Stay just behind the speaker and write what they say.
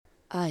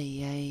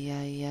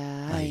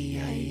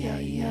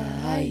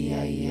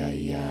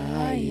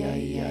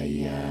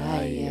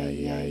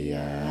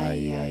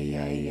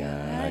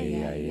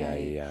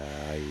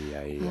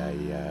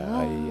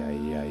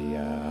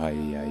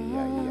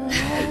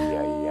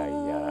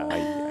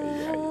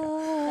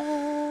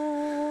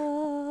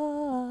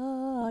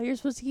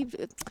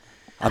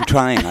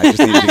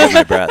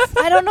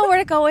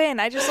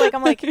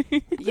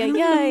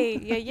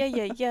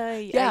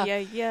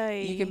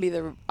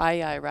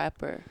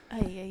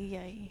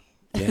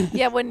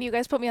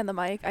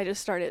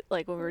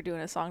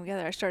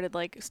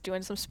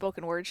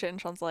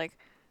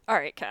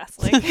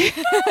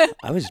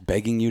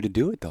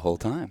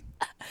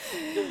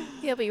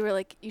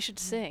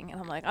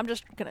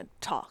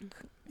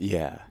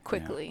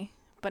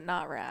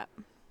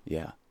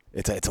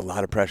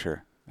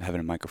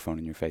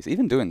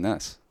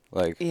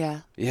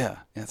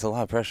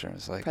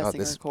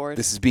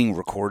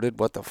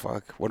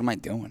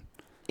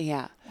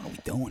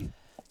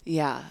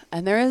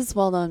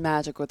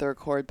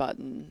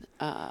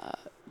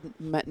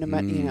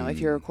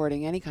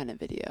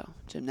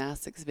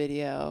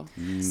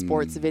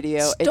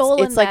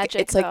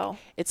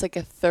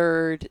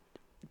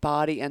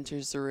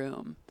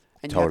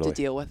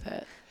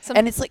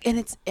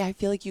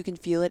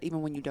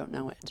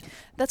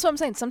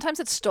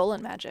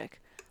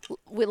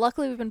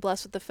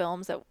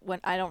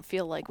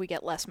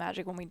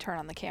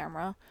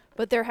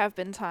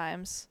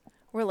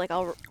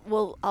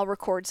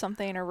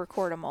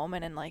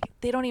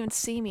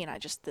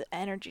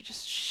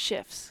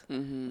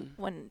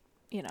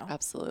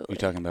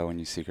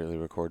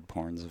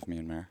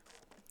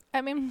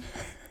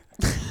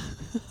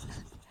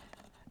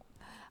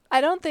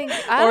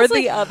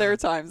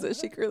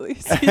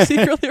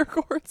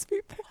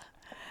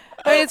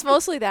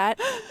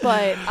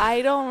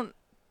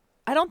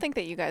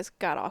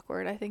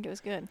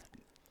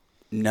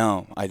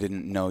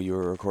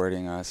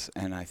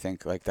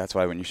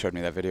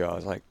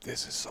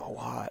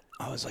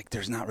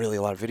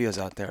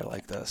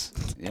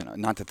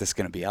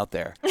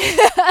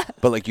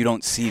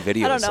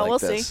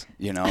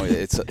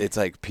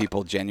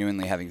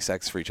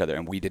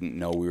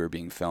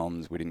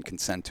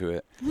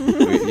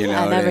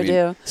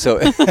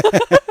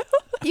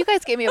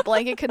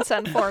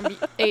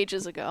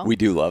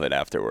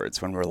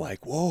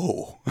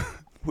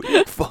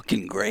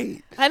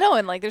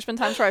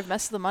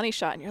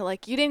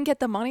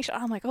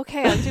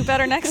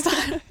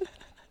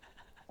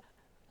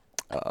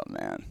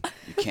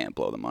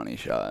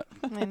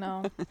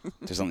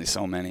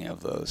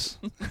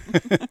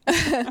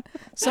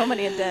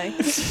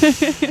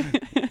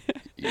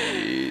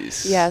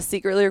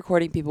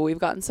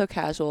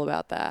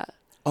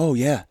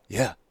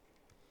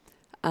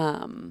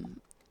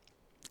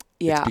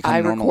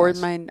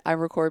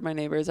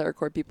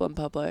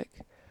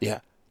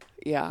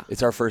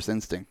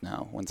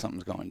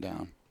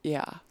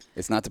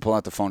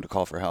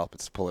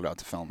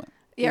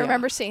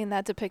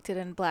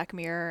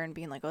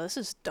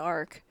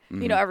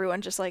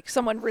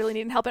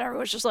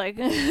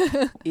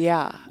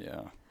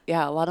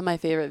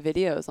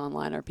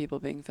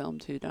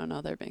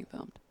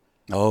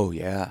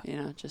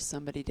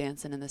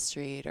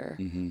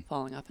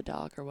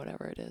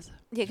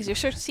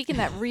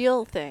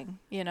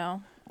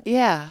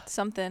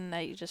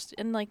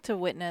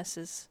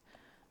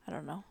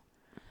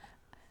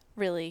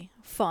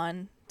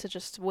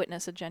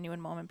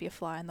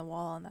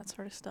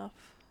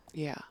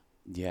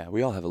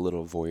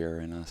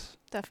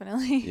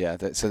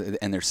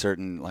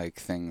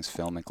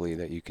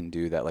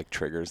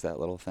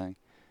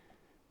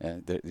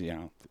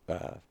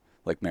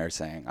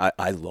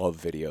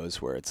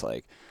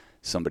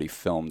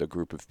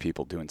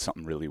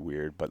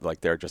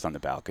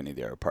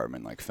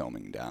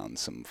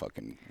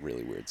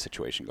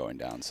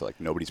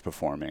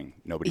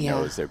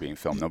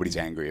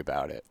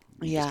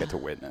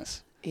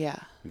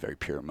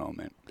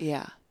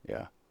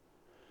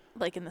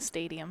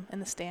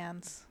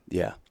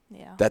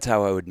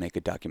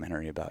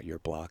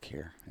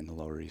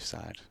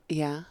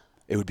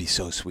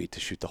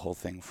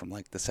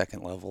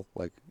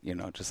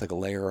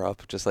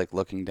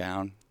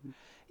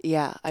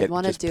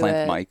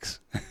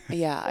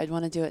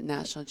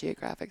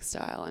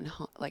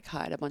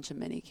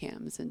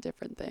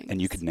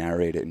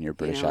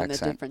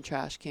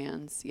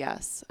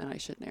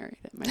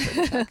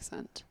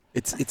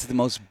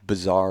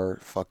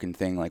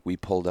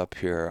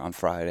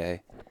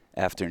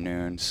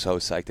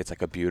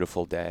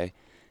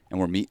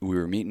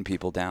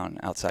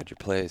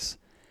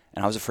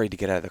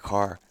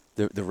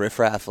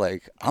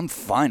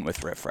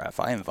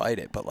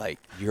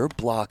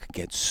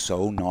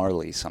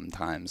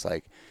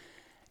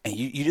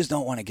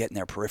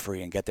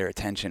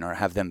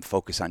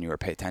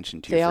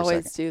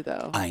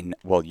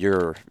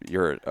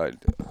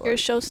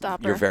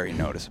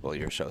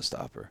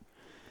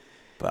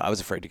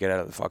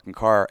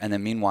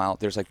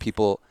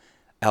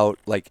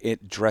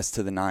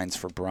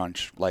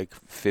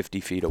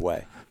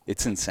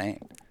It's insane.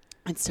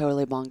 It's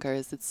totally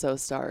bonkers. It's so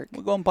stark.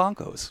 We're going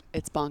bonkos.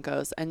 It's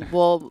bonkos. And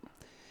well,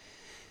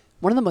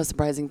 one of the most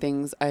surprising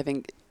things I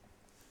think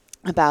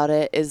about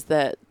it is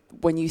that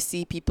when you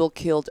see people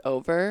keeled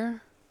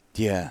over,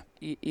 Yeah.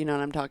 you know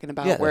what I'm talking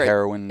about? Yeah, the where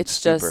heroin it's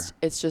stupor.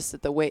 just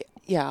that the way,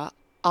 yeah,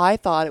 I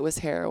thought it was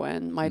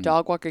heroin. My Mm.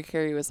 dog walker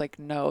Carrie was like,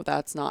 no,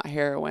 that's not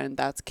heroin.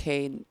 That's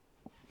K2,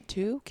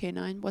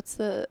 K9. What's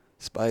the,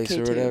 Spice or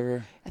K2.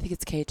 whatever. I think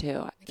it's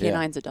K2. Yeah.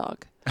 K9's a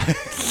dog.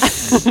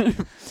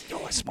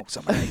 Yo, I smoked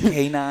some of that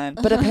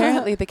K9. But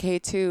apparently the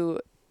K2,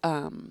 I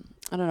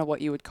don't know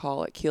what you would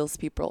call it, keels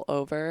people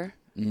over.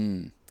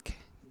 Mm.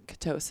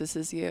 Ketosis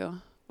is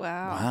you.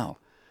 Wow.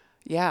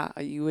 Yeah,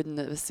 you wouldn't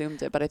have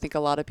assumed it, but I think a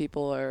lot of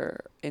people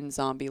are in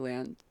zombie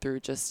land through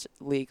just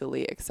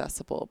legally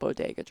accessible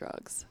bodega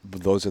drugs.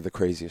 But those are the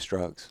craziest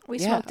drugs. We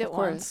Yeah, smoked it of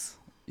course. once.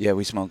 Yeah,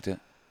 we smoked it.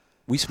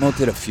 We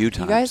smoked it a few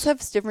times. You guys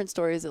have different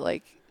stories that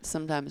like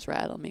sometimes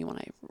rattle me when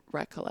I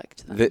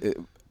recollect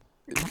them.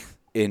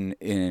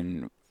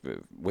 In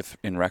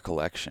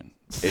recollection,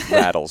 it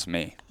rattles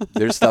me.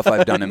 There's stuff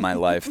I've done in my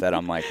life that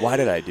I'm like, why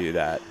did I do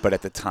that? But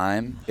at the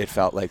time, it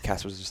felt like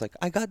Cass was just like,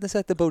 I got this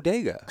at the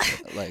bodega.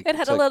 Like It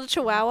had it's a like, little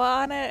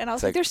chihuahua on it, and I was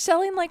it's like, like- they're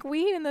selling like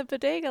weed in the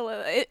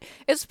bodega.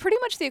 It's pretty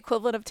much the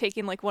equivalent of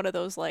taking like one of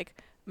those like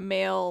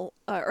male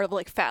or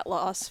like fat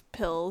loss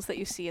pills that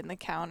you see in the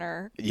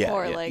counter,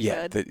 or like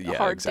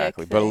hard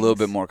exactly. dick But a little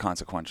bit things. more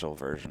consequential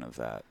version of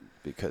that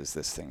because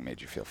this thing made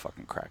you feel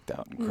fucking cracked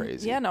out and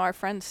crazy. Yeah, no, our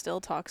friend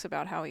still talks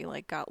about how he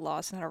like got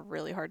lost and had a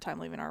really hard time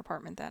leaving our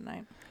apartment that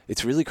night.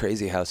 It's really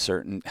crazy how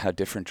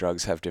different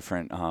drugs have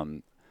different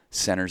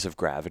centers of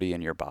gravity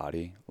in your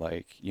body.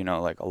 Like, you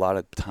know, like a lot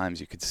of times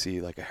you could see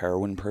like a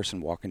heroin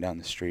person walking down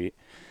the street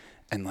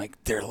and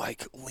like they're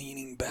like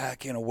leaning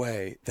back in a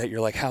way that you're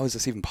like, how is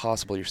this even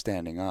possible? You're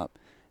standing up.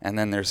 And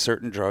then there's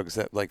certain drugs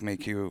that like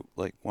make you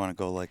like want to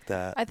go like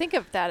that. I think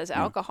of that as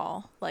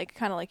alcohol, like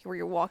kind of like where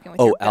you're walking with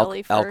Oh, your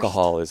belly first.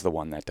 alcohol is the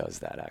one that does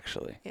that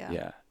actually.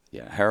 Yeah.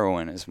 Yeah.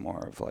 Heroin is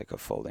more of like a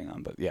folding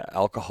on, but yeah,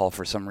 alcohol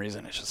for some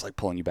reason it's just like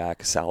pulling you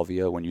back.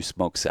 Salvia, when you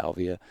smoke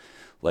salvia,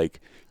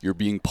 like you're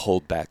being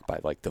pulled back by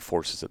like the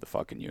forces of the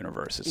fucking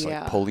universe. It's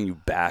Yeah. like pulling you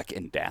back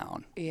and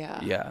down. Yeah.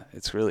 Yeah,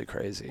 it's really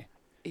crazy.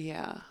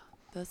 Yeah.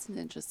 That's an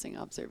interesting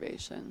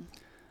observation.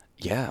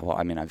 Yeah, well,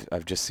 I mean,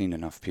 I've just seen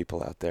enough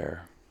people out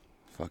there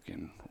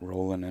fucking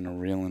rolling and a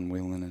reeling,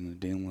 wheeling and a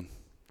dealing.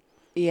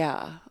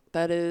 Yeah.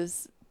 That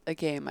is a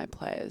game I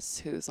play, is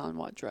who's on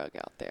what drug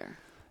out there.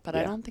 But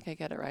I Yeah. don't think I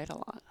get it right a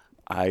lot.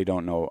 I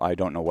don't know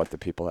what the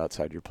people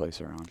outside your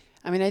place are on.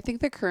 I mean, I think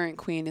the current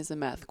queen is a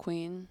meth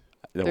queen.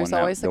 The There's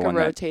one always that, like the a one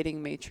that-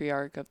 rotating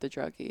matriarch of the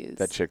druggies.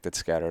 that chick that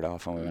scattered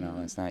off when we went out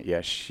last night.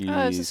 Yeah,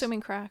 I was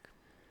assuming crack.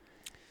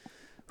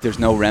 There's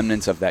no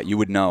remnants of that. You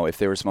would know if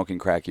they were smoking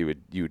crack. You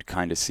would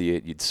kind of see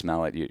it. You'd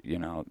smell it. You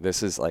know.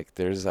 This is like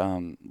there's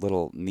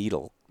little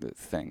needle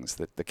things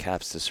that the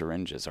caps to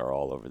syringes are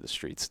all over the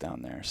streets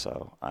down there.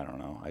 So I don't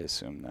know. I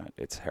assume that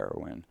it's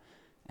heroin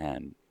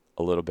and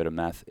a little bit of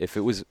meth. If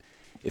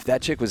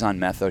that chick was on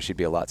meth though, she'd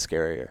be a lot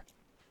scarier.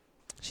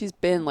 She's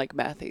been like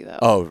methy though.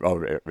 Oh,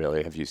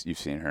 really? Have you've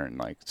seen her in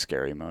like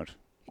scary mode?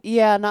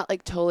 Yeah, not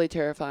like totally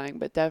terrifying,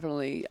 but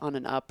definitely on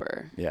an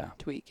upper Yeah,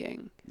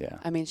 tweaking. yeah.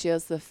 I mean, she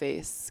has the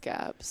face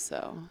scabs,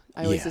 so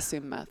I always Yeah.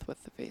 assume meth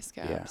with the face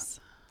scabs.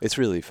 It's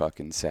really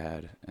fucking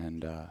sad,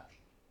 and I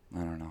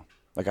don't know.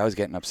 Like I was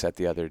getting upset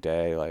the other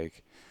day,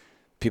 like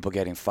people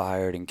getting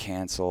fired and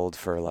canceled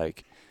for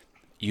like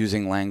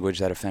using language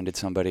that offended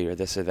somebody or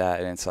this or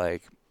that, and it's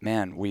like,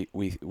 man, we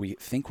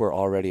think we're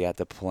already at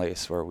the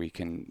place where we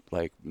can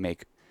like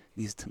make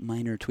these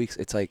minor tweaks.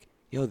 It's like,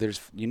 yo, there's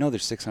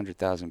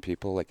 600,000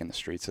 people like in the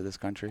streets of this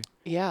country,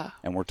 Yeah.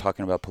 and we're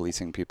talking about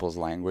policing people's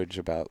language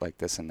about like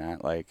this and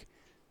that. Like,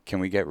 can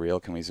we get real?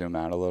 Can we zoom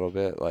out a little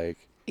bit?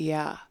 Like,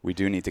 Yeah. we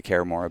do need to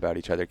care more about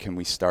each other. Can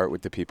we start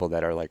with the people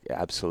that are like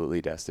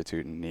absolutely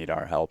destitute and need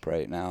our help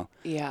right now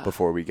Yeah.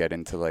 before we get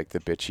into like the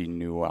bitchy,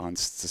 nuanced,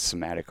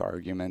 systematic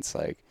arguments?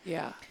 Like,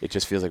 Yeah. it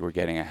just feels like we're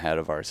getting ahead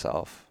of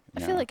ourselves.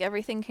 I feel like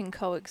everything can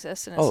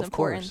coexist, and Oh, it's of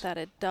important course. that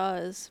it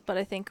does. But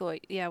I think what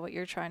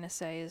you're trying to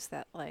say is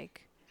that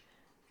like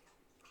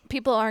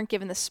people aren't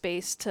given the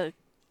space to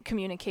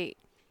communicate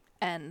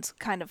and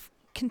kind of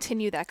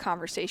continue that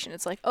conversation.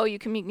 It's like, oh, you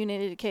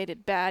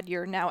communicated bad,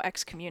 you're now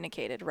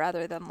excommunicated,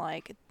 rather than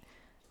like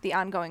the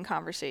ongoing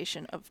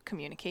conversation of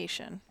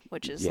communication,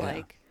 which is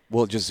like,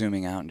 well, just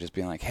zooming out and just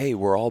being like, hey,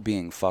 we're all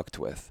being fucked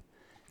with.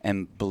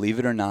 And believe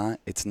it or not,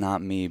 it's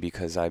not me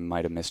because I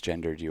might have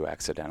misgendered you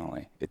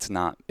accidentally. It's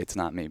not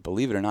me.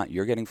 Believe it or not,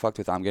 you're getting fucked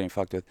with, I'm getting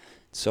fucked with.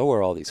 So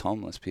are all these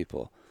homeless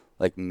people.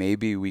 Like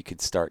maybe we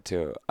could start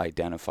to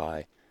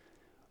identify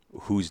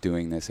who's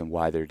doing this and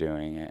why they're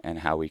doing it and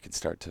how we could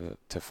start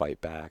to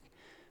fight back.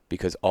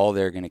 Because all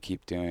they're going to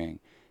keep doing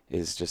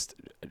is just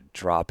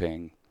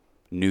dropping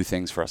new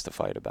things for us to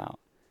fight about.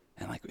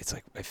 And like it's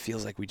like it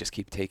feels like we just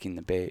keep taking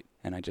the bait,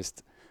 and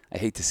I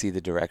hate to see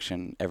the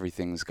direction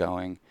everything's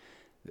going.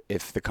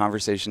 If the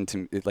conversation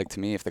to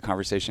me, if the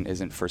conversation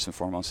isn't first and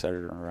foremost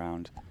centered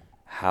around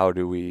how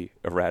do we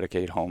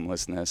eradicate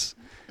homelessness?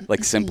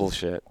 Like simple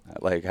shit.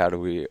 Like how do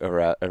we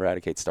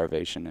eradicate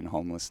starvation and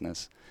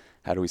homelessness?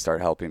 How do we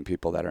start helping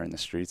people that are in the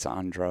streets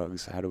on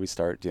drugs? How do we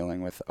start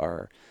dealing with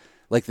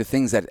like the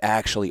things that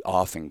actually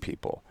offing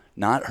people,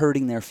 not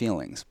hurting their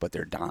feelings, but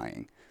they're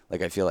dying.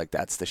 Like I feel like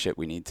that's the shit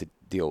we need to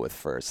deal with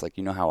first. Like,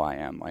 you know how I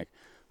am.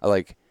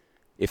 Like,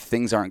 if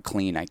things aren't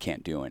clean, I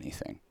can't do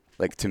anything.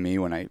 Like to me,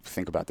 when I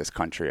think about this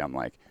country, I'm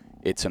like,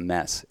 it's a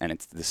mess, and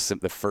it's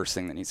the first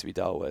thing that needs to be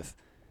dealt with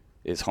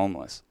is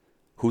homeless.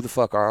 Who the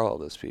fuck are all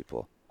those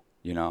people?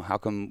 You know, how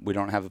come we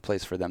don't have a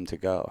place for them to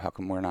go? How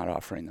come we're not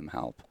offering them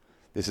help?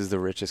 This is the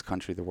richest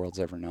country the world's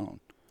ever known.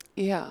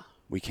 Yeah.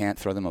 We can't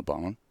throw them a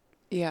bone?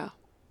 Yeah.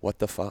 What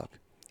the fuck?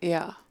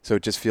 Yeah. So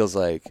it just feels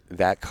like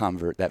that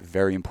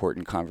very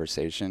important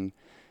conversation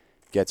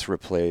gets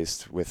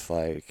replaced with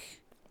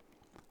like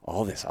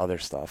all this other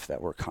stuff that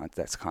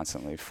that's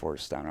constantly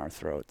forced down our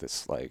throat.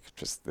 This like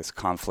just this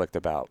conflict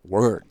about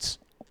words.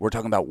 We're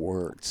talking about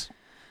words.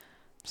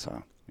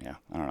 So yeah,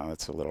 I don't know.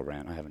 That's a little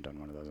rant. I haven't done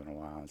one of those in a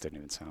while. It didn't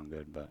even sound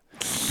good, but.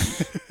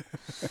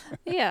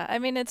 Yeah, I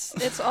mean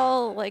it's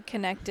all like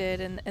connected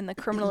in the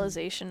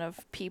criminalization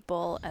of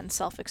people and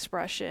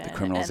self-expression. The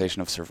criminalization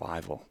of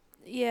survival.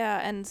 Yeah,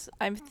 and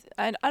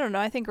I don't know.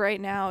 I think right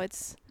now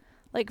it's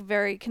like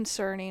very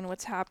concerning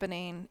what's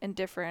happening in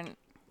different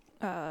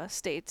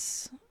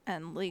states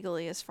and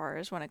legally as far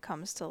as when it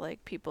comes to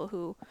like people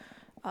who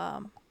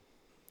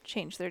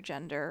change their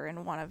gender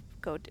and want to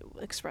go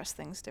express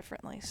things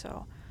differently.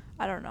 So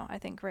I don't know. I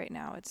think right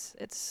now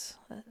it's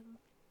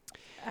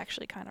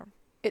actually kind of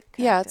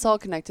yeah, it's all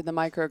connected. The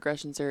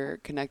microaggressions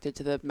are connected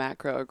to the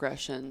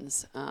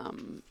macroaggressions.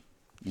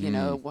 You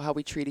know, how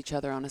we treat each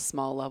other on a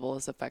small level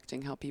is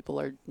affecting how people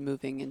are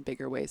moving in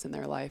bigger ways in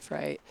their life,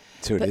 right?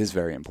 So it is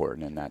very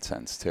important in that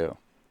sense, too.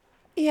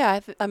 Yeah,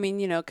 I mean,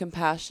 you know,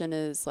 compassion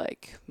is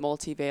like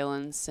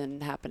multivalence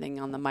and happening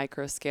on the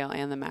micro scale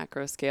and the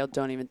macro scale.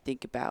 Don't even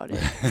think about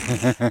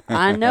it.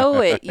 I know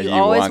it. You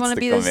always want to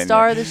be the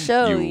star of the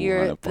show.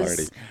 You're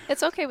party.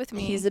 It's okay with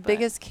me. He's the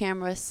biggest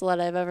camera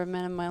slut I've ever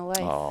met in my life.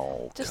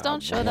 Oh, just God,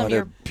 don't show them what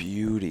your a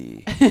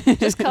beauty.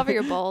 Just cover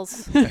your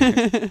balls.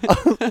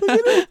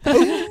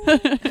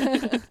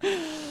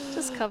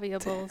 Just cover your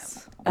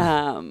balls.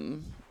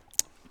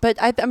 But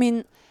I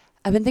mean,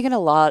 I've been thinking a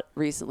lot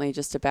recently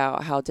just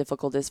about how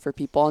difficult it is for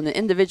people on the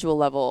individual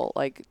level,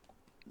 like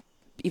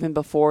even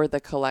before the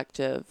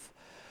collective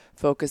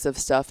focus of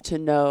stuff, to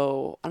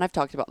know, and I've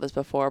talked about this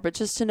before, but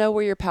just to know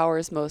where your power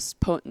is most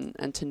potent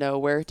and to know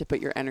where to put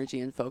your energy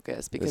and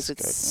focus, because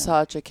it's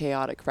such a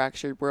chaotic,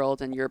 fractured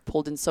world and you're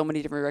pulled in so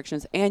many different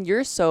directions, and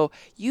you,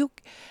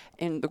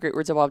 in the great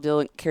words of Bob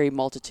Dylan, carry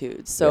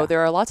multitudes. So there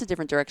are lots of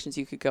different directions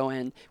you could go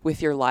in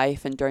with your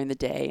life and during the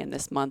day and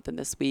this month and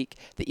this week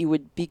that you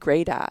would be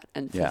great at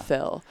and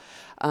fulfill.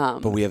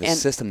 But we have a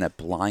system that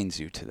blinds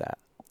you to that.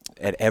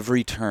 At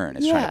every turn,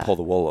 it's trying to pull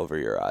the wool over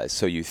your eyes.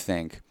 So you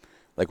think,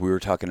 like we were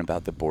talking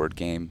about the board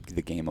game,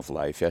 the game of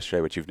life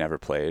yesterday, which you've never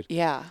played.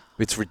 Yeah.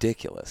 It's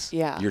ridiculous.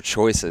 Yeah. Your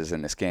choices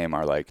in this game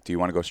are like, do you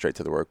want to go straight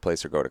to the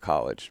workplace or go to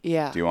college?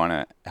 Yeah. Do you want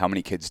to, how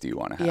many kids do you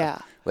want to have? Yeah.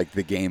 Like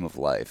the game of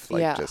life,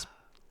 like just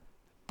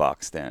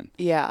boxed in.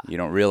 Yeah. You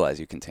don't realize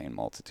you contain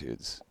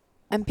multitudes.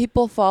 And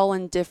people fall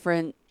in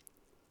different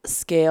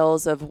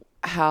scales of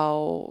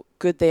how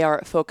good they are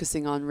at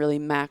focusing on really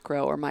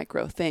macro or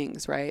micro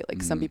things, right?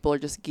 Like some people are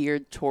just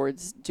geared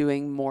towards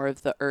doing more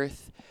of the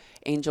earth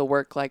angel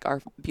work, like our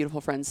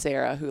beautiful friend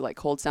Sarah, who like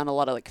holds down a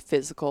lot of like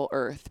physical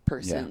earth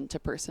person to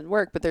person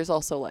work. But there's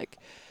also like,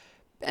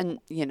 and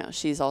you know,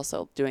 she's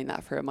also doing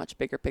that for a much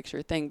bigger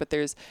picture thing. But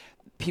there's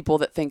people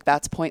that think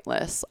that's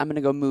pointless. I'm going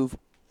to go move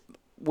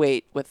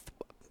weight with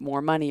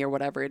more money or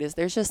whatever it is.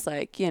 There's just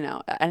like, you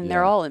know, and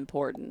they're all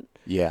important.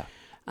 Yeah.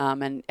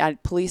 And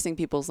policing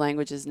people's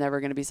language is never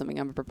going to be something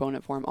I'm a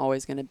proponent for. I'm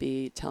always going to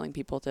be telling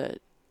people to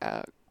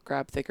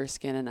grab thicker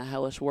skin in a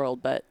hellish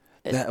world. But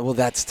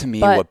that's to me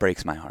what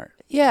breaks my heart.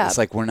 Yeah. It's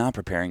like we're not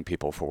preparing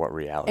people for what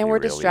reality and we're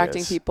really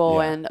distracting is. people.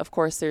 Yeah. And of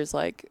course there's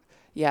like,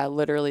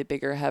 literally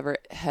bigger,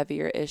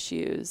 heavier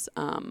issues.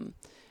 And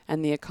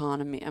the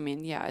economy, I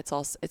mean, it's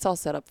all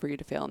set up for you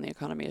to fail, and the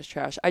economy is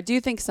trash. I do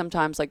think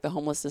sometimes like the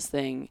homelessness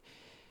thing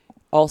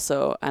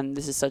also, and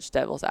this is such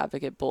devil's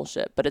advocate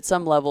bullshit, but at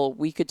some level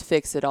we could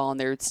fix it all and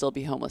there would still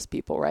be homeless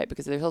people, right?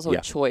 Because there's also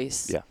a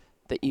choice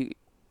that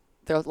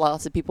there are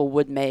lots of people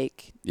would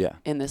make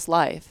in this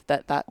life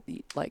that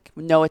like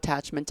no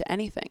attachment to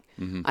anything.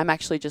 Mm-hmm. I'm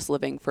actually just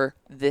living for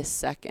this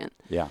second.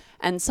 Yeah.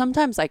 And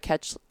sometimes I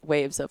catch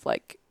waves of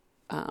like,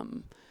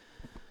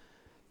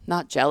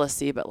 not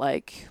jealousy, but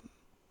like,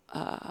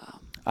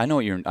 I know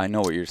what you're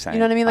saying. You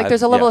know what I mean? Like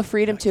there's a level of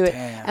freedom to it.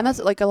 And that's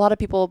like a lot of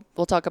people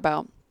will talk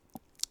about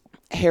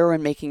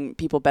heroin making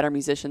people better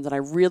musicians, and I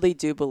really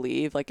do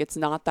believe like it's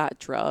not that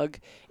drug,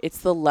 it's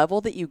the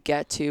level that you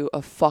get to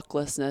of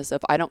fucklessness,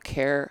 of I don't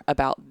care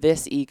about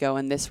this ego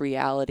and this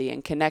reality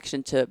and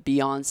connection to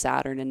beyond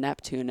Saturn and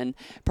Neptune and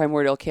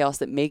primordial chaos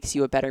that makes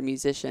you a better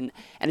musician.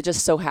 And it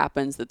just so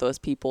happens that those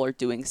people are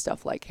doing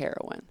stuff like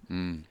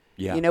heroin.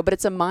 You know, but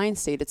it's a mind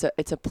state.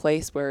 It's a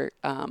place where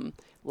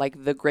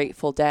like the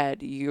Grateful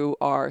Dead, you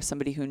are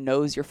somebody who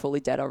knows you're fully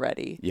dead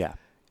already. Yeah.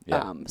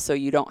 Yeah. So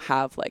you don't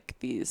have like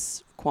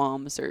these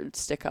qualms or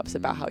stick-ups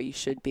about Mm. how you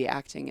should be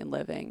acting and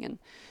living. And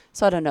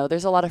so I don't know.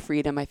 There's a lot of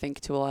freedom, I think,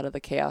 to a lot of the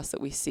chaos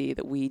that we see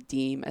that we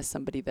deem as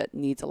somebody that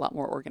needs a lot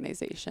more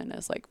organization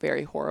as like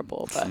very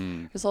horrible. But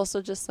there's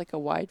also just like a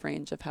wide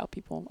range of how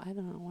people, I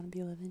don't know, want to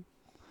be living.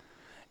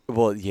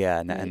 Well,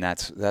 yeah, and, Right. and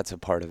that's a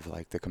part of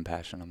like the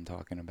compassion I'm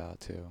talking about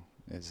too.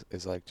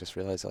 Is like just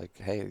realize like,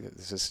 hey,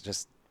 this is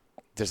just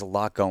there's a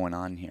lot going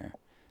on here,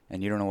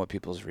 and you don't know what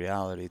people's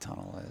reality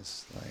tunnel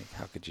is. Like,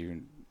 how could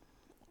you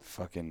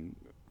fucking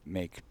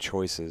make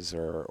choices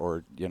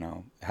or you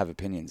know have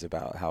opinions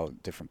about how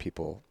different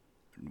people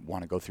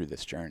want to go through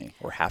this journey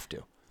or have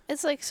to?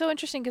 It's like so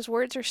interesting because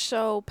words are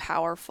so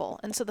powerful,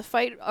 and so the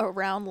fight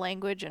around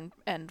language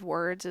and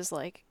words is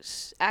like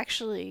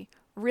actually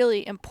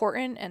really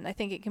important, and I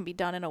think it can be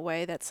done in a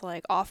way that's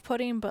like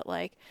off-putting, but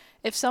like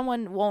if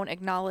someone won't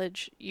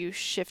acknowledge you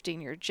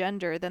shifting your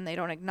gender, then they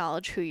don't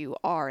acknowledge who you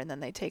are, and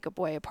then they take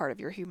away a part of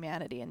your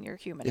humanity and your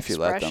human If you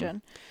let them.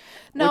 expression.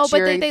 No, Which but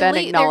you're they then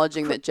they're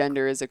acknowledging that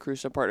gender is a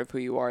crucial part of who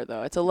you are,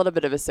 though. It's a little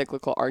bit of a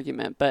cyclical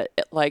argument, but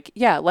like,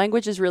 yeah,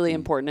 language is really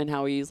important, and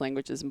how we use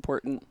language is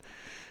important.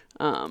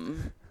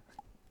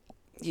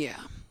 Yeah.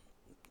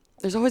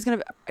 There's always going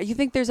to be, you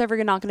think there's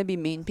ever not going to be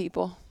mean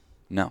people?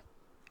 No,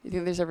 You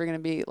think there's ever going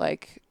to be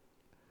like,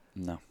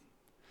 no.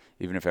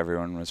 Even if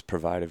everyone was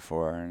provided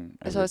for, and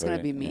there's always going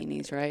to be everybody-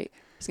 meanies, right?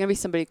 There's going to be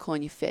somebody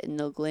calling you fit and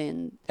ugly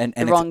and and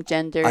the it's- wrong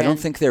gender. I don't and-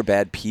 think they're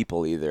bad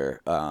people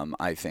either.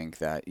 I think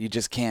that you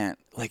just can't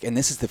like, and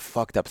this is the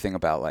fucked up thing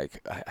about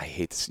like, I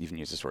hate to even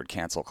use this word,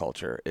 cancel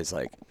culture, is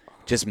like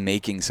just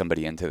making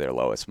somebody into their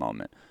lowest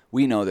moment.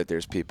 We know that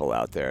there's people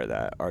out there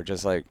that are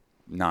just like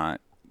not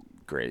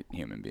great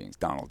human beings,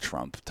 Donald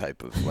Trump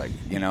type of like,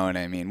 you know what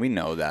I mean? We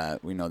know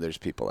that. We know there's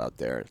people out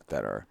there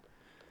that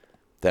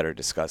are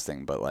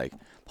disgusting, but like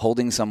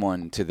holding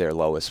someone to their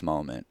lowest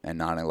moment and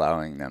not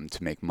allowing them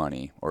to make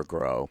money or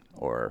grow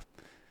or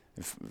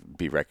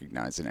be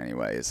recognized in any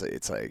way is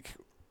it's like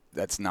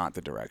that's not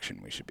the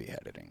direction we should be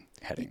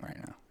heading right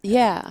now.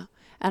 Yeah.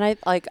 And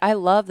I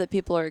love that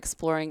people are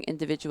exploring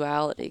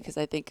individuality because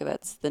I think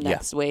that's the Yeah.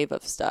 next wave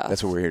of stuff.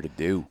 That's what we're here to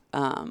do.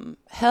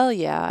 Hell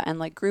yeah. And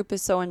like group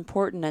is so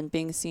important, and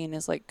being seen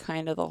is like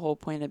kind of the whole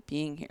point of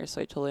being here.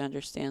 So I totally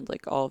understand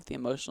like all of the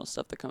emotional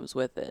stuff that comes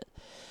with it.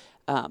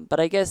 But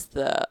I guess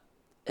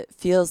it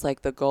feels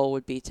like the goal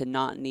would be to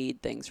not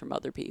need things from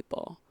other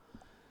people.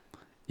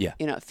 Yeah.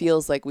 You know, it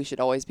feels like we should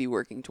always be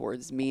working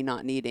towards me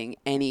not needing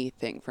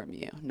anything from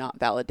you, not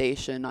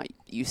validation, not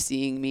you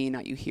seeing me,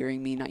 not you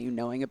hearing me, not you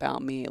knowing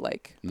about me.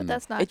 Like, But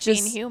that's not It being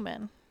just-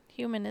 human.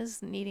 Human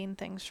is needing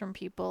things from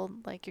people,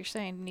 like you're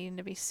saying, needing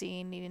to be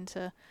seen, needing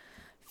to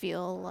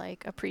feel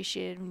like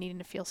appreciated, needing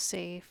to feel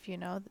safe, you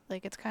know?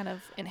 Like it's kind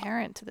of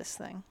inherent to this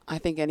thing. I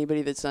think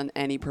anybody that's done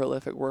any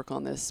prolific work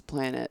on this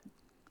planet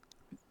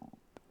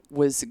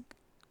was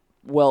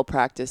well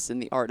practiced in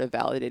the art of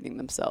validating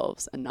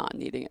themselves and not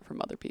needing it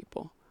from other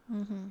people.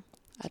 Mm-hmm.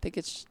 I think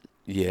it's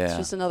Yeah.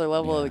 just another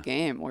level of the Yeah.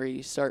 game where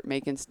you start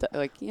making stuff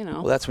like, you know.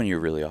 Well, that's when you're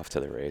really off to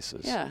the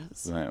races. Yeah.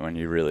 it's- When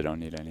you really don't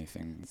need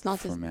anything It's not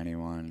from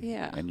anyone.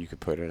 Yeah. And you could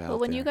put it out Well,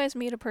 when there. you guys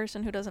meet a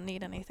person who doesn't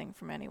need anything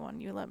from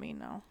anyone, you let me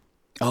know.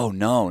 Oh,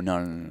 no.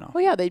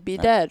 Well, yeah, they'd be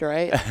dead,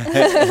 right?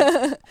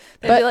 They'd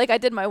But- be like, I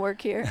did my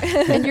work here.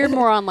 And you're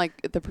more on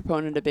like the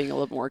proponent of being a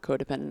little more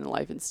codependent in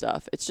life and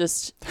stuff. It's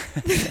just,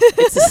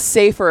 it's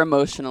safer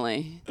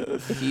emotionally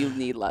if you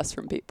need less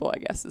from people, I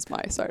guess is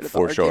my side of the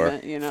For sure.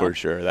 argument, you know? For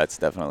sure. That's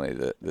definitely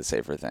the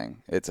safer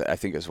thing. I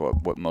think is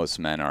what most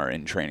men are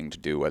in training to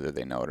do, whether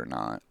they know it or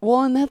not.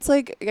 Well, and that's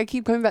like, I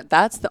keep coming back,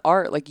 that's the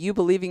art. Like you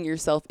believing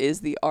yourself is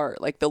the art.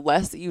 Like the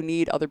less that you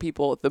need other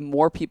people, the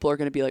more people are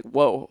going to be like,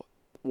 whoa,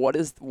 what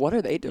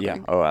are they doing? Yeah.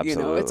 Oh, You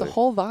know, it's a absolutely.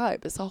 whole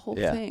vibe. It's a whole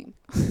Yeah. thing.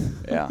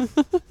 Yeah.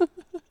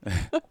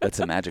 That's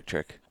a magic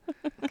trick.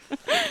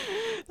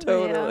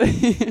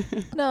 Totally.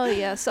 No,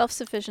 yeah,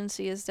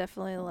 self-sufficiency is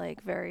definitely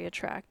like very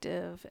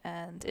attractive,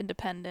 and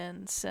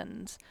independence,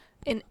 and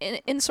in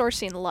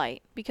sourcing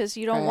light, because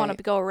you don't want Right.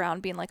 to go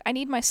around being like, I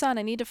need my sun,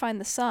 I need to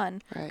find the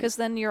sun, Right. because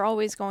then you're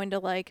always going to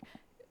like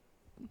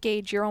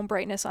gauge your own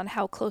brightness on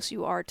how close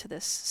you are to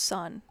this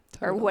sun,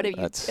 or Totally.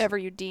 whatever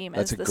you deem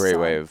That's as a the great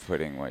sun. way of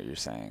putting what you're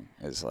saying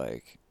is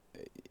like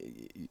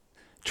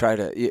try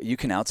to you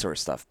can outsource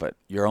stuff, but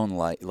your own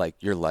light, like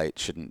your light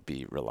shouldn't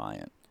be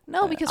reliant.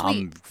 No, because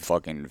I'm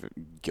fucking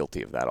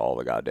guilty of that all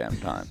the goddamn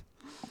time.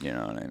 You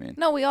know what I mean?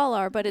 No, we all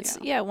are, but it's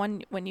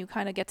when you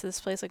kind of get to this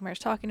place like Mary's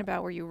talking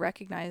about, where you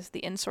recognize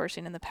the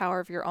insourcing and the power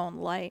of your own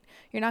light,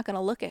 you're not going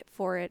to look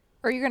for it,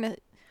 or you're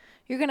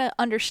gonna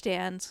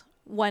understand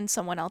when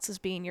someone else is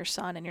being your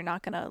sun, and you're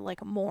not going to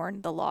like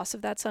mourn the loss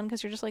of that sun,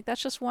 because you're just like,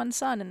 that's just one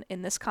sun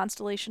in this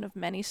constellation of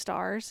many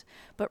stars,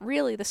 but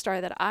really the star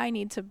that I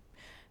need to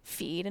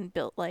feed and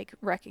build, like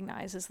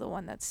recognize, is the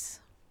one that's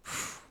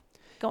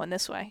going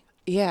this way.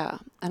 Yeah.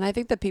 And I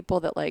think the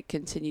people that like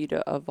continue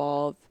to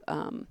evolve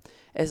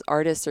as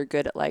artists are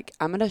good at like,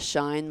 I'm going to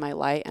shine my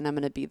light and I'm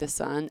going to be the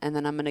sun, and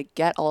then I'm going to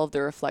get all of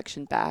the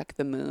reflection back,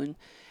 the moon,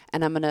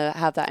 and I'm going to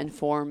have that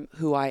inform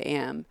who I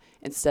am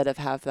instead of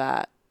have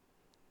that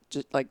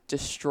just like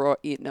destroy,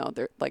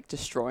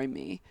 destroy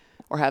me,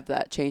 or have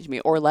that change me,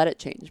 or let it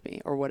change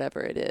me, or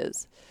whatever it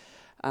is.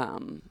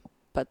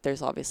 But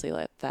there's obviously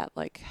like that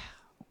like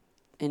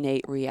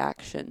innate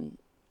reaction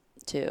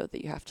too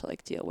that you have to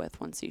like deal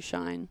with once you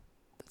shine.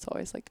 That's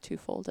always like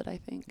two-folded, I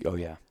think. Oh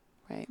yeah.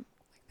 Right.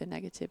 Like the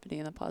negativity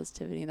and the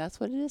positivity. That's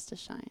what it is to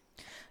shine.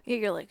 Yeah,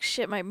 you're like,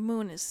 shit,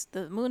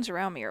 the moons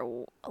around me are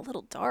a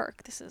little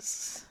dark.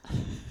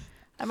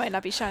 I might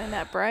not be shining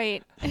that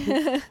bright.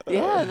 Yeah,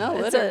 no,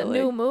 It's literally.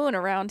 a new moon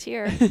around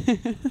here.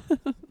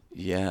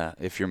 Yeah.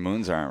 If your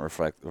moons aren't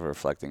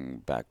reflecting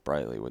back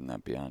brightly, wouldn't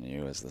that be on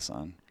you as the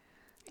sun?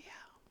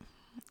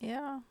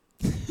 Yeah.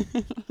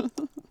 I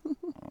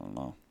don't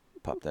know.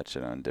 Pop that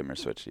shit on a dimmer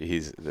switch.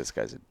 This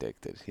guy's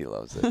addicted. He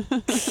loves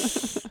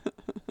it.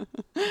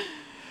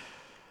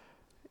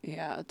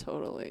 Yeah,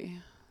 totally.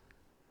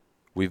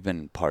 We've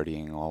been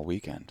partying all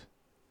weekend.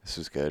 This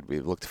was good. We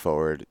looked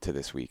forward to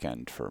this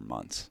weekend for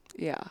months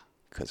Yeah.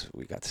 because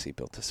we got to see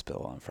Built to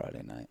Spill on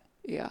Friday night.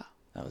 Yeah.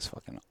 That was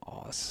fucking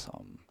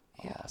awesome.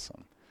 Yeah.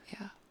 Awesome.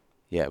 Yeah.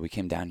 Yeah, we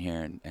came down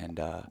here and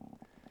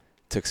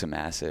took some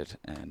acid,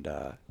 and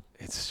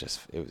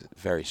it was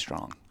very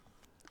strong.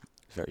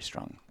 Very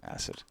strong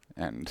acid.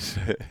 And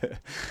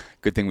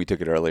good thing we took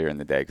it earlier in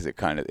the day because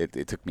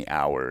it took me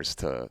hours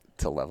to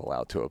level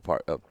out to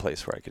a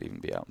place where I could even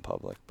be out in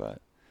public.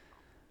 But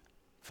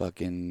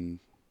fucking,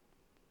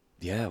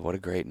 yeah, what a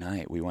great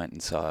night. We went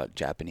and saw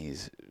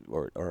Japanese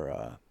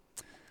or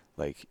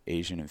like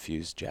Asian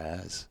infused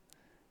jazz.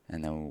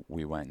 And then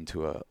we went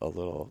into a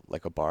little,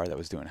 like a bar that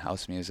was doing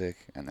house music.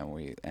 And then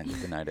we ended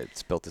the night at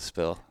Spill to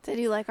Spill. Did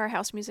you like our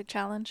house music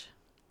challenge?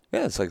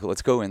 Yeah, it's like,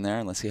 let's go in there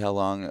and let's see how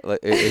long,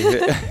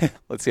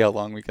 let's see how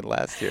long we can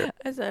last here.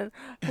 I said,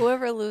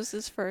 whoever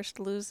loses first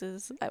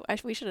loses.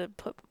 We should have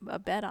put a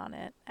bet on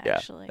it,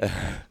 actually.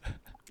 Yeah.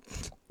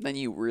 Then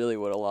you really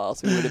would have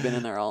lost. We would have been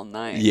in there all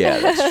night. Yeah,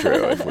 that's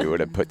true. If we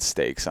would have put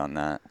stakes on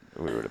that,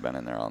 we would have been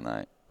in there all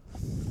night.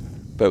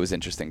 But it was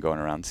interesting going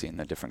around seeing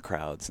the different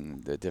crowds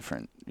and the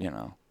different,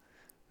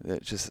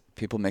 just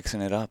people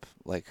mixing it up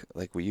like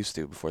we used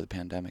to before the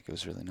pandemic. It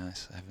was really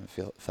nice. I haven't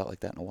felt like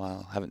that in a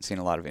while. I haven't seen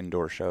a lot of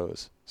indoor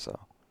shows, so.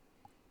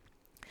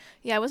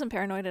 Yeah, I wasn't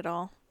paranoid at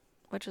all,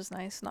 which was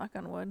nice, knock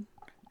on wood.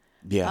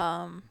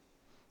 Yeah.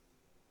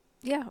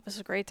 Yeah, it was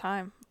a great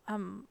time.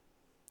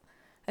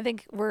 I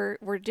think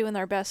we're doing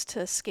our best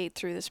to skate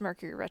through this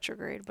Mercury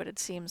retrograde, but it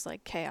seems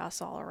like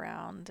chaos all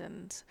around,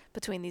 and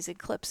between these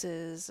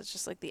eclipses, it's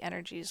just like the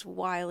energy's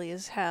wily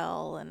as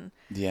hell, and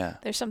Yeah.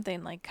 there's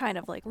something like kind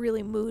of like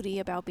really moody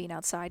about being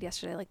outside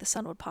yesterday. Like the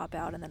sun would pop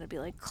out and then it'd be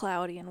like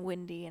cloudy and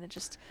windy, and it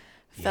just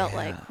felt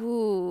like,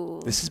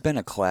 ooh. This has been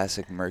a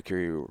classic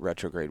Mercury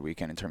retrograde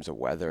weekend in terms of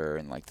weather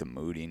and like the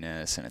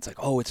moodiness, and it's like,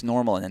 oh, it's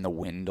normal, and then the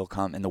wind will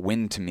come, and the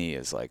wind to me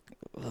is like,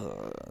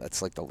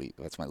 that's like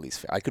that's my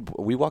least favorite.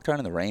 We walked around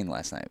in the rain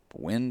last night.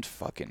 Wind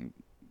fucking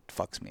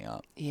fucks me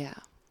up. Yeah.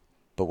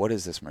 But what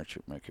is this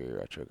Mercury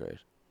retrograde?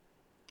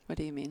 What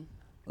do you mean?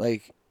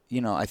 Like,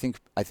 I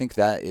think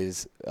that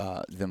is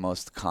the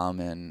most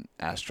common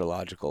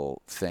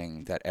astrological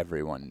thing that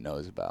everyone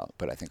knows about,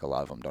 but I think a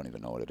lot of them don't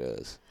even know what it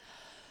is.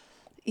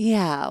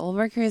 Yeah. Well,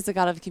 Mercury is the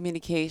god of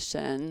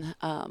communication.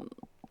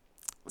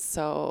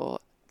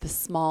 So the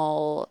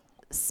small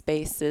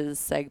spaces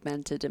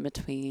segmented in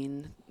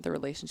between the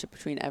relationship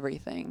between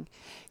everything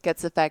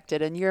gets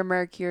affected, and your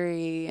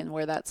Mercury and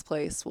where that's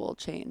placed will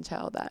change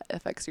how that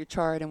affects your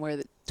chart, and where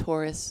the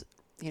Taurus,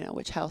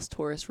 which house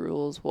Taurus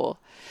rules will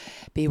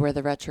be where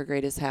the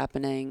retrograde is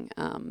happening.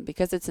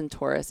 Because it's in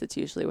Taurus, it's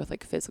usually with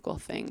like physical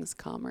things,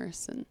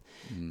 commerce and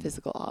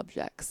physical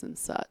objects and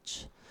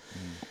such.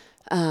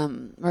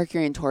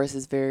 Mercury in Taurus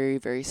is very,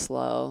 very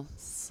slow.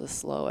 It's the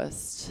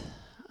slowest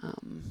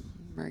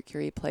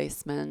Mercury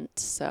placement.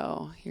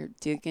 So you're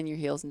digging your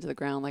heels into the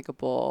ground like a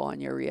bull,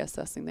 and you're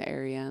reassessing the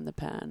area and the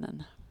pen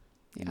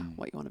and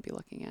what you want to be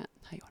looking at,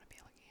 how you want to be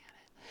looking at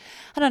it.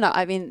 I don't know.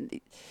 I mean,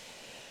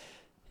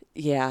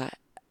 yeah,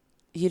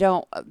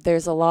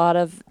 there's a lot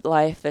of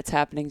life that's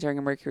happening during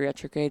a Mercury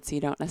retrograde, so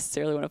you don't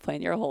necessarily want to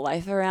plan your whole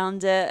life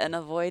around it and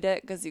avoid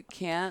it because you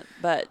can't.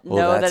 But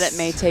know that it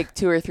may take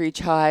 2 or 3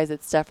 tries.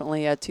 It's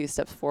definitely a 2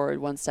 steps forward,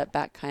 1 step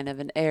back kind of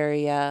an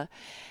area.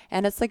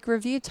 And it's like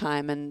review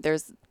time, and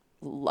there's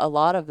a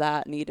lot of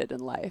that needed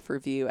in life,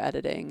 review,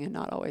 editing, and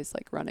not always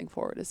like running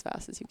forward as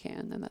fast as you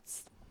can. And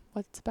that's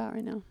what it's about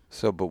right now.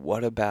 So, but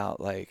what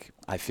about, like,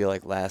 I feel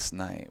like last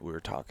night we were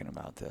talking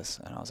about this,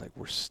 and I was like,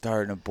 we're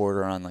starting to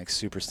border on, like,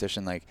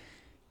 superstition. Like,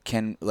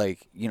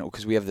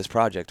 because we have this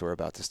project we're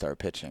about to start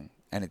pitching,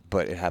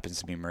 but it happens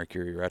to be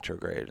Mercury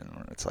retrograde,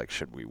 and it's like,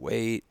 should we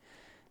wait?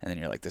 And then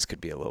you're like, this could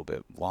be a little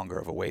bit longer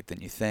of a wait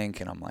than you think.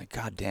 And I'm like,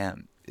 God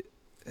damn,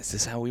 is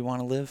this how we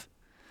want to live?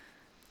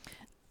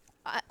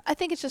 I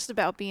think it's just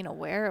about being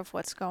aware of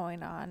what's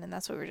going on, and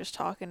that's what we were just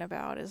talking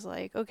about, is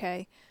like,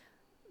 okay,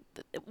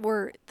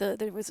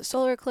 there was a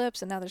solar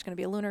eclipse, and now there's going to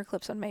be a lunar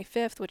eclipse on May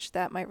 5th, which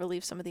that might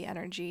relieve some of the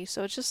energy.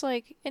 So it's just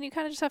like, and you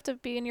kind of just have to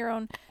be in your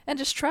own, and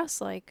just trust,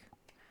 like,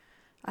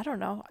 I don't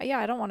know. Yeah,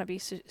 I don't want to be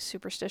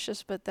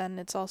superstitious, but then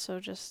it's also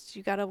just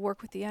you got to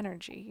work with the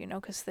energy, you know,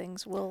 because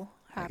things will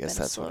happen. I guess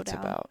and that's slow what it's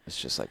down. about. It's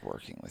just like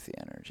working with the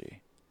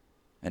energy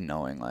and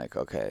knowing like,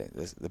 okay,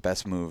 the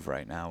best move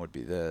right now would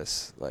be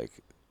this. Like,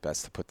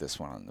 best to put this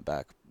one on the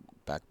back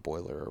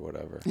boiler or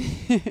whatever.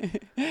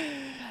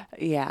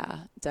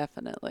 Yeah,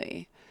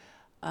 definitely.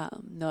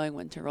 Knowing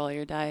when to roll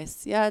your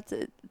dice. Yeah,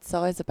 it's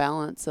always a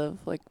balance of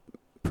like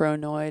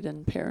pronoid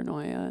and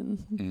paranoia, and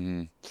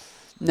Mm-hmm.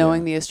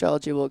 knowing Yeah. the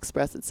astrology will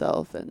express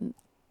itself and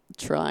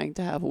trying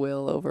to have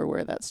will over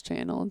where that's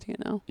channeled, you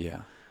know.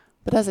 Yeah.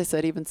 But as I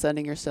said, even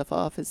sending your stuff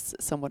off is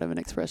somewhat of an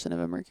expression of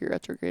a Mercury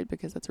retrograde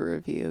because that's a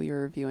review.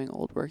 You're reviewing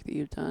old work that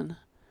you've done,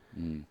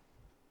 Mm.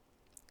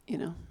 you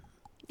know.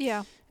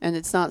 Yeah. And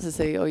it's not to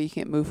say, oh, you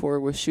can't move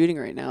forward with shooting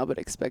right now, but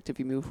expect if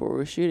you move forward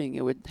with shooting,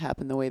 it would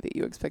happen the way that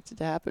you expect it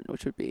to happen,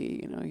 which would be,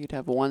 you know, you'd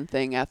have one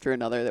thing after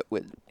another that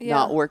would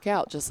not work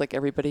out, just like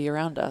everybody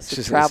around us. With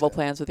Just travel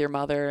plans with your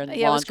mother and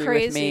Yeah, it was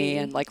laundry with me, crazy.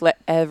 and like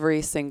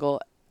every single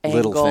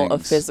Little angle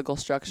of things. physical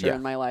structure Yeah.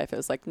 in my life. It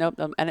was like, nope.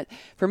 And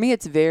for me,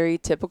 it's very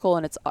typical,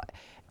 and it's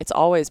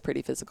always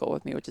pretty physical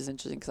with me, which is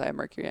interesting because I have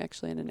Mercury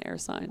actually in an air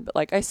sign. But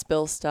like I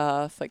spill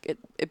stuff, like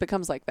it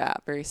becomes like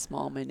that, very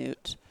small,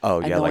 minute. Oh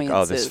yeah, like this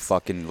annoyances.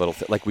 fucking little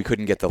like we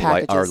couldn't get the our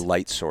Packages.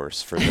 light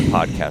source for the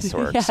podcast to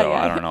work, Yeah, so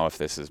yeah, I don't yeah. know if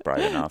this is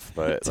bright enough,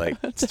 but like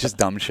it's just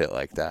dumb shit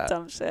like that.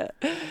 Dumb shit.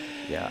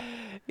 Yeah.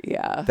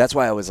 Yeah. That's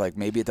why I was like,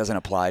 maybe it doesn't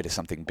apply to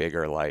something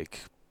bigger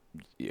like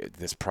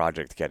this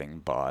project getting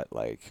bought.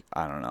 Like,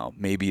 I don't know,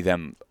 maybe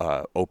them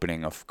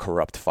opening a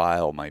corrupt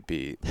file might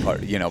be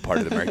part of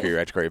the Mercury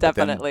retrograde, but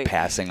Definitely. them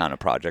passing on a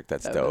project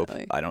that's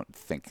Definitely. dope. I don't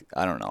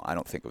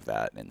think of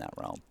that in that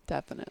realm.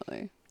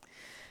 Definitely.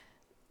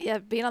 Yeah,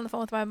 being on the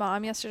phone with my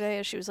mom yesterday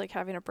as she was like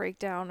having a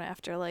breakdown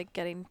after like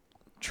getting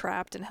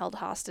trapped and held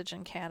hostage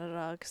in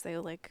Canada because they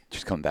like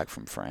Just coming back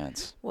from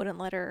France. wouldn't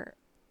let her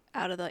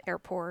out of the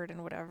airport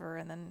and whatever,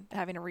 and then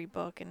having to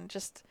rebook, and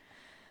just,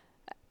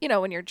 you know,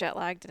 when you're jet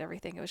lagged and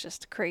everything, it was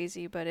just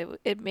crazy. But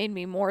it made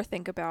me more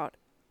think about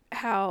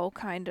how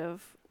kind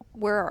of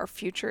where our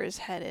future is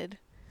headed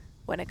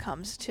when it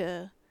comes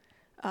to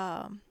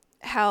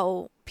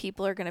how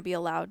people are going to be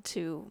allowed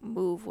to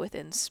move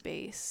within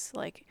space.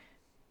 Like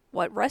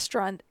what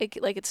restaurant,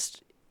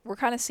 we're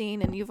kind of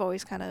seeing, and you've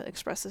always kind of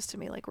expressed this to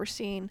me, like we're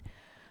seeing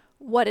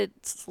what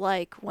it's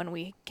like when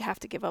we have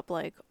to give up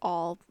like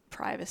all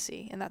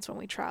privacy, and that's when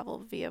we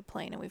travel via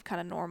plane, and we've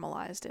kind of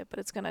normalized it. But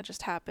it's going to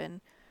just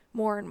happen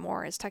more and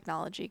more as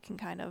technology can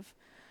kind of,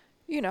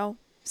 you know,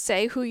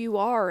 say who you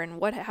are and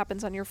what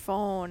happens on your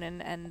phone,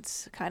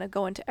 and kind of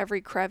go into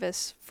every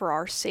crevice for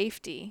our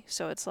safety.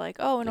 So it's like,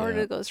 oh, in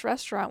order to go to this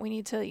restaurant, we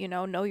need to, you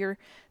know your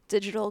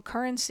digital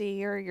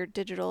currency or your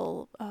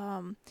digital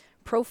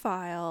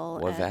profile.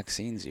 What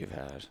vaccines you've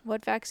had.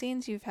 What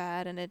vaccines you've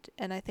had.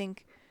 And I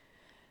think,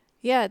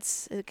 yeah,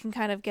 it can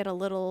kind of get a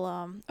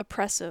little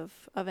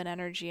oppressive of an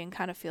energy and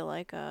kind of feel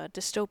like a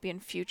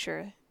dystopian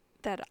future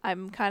that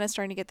I'm kind of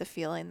starting to get the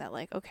feeling that,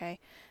 like, okay,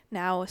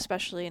 now,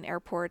 especially in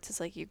airports, it's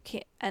like you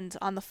can't, and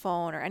on the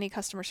phone or any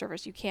customer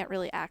service, you can't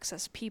really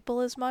access people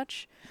as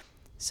much.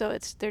 So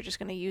they're just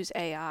going to use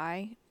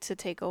AI to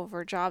take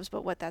over jobs.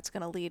 But what that's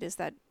going to lead is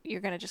that you're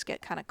going to just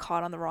get kind of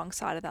caught on the wrong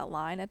side of that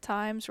line at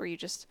times, where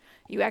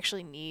you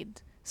actually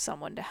need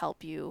someone to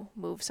help you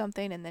move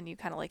something, and then you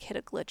kind of like hit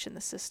a glitch in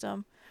the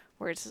system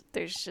where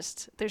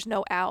there's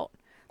no out.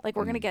 Like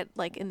we're going to get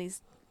like in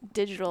these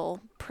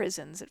digital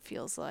prisons, it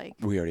feels like.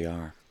 We already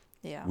are.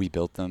 Yeah. We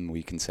built them.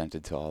 We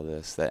consented to all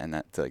this.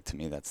 That like to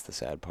me, that's the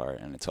sad part.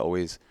 And it's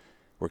always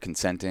we're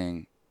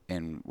consenting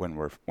when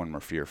we're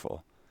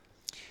fearful.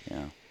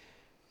 Yeah.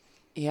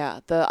 Yeah.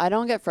 I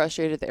don't get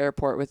frustrated at the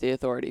airport with the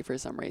authority for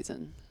some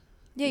reason.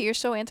 Yeah, you're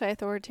so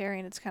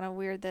anti-authoritarian. It's kind of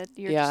weird that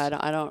you're. Yeah,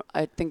 I don't.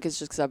 I think it's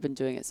just because I've been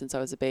doing it since I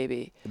was a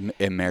baby.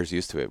 And Mayor's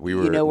used to it. We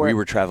You know we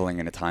were traveling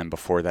in a time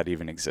before that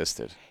even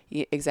existed.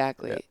 Yeah,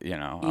 exactly. You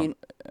know,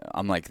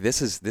 I'm like,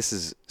 this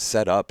is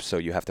set up so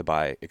you have to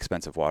buy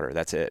expensive water.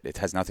 That's it. It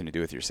has nothing to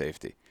do with your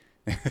safety.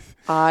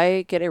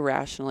 I get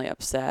irrationally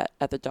upset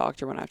at the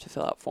doctor when I have to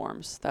fill out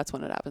forms. That's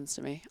when it happens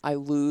to me. I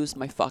lose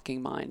my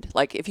fucking mind.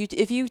 Like if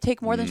you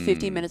take more than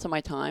 15 minutes of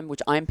my time,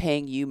 which I'm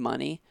paying you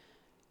money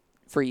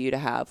for you to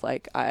have,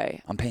 like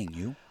I'm paying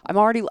you.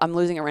 I'm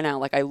losing it right now.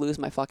 Like I lose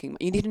my fucking.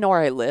 You need to know where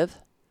I live.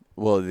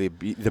 Well, the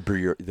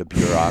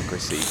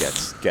bureaucracy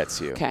gets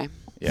you. Okay.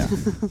 Yeah.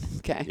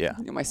 Okay. Yeah.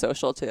 My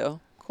social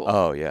too. Cool.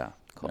 Oh yeah.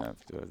 Cool.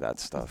 Yeah,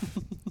 that stuff.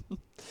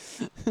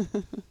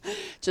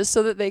 Just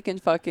so that they can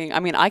fucking. I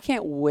mean, I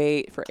can't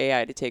wait for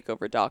AI to take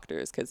over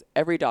doctors because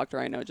every doctor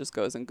I know just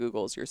goes and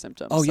Googles your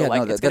symptoms. Oh, so, yeah,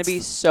 like, no, it's gonna be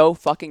so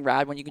fucking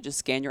rad when you can just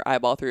scan your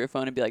eyeball through your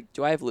phone and be like,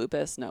 "Do I have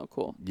lupus? No,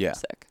 cool. Yeah. I'm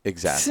sick."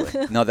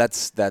 Exactly. No,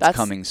 that's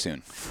coming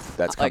soon.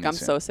 That's coming like I'm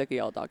soon. so sick of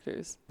y'all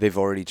doctors. They've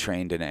already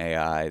trained an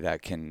AI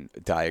that can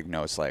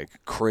diagnose like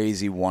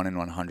crazy 1 in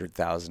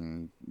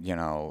 100,000.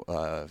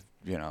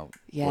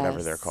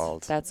 Whatever they're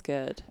called. That's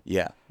good.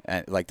 Yeah,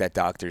 and like that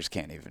doctors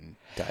can't even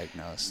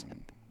diagnose.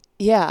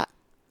 Yeah.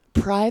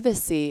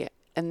 Privacy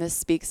and this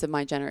speaks of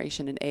my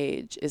generation and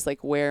age, is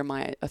like where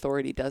my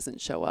authority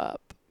doesn't show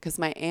up. Because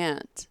my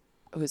aunt,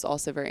 who's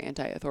also very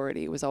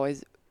anti-authority, was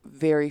always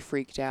very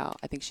freaked out.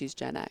 I think she's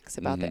Gen X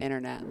about the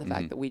internet and the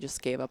fact that we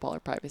just gave up all our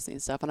privacy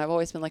and stuff. And I've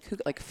always been like, who,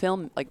 like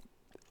film, like,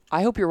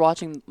 I hope you're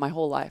watching my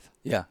whole life.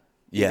 Yeah.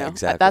 You Yeah, know?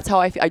 exactly. That's how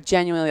I feel. I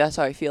genuinely, that's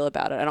how I feel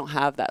about it. I don't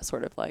have that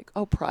sort of like,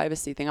 oh,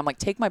 privacy thing. I'm like,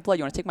 take my blood.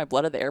 You want to take my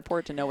blood at the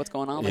airport to know what's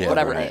going on? Like, Yeah,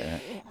 whatever.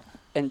 right.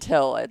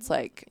 Until it's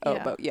like, oh,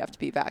 Yeah. but you have to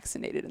be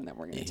vaccinated and then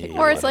we're going to take Yeah.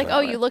 your Or blood it's like, oh,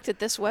 whatever. you looked at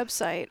this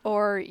website,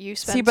 or you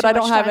spent. See, but too I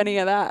don't much have time- any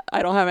of that.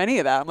 I don't have any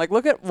of that. I'm like,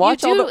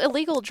 watch you all do the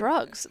illegal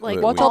drugs, like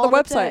Wait, watch all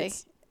the day.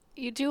 websites.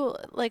 You do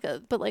like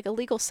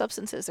illegal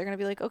substances. They're gonna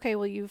be like, okay,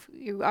 well, you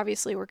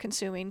obviously were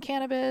consuming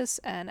cannabis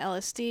and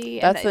LSD,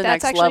 That's and the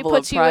next actually level of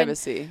puts you in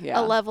privacy. Yeah.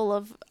 a level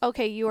of,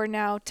 okay, you are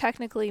now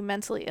technically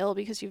mentally ill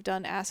because you've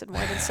done acid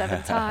more than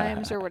 7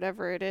 times or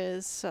whatever it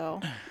is.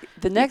 So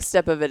The next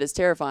step of it is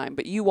terrifying,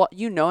 but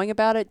you knowing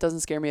about it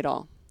doesn't scare me at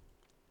all.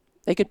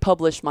 They could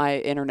publish my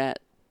internet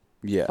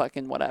Yeah.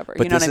 fucking whatever.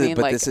 But You know this what I is, mean?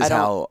 but Like, this is I don't,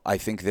 how I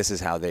think this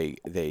is how they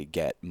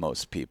get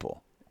most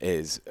people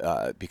is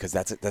because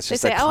that's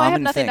just say, a "Oh, common I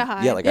have nothing thing. to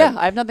hide." Yeah, like yeah,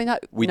 I have nothing to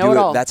we know do at it.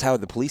 all. That's how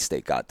the police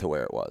state got to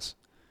where it was.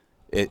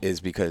 It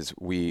is because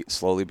we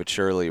slowly but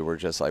surely were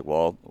just like,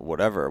 well,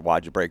 whatever.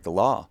 Why'd you break the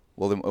law?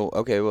 Well, then,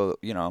 okay, well,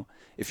 you know,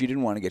 if you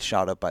didn't want to get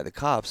shot up by the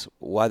cops,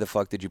 why the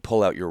fuck did you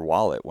pull out your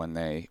wallet when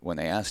they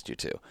asked you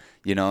to?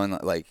 You know,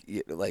 and like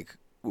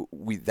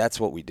we that's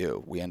what we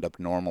do. We end up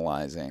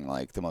normalizing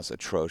like the most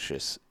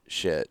atrocious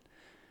shit.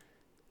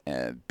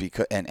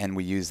 Because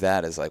we use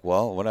that as like,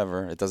 well,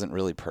 whatever. It doesn't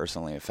really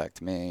personally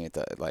affect me.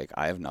 Like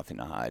I have nothing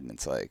to hide, and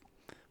it's like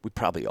we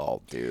probably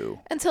all do.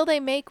 until they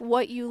make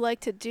what you like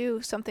to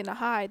do something to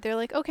hide, they're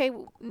like, okay,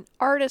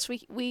 artists,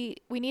 we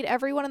need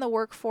everyone in the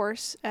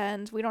workforce,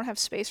 and we don't have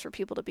space for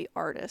people to be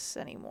artists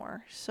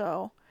anymore.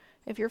 So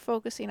if you're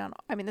focusing on,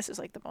 I mean, this is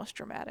like the most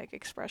dramatic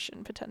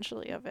expression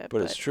potentially of it,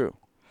 But it's true.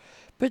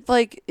 But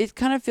like, it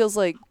kind of feels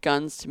like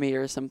guns to me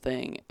or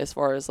something, as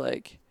far as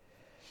like,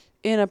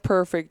 in a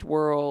perfect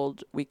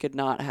world, we could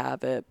not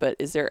have it. But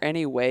is there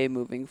any way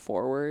moving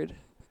forward,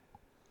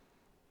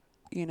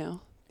 you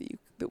know,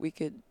 that we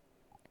could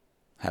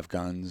Have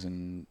guns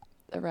and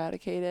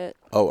eradicate it?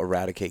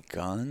 eradicate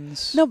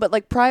guns? No, but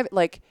like private,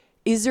 like,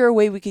 is there a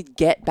way we could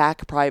get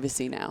back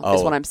privacy now?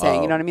 Is what I'm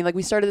saying. You know what I mean? Like,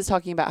 we started this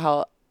talking about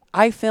how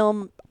I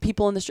film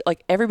people in the street,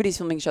 like everybody's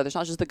filming each other. It's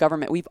not just the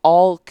government. We've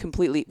all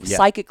completely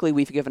psychically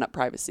we've given up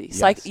privacy.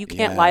 Yes. You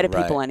can't lie to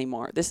people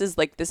anymore. This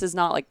is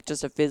not like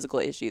just a physical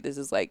issue. This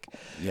is like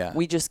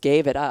we just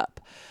gave it up.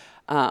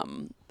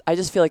 I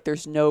just feel like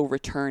there's no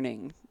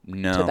returning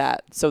to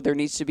that. So there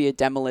needs to be a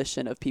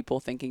demolition of people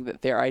thinking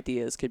that their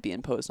ideas could be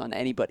imposed on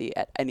anybody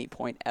at any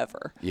point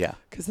ever. Yeah.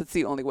 Because it's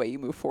the only way you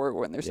move forward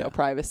when there's no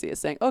privacy, is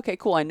saying, okay,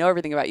 cool, I know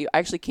everything about you. I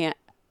actually can't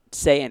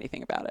say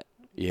anything about it.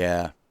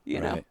 Yeah. You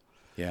know?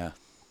 Yeah.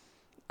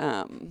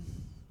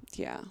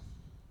 Yeah.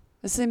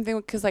 The same thing,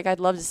 because like I'd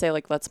love to say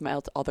like let's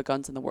melt all the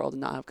guns in the world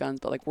and not have guns,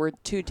 but like we're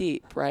too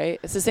deep, right?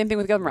 It's the same thing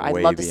with government.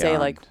 Way I'd love to say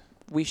beyond. like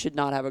we should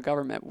not have a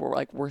government.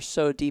 We're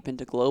so deep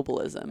into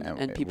globalism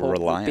and people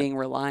reliant. being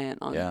reliant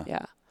on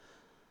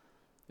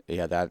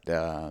Yeah, that's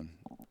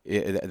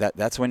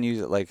when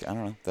you like, I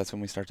don't know, that's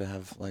when we start to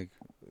have like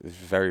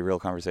very real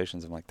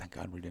conversations. I'm like, thank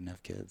God we didn't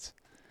have kids.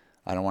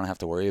 I don't want to have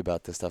to worry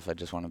about this stuff. I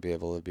just want to be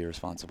able to be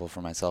responsible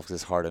for myself because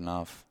it's hard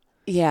enough.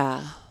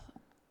 Yeah.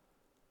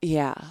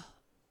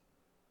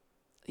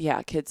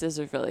 Kids is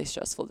really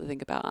stressful to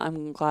think about.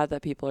 I'm glad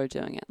that people are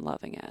doing it and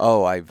loving it.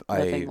 Oh, I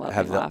Loving,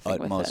 have the laughing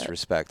with utmost it.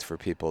 respect for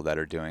people that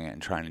are doing it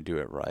and trying to do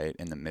it right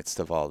in the midst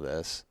of all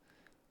this.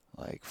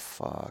 Like,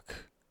 fuck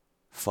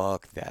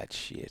that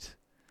shit.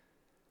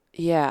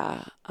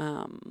 Yeah,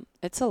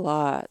 it's a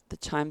lot. The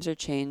times are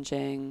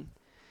changing.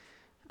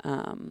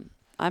 I'm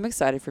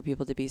excited for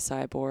people to be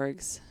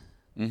cyborgs,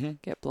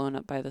 get blown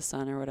up by the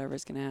sun or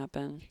whatever's gonna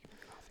happen.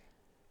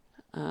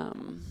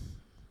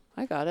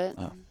 I got it.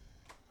 Oh,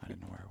 I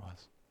didn't know where it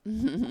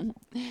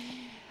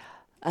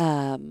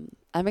was.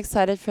 I'm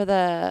excited for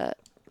the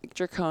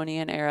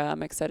draconian era.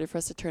 I'm excited for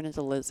us to turn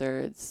into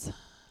lizards.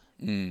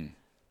 You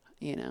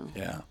know.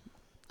 Yeah.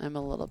 I'm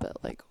a little bit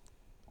like,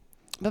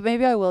 but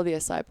maybe I will be a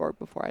cyborg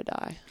before I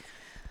die.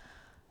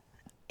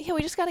 Yeah,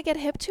 we just got to get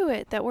hip to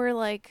it. That we're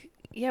like,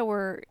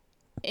 we're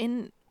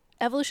in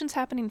evolution's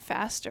happening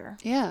faster.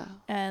 Yeah.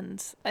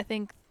 And I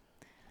think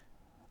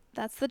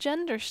that's the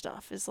gender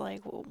stuff, is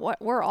like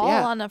what we're all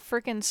on a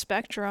freaking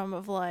spectrum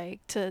of like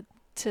to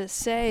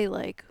say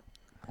like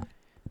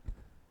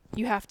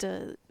you have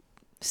to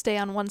stay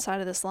on one side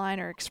of this line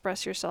or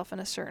express yourself in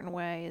a certain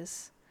way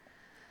is,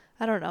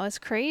 I don't know, it's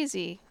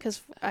crazy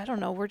because I don't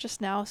know, we're just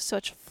now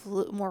such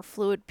more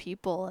fluid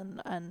people,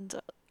 and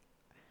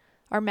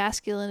our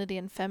masculinity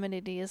and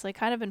femininity is like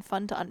kind of been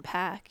fun to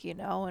unpack, you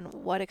know, and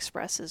what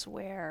expresses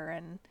where.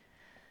 And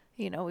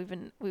you know,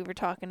 we were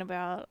talking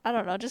about, I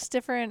don't know, just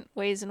different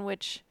ways in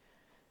which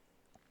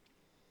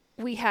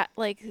we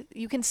like,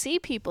 you can see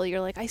people,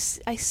 you're like, I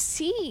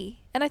see.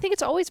 And I think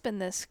it's always been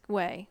this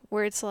way,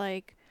 where it's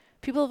like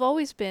people have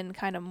always been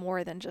kind of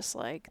more than just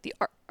like the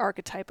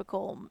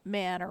archetypical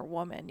man or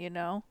woman, you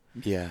know?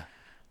 Yeah.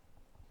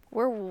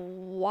 We're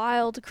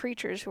wild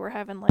creatures who are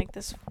having like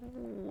this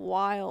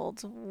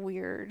wild,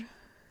 weird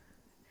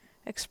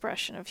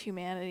expression of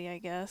humanity, I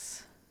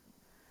guess.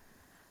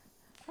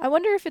 I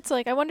wonder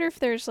if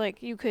there's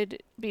like, you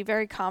could be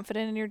very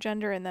confident in your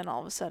gender and then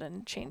all of a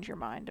sudden change your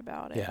mind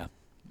about it. Yeah.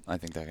 I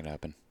think that could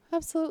happen.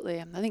 Absolutely.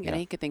 I think Yeah.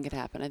 anything could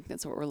happen. I think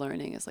that's what we're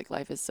learning is like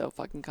life is so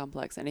fucking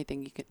complex.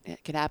 Anything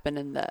can happen,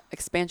 and the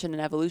expansion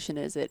and evolution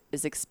is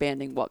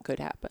expanding what could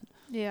happen.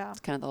 Yeah. It's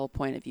kind of the whole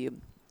point of you.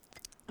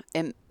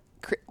 And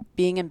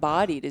being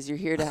embodied is you're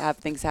here to have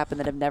things happen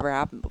that have never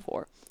happened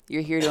before.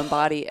 You're here to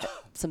embody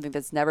something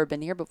that's never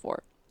been here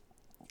before.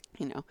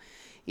 You know,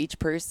 each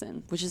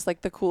person, which is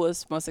like the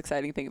coolest, most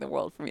exciting thing in the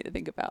world for me to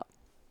think about.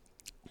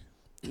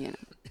 You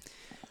know.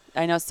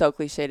 I know it's so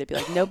cliche to be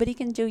like, nobody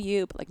can do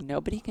you, but like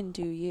nobody can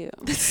do you.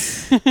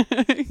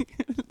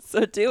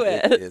 So do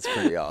it. It's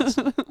pretty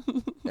awesome.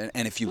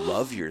 And if you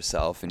love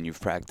yourself and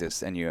you've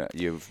practiced and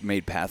you've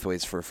made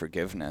pathways for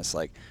forgiveness,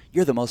 like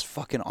you're the most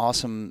fucking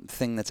awesome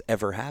thing that's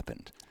ever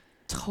happened.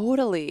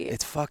 Totally.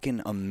 It's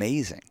fucking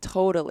amazing.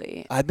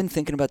 Totally. I've been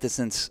thinking about this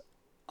since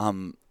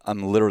I'm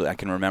literally, I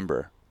can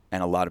remember,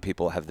 and a lot of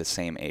people have the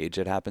same age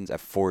it happens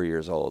at 4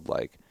 years old,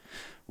 like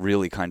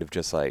really kind of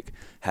just like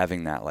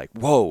having that like,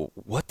 whoa,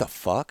 what the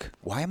fuck?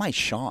 Why am I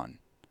Sean?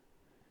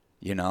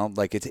 You know,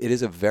 like it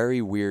is a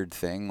very weird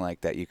thing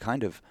like that you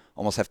kind of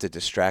almost have to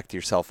distract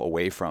yourself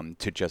away from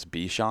to just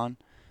be Sean.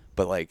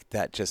 But like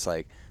that just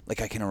like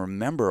I can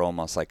remember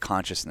almost like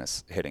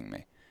consciousness hitting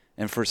me.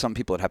 And for some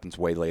people it happens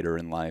way later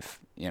in life,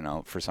 you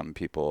know, for some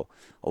people,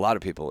 a lot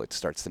of people it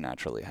starts to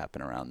naturally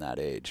happen around that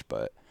age,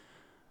 but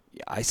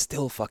yeah, I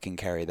still fucking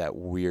carry that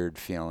weird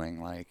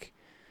feeling like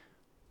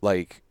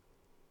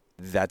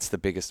that's the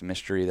biggest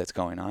mystery that's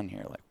going on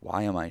here. Like,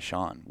 why am I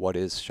Sean? What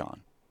is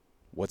Sean?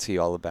 What's he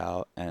all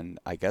about? And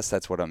I guess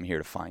that's what I'm here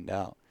to find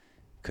out,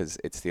 because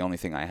it's the only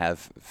thing I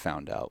have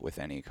found out with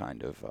any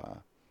kind of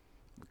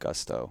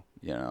gusto.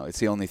 You know, it's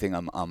the only thing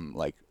I'm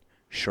like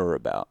sure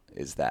about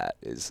is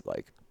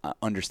like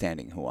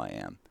understanding who I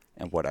am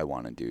and what I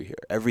want to do here.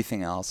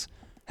 Everything else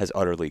has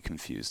utterly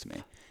confused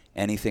me.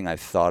 Anything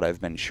I've thought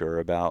I've been sure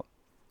about,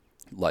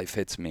 life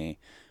hits me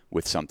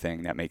with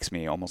something that makes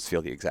me almost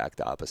feel the exact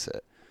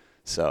opposite.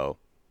 So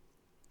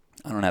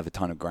I don't have a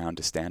ton of ground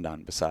to stand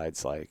on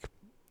besides like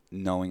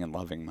knowing and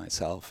loving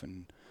myself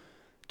and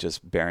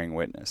just bearing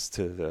witness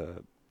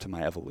to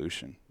my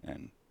evolution.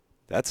 And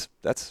that's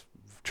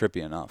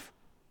trippy enough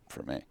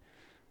for me,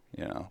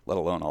 you know, let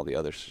alone all the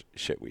other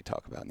shit we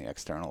talk about in the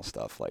external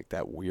stuff, like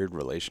that weird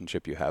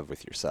relationship you have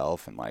with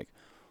yourself and like,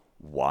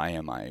 why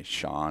am I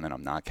Sean and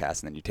I'm not Cass?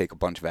 And then you take a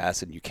bunch of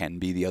acid and you can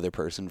be the other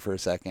person for a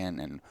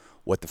second. And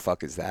what the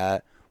fuck is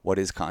that? What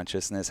is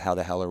consciousness? How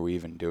the hell are we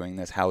even doing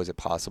this? How is it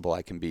possible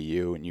I can be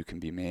you and you can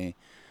be me?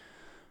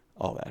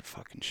 All that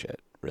fucking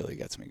shit really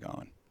gets me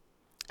going.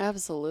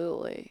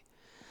 Absolutely.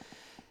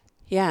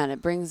 Yeah, and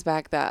it brings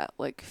back that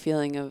like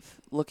feeling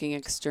of looking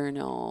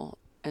external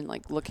and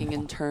like looking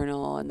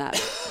internal, and that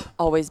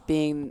always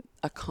being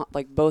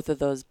like both of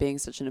those being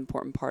such an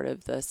important part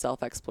of the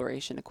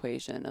self-exploration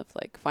equation of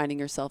like finding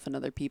yourself in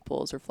other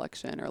people's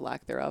reflection or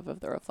lack thereof of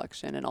the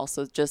reflection, and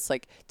also just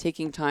like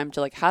taking time to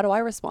like, how do I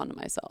respond to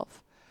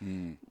myself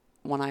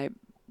when I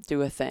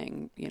do a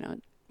thing, you know,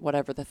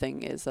 whatever the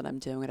thing is that I'm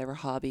doing, whatever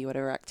hobby,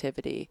 whatever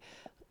activity,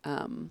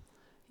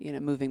 you know,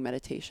 moving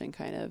meditation,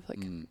 kind of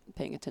like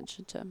paying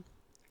attention to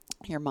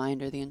your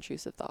mind or the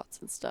intrusive thoughts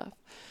and stuff.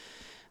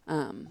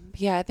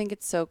 Yeah, I think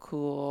it's so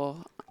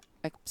cool.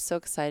 I'm so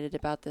excited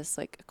about this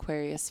like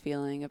Aquarius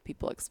feeling of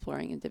people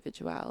exploring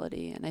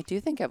individuality. And I do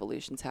think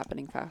evolution's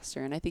happening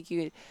faster. And I think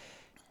you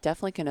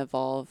definitely can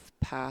evolve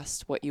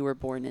past what you were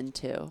born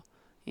into,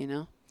 you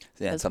know?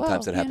 Yeah, and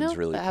sometimes it happens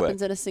really quick. It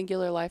happens in a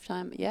singular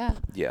lifetime. Yeah.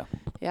 Yeah.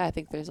 Yeah, I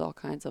think there's all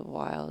kinds of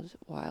wild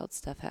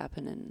stuff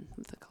happening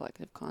with the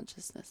collective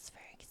consciousness. It's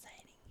very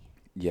exciting.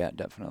 Yeah,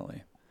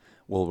 definitely.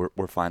 Well,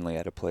 we're finally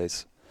at a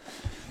place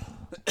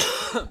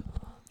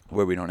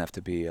where we don't have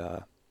to be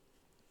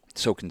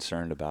so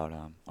concerned about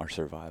our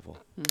survival.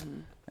 Mm-hmm.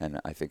 And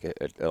I think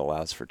it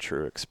allows for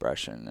true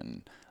expression.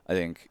 And I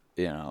think,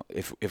 you know,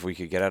 if we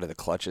could get out of the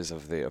clutches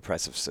of the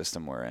oppressive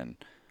system we're in,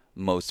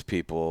 most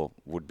people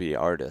would be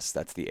artists.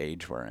 That's the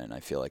age we're in.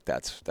 I feel like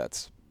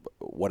that's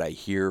what I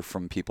hear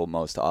from people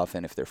most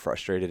often. If they're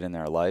frustrated in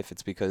their life,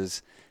 it's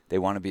because they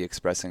want to be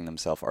expressing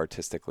themselves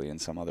artistically in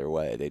some other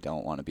way. They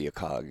don't want to be a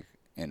cog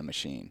in a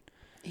machine.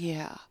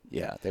 Yeah.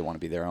 Yeah, they want to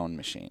be their own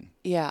machine.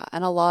 Yeah,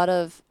 and a lot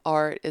of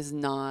art is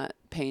not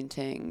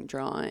painting,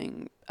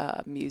 drawing,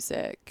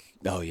 music.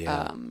 Oh,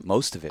 yeah.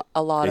 Most of it.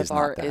 A lot of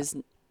art is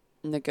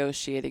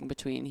negotiating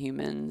between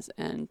humans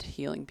and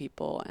healing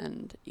people,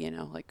 and, you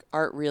know, like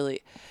art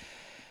really...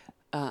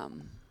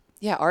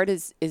 art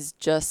is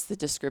just the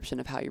description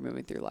of how you're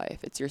moving through life.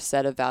 It's your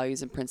set of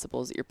values and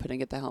principles that you're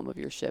putting at the helm of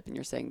your ship, and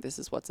you're saying, this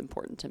is what's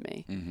important to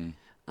me.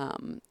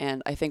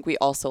 And I think we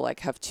also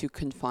like have too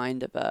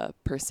confined of a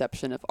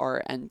perception of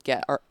art and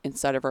get our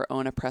inside of our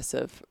own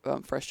oppressive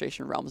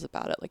frustration realms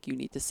about it. Like you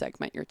need to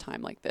segment your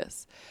time like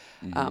this.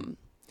 Mhm.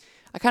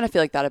 I kind of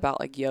feel like that about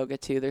like yoga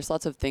too. There's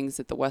lots of things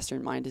that the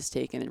Western mind has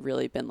taken and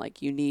really been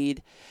like, you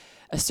need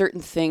a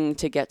certain thing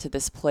to get to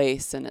this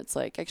place. And it's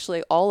like,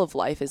 actually all of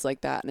life is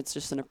like that. And it's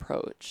just an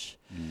approach.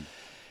 Mm.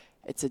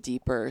 It's a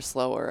deeper,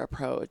 slower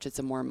approach. It's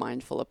a more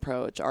mindful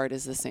approach. Art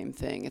is the same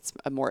thing. It's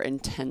a more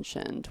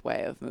intentioned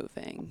way of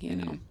moving, you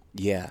know,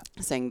 Yeah.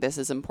 saying this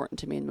is important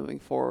to me and moving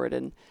forward.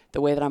 And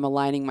the way that I'm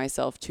aligning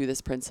myself to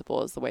this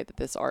principle is the way that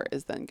this art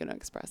is then going to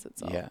express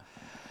itself. Yeah.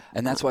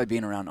 And that's why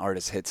being around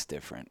artists hits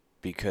different,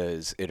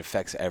 because it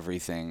affects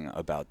everything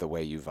about the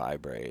way you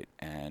vibrate,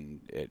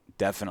 and it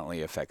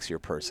definitely affects your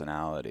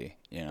personality,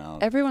 you know.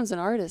 Everyone's an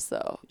artist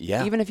though.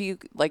 Yeah. Even if you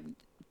like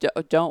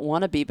don't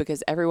want to be,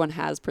 because everyone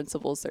has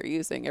principles they're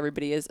using.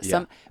 Everybody is.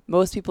 Yeah.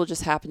 Most people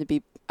just happen to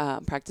be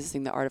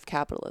practicing the art of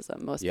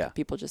capitalism. Most Yeah.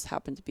 people just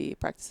happen to be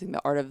practicing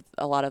the art of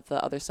a lot of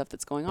the other stuff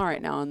that's going on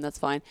right now, and that's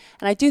fine.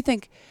 And I do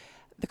think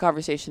the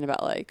conversation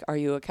about like, are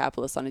you a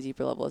capitalist on a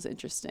deeper level is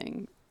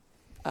interesting.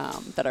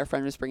 That our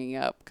friend was bringing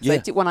up, because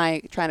Yeah. when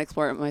I try and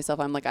explore it myself,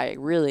 I'm like, I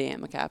really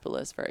am a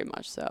capitalist, very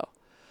much so.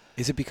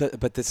 Is it because,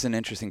 but that's an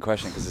interesting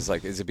question, because it's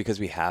like, is it because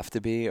we have to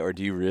be, or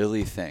do you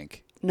really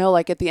think? No,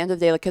 like at the end of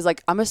the day, like, cause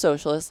like I'm a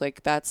socialist,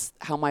 like that's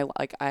how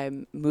like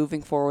I'm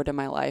moving forward in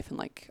my life, and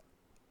like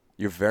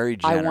You're very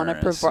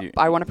generous.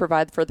 I want to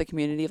provide for the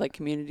community. Like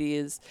community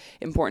is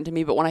important to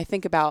me. But when I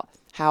think about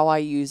how I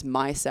use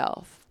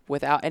myself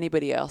without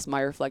anybody else, my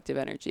reflective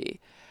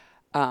energy,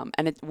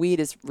 and weed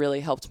has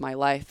really helped my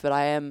life. But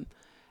I am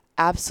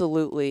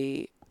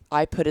absolutely,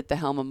 I put at the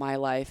helm of my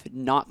life,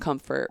 not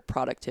comfort,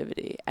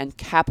 productivity, and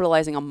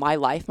capitalizing on my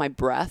life, my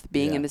breath,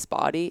 being in this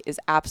body is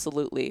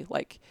absolutely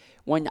like,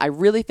 when I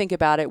really think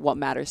about it, what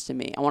matters to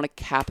me. I want to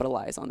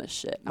capitalize on this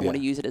shit. I want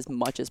to use it as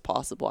much as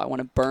possible. I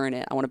want to burn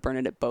it. I want to burn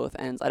it at both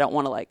ends. I don't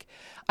want to like,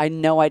 I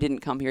know I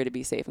didn't come here to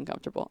be safe and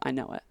comfortable. I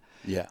know it.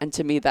 Yeah. And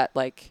to me, that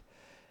like,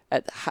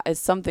 is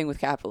something with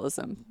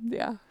capitalism.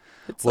 Yeah.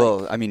 It's Well,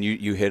 like, I mean,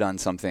 you hit on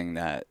something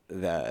that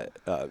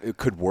it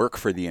could work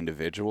for the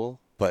individual,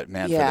 but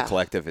man, for the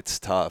collective, it's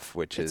tough.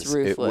 Which it's is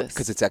ruthless.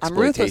 because it's I'm ruthless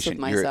with exploitation.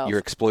 myself. You're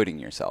exploiting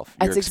yourself.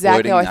 That's You're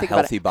exactly how I exploiting think a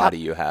about healthy it. body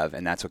you have,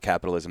 and that's what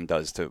capitalism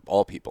does to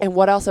all people. And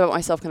what else about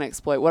myself can I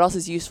exploit? What else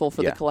is useful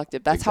for the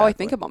collective? That's how I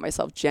think about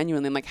myself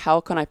genuinely. I'm like, how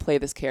can I play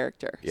this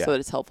character so that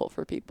it's helpful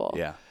for people?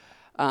 Yeah.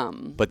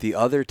 But the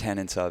other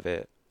tenets of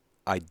it,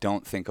 I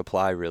don't think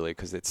apply really,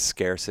 because it's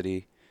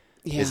scarcity.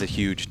 Is a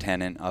huge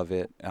tenet of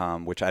it,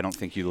 which I don't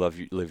think you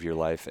live your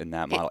life in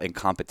that model. In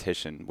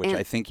competition, which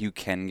I think you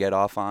can get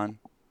off on.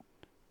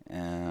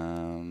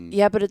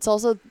 Yeah, but it's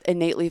also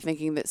innately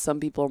thinking that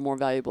some people are more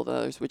valuable than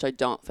others, which I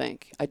don't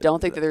think. I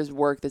don't think that there's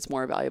work that's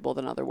more valuable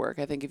than other work.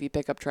 I think if you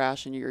pick up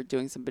trash and you're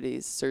doing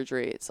somebody's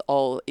surgery, it's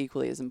all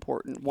equally as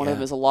important. One of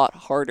them is a lot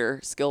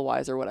harder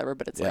skill-wise or whatever,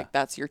 but it's like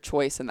that's your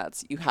choice, and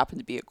that's you happen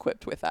to be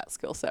equipped with that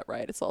skill set,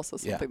 right? It's also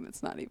something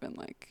that's not even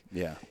like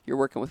you're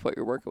working with what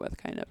you're working with,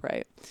 kind of,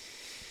 right?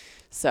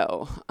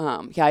 So,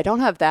 I don't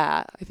have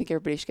that. I think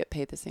everybody should get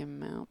paid the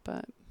same amount,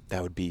 but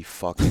that would be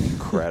fucking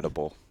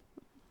incredible.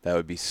 That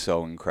would be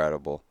so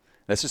incredible.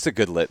 That's just a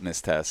good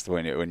litmus test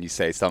when you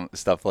say some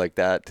stuff like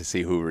that, to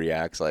see who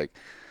reacts. Like,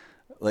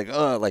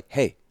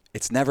 hey,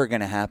 it's never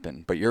gonna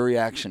happen. But your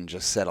reaction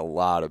just said a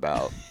lot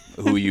about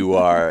who you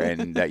are,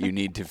 and that you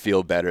need to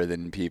feel better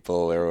than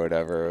people or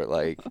whatever.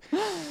 Like,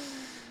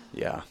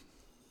 yeah.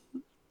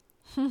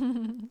 What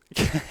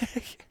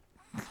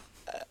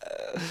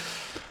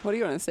do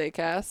you want to say,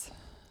 Cass?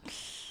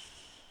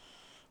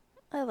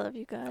 I love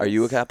you guys. Are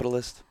you a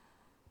capitalist?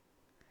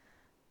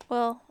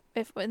 Well,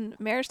 if in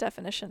Mayor's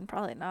definition,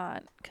 probably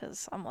not,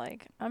 because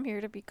I'm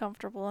here to be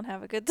comfortable and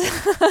have a good time.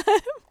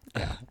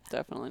 Yeah,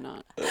 definitely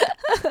not.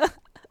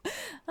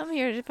 I'm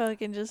here to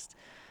fucking just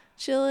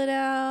chill it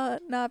out,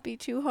 not be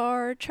too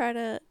hard, try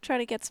to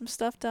get some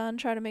stuff done,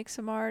 try to make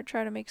some art,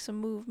 try to make some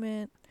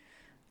movement.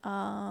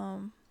 But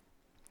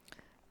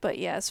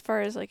yeah, as far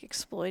as like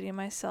exploiting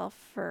myself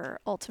for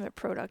ultimate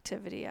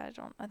productivity, I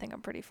think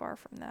I'm pretty far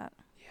from that.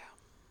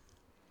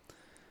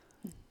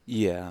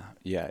 Yeah.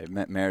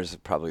 Mayor's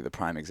probably the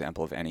prime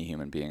example of any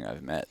human being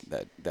I've met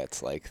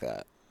that's like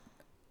that.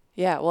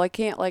 Yeah, well, I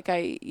can't,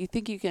 you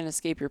think you can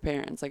escape your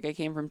parents. Like, I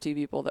came from two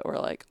people that were,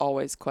 like,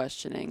 always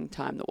questioning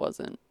time that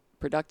wasn't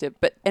productive.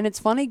 And it's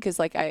funny because,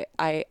 like, I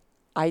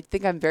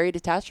think I'm very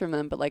detached from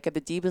them, but, like, at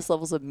the deepest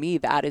levels of me,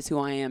 that is who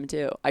I am,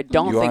 too. I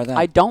don't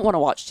want to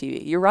watch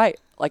TV. You're right.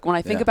 Like, when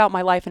I think about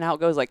my life and how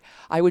it goes, like,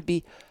 I would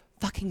be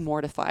fucking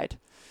mortified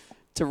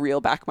to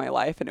reel back my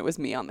life, and it was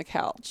me on the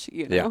couch,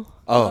 you know?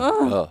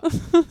 Oh.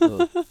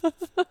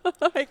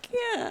 I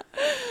can't.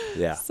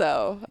 Yeah.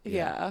 So,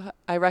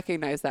 I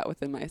recognize that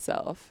within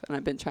myself, and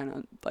I've been trying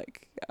to,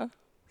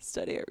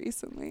 study it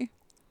recently.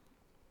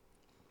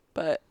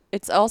 But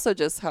it's also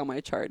just how my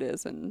chart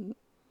is, and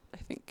I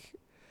think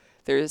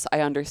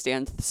I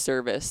understand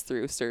service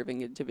through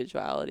serving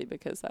individuality,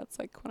 because that's,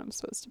 like, what I'm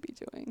supposed to be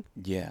doing.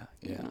 Yeah.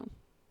 You know?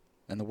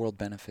 And the world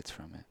benefits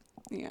from it.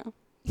 Yeah.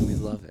 We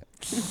love it.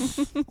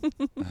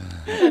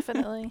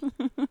 Definitely.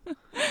 What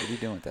are you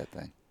doing with that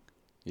thing?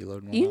 You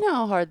loading one You up? know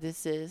how hard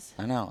this is.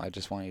 I know. I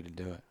just want you to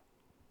do it.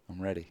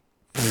 I'm ready.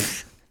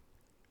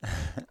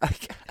 I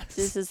guess.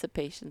 This is the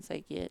patience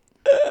I get.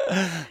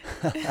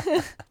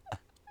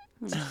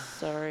 I'm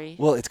sorry.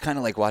 Well, it's kind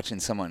of like watching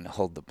someone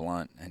hold the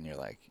blunt, and you're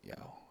like, "Yo,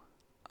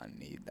 I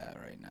need that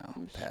right now.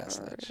 I'm Pass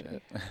that sorry.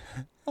 shit."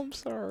 I'm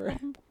sorry.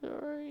 I'm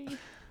sorry.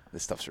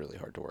 This stuff's really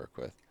hard to work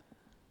with.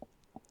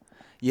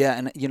 Yeah,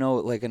 and you know,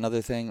 like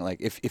another thing, like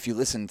if you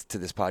listened to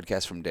this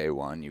podcast from day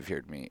one, you've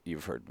heard me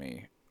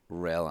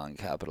rail on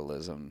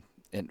capitalism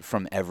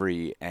from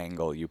every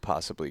angle you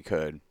possibly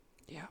could.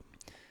 Yeah.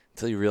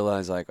 Until you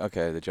realize, like,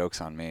 okay, the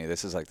joke's on me.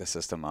 This is like the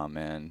system I'm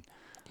in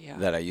Yeah.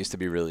 that I used to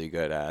be really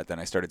good at. Then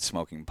I started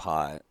smoking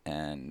pot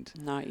and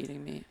Not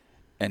eating meat.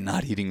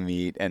 not eating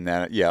meat, and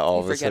then all You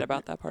of a forget sudden,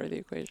 about that part of the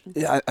equation.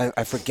 Yeah,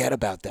 I forget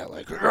about that.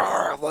 Like,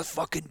 "Rawr, let's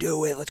fucking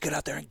do it. Let's get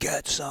out there and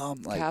get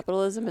some. Like,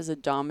 Capitalism is a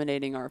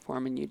dominating art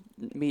form, and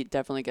meat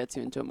definitely gets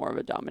you into a more of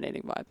a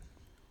dominating vibe.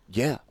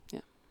 yeah.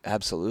 Yeah.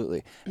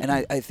 Absolutely. And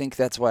I think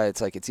that's why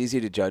it's like it's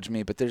easy to judge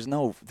me, but there's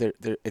no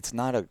it's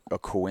not a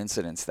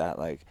coincidence that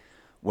like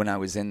when I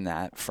was in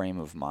that frame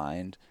of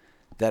mind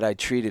that I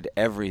treated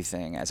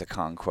everything as a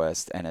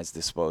conquest and as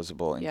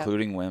disposable, Yep.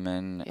 including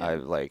women. Yeah.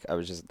 I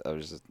was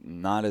just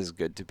not as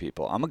good to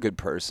people. I'm a good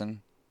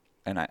person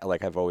and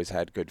I've always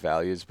had good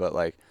values, but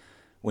like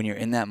when you're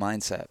in that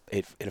mindset,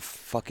 it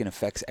fucking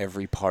affects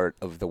every part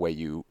of the way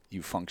you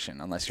function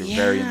unless you're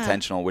very Yeah.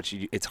 intentional, which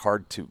it's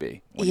hard to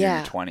be when you're in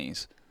your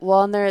 20s.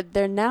 Well, and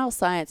they're now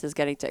science is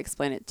getting to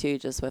explain it too,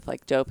 just with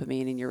like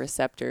dopamine and your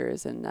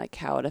receptors and like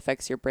how it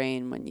affects your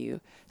brain when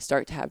you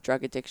start to have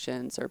drug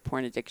addictions or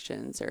porn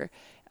addictions or,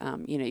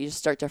 you just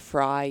start to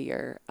fry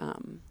your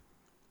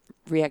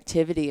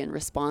reactivity and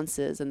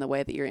responses and the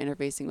way that you're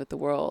interfacing with the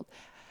world.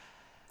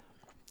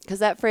 Because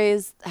that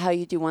phrase, how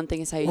you do one thing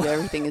is how you do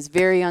everything, is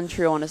very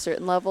untrue on a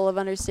certain level of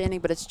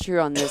understanding, but it's true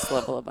on this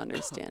level of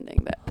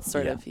understanding that it's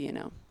sort of, you're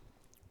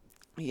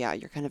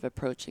kind of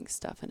approaching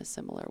stuff in a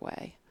similar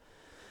way.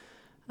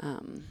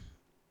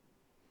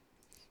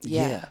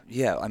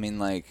 Yeah. I mean,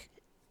 like,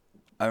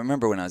 I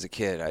remember when I was a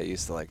kid, I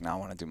used to like not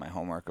want to do my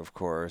homework, of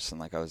course, and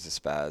like I was a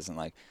spaz, and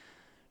like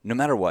no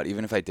matter what,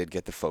 even if I did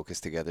get the focus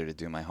together to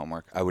do my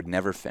homework, I would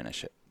never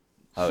finish it.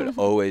 I would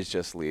always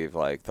just leave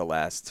like the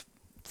last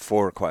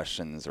 4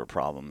 questions or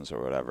problems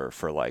or whatever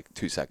for like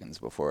 2 seconds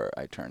before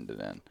I turned it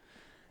in,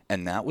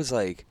 and that was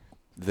like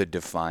the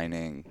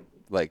defining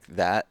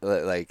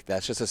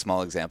that's just a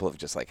small example of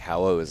just like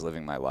how I was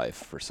living my life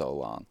for so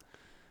long.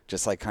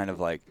 Just like kind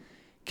of like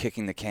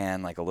kicking the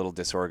can, like a little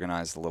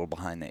disorganized, a little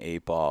behind the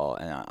 8 ball.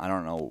 And I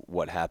don't know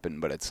what happened,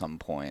 but at some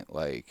point,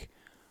 like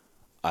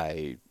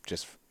I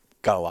just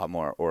got a lot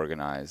more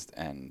organized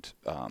and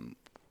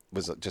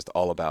was just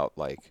all about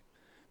like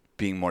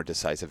being more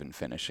decisive in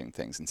finishing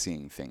things and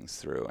seeing things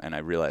through. And I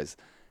realized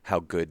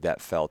how good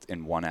that felt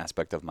in one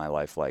aspect of my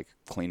life, like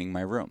cleaning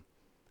my room,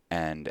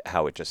 and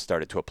how it just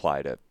started to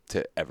apply to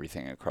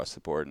everything across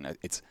the board. And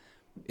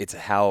it's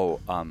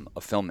how a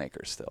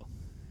filmmaker still.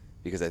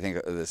 Because I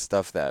think the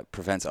stuff that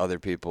prevents other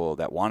people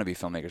that want to be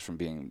filmmakers from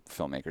being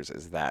filmmakers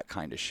is that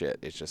kind of shit.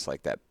 It's just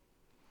like that,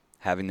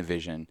 having the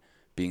vision,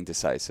 being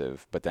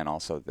decisive, but then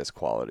also this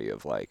quality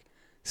of like,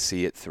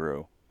 see it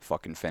through,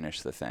 fucking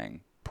finish the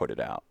thing, put it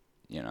out.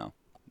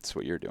 It's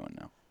what you're doing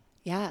now.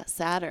 Yeah,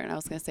 Saturn. I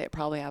was going to say it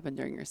probably happened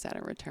during your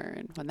Saturn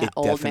return when that It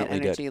old man definitely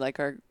did. energy, like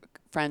our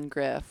friend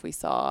Griff, we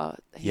saw,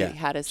 he Yeah.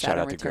 had his Shout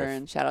Saturn out to Griff.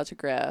 return. Shout out to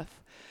Griff.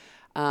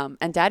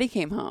 And Daddy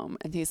came home,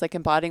 and he's like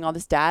embodying all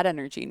this dad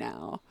energy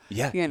now.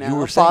 Yeah, You know, you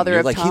were father saying,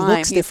 of like, he time.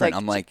 looks He's different.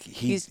 like- I'm like,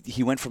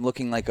 he went from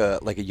looking like a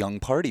young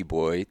party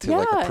boy to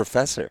like Yeah. a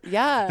professor.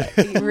 Yeah,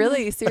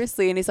 really,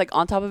 seriously. And he's like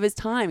on top of his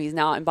time. He's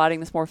now embodying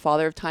this more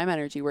father of time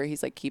energy where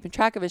he's like keeping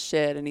track of his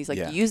shit and he's like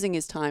Yeah. using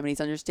his time and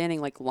he's understanding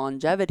like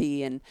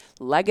longevity and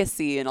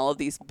legacy and all of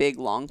these big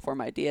long form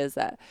ideas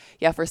that,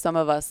 for some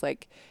of us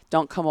like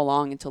don't come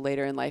along until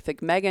later in life.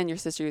 Like Megan, your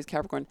sister who's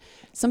Capricorn,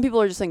 some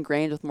people are just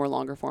ingrained with more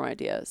longer form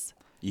ideas.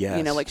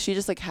 Yes. Like she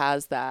just like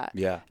has that.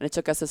 Yeah. And it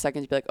took us a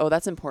second to be like, oh,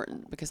 that's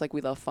important because like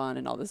we love fun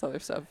and all this other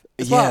stuff.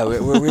 as Yeah,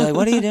 well. we're like,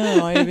 what are you doing?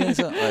 Why are you being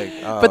so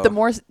like? But the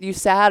more you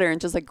Saturn,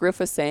 just like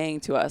Griff was saying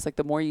to us, like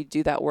the more you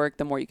do that work,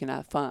 the more you can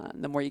have fun.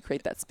 The more you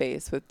create that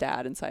space with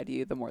dad inside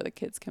you, the more the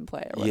kids can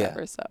play or Yeah.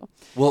 whatever. So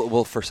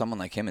Well, for someone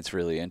like him, it's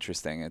really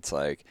interesting. It's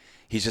like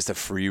he's just a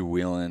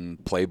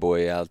freewheeling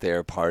playboy out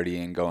there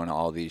partying, going to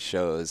all these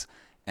shows,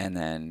 and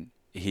then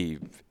he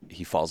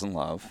falls in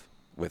love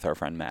with our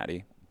friend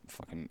Maddie.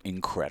 Fucking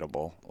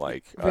incredible,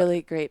 like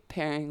really great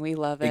pairing. We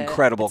love it.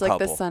 Incredible It's like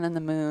the couple. sun and the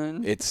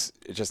moon. It's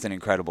just an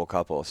incredible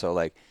couple. So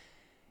like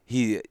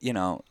he,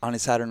 on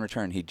his Saturn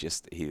return,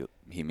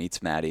 he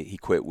meets Maddie. He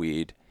quit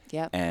weed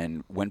Yep.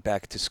 and went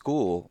back to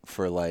school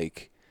for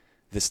like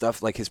the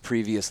stuff like his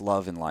previous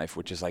love in life,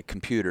 which is like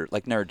computer,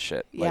 like nerd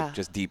shit, Yeah. like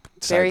just deep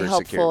Very cybersecurity.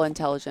 helpful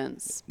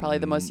intelligence. Probably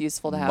the most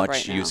useful to have much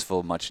right now.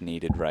 useful, much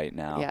needed right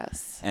now.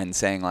 Yes. And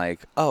saying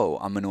like, oh,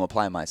 I'm going to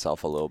apply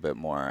myself a little bit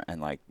more and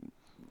like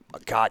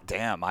God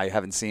damn, I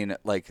haven't seen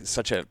like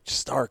such a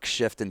stark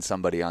shift in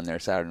somebody on their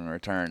Saturn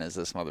return as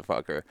this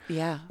motherfucker.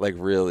 Yeah. Like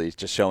really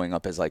just showing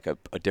up as like a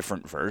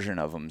different version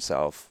of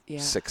himself Yeah.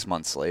 6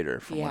 months later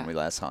from when Yeah. we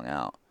last hung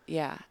out.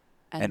 Yeah.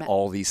 And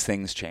all these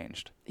things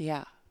changed.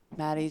 Yeah.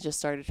 Maddie just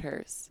started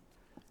hers.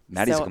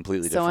 Maddie's so, a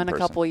completely so different in a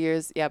person. couple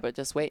years, yeah, but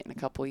just wait in a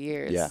couple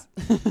years. Yeah.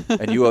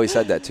 And you always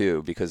said that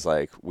too, because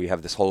like we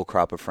have this whole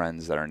crop of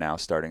friends that are now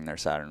starting their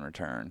Saturn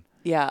return.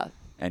 Yeah.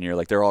 And you're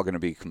like, they're all going to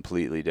be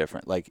completely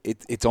different. Like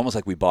it's almost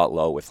like we bought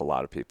low with a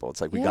lot of people.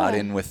 It's like we got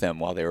in with them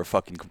while they were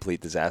fucking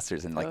complete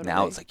disasters, and like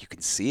now it's like you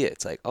can see it.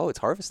 It's like, oh, it's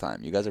harvest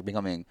time. You guys are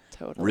becoming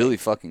really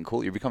fucking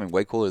cool. You're becoming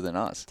way cooler than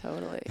us.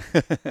 Totally.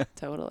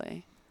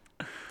 Totally.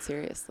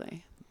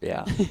 Seriously.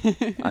 Yeah.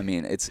 I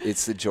mean,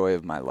 it's the joy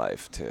of my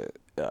life to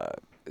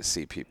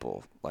see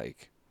people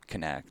like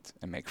connect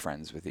and make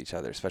friends with each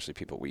other, especially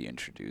people we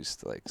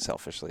introduced like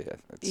selfishly.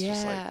 It's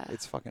just like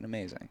it's fucking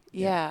amazing.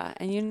 Yeah.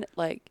 And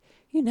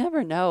you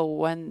never know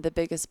when the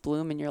biggest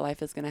bloom in your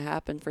life is going to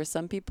happen. For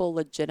some people,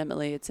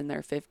 legitimately, it's in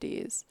their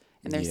 50s,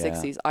 in their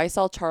 60s. I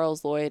saw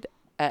Charles Lloyd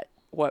at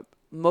what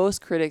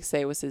most critics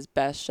say was his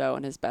best show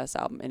and his best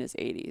album in his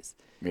 80s.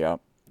 Yeah.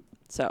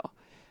 So,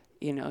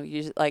 you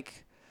just,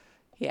 like,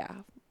 yeah.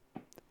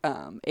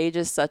 Age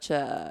is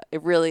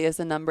it really is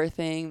a number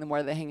thing. The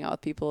more they hang out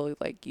with people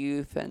like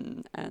youth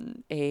and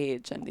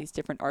age and these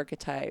different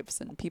archetypes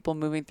and people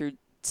moving through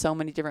so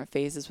many different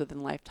phases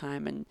within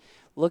lifetime and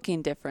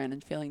looking different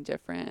and feeling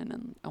different,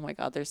 and oh my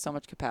God, there's so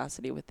much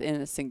capacity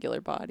within a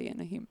singular body and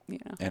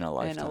in a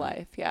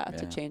life,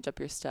 to change up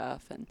your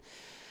stuff. And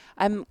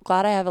I'm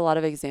glad I have a lot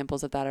of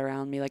examples of that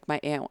around me. Like my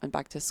aunt went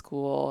back to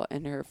school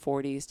in her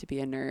 40s to be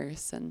a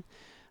nurse, and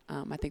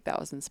I think that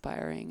was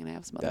inspiring. And I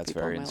have some other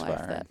people in my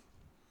life that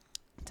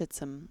did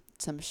some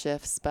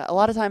shifts, but a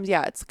lot of times,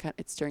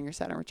 it's during your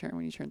Saturn return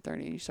when you turn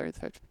 30 and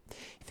you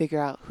figure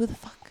out who the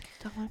fuck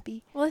do I want to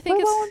be. Well, I think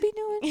it's be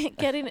doing?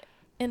 Getting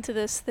into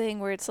this thing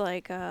where it's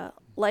like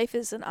life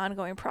is an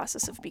ongoing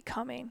process of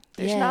becoming.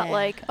 There's not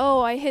like, oh,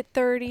 I hit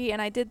 30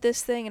 and I did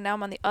this thing and now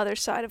I'm on the other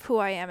side of who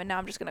I am and now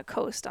I'm just going to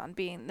coast on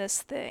being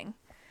this thing.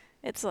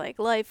 It's like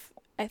life,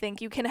 I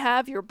think you can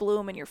have your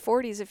bloom in your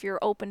 40s if you're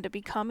open to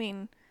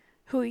becoming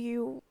who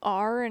you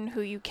are and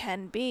who you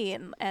can be.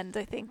 And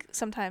I think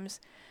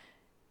sometimes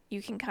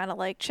you can kind of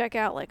like check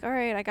out like, all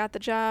right, I got the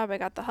job, I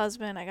got the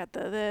husband, I got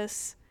the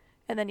this.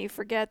 And then you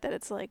forget that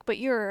it's like, but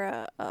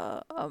you're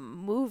a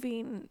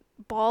moving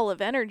ball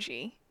of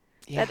energy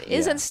that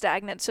isn't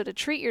stagnant. So to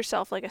treat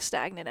yourself like a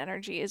stagnant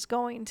energy is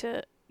going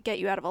to get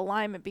you out of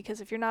alignment,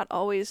 because if you're not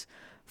always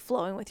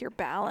flowing with your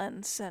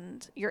balance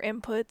and your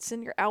inputs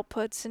and your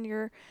outputs and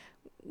your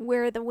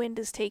where the wind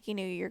is taking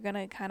you, you're going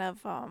to kind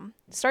of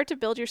start to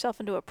build yourself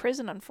into a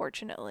prison,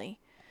 unfortunately.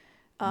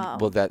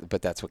 But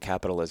that's what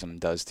capitalism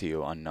does to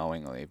you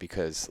unknowingly,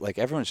 because like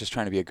everyone's just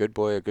trying to be a good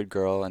boy, a good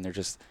girl, and they're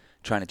just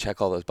trying to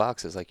check all those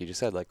boxes, like you just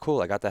said, like,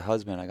 cool, I got the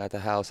husband, I got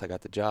the house, I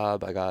got the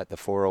job, I got the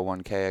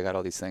 401k, I got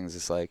all these things.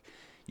 It's like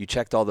you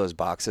checked all those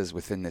boxes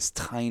within this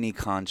tiny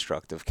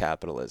construct of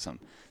capitalism.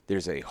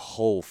 There's a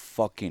whole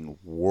fucking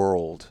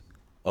world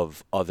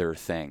of other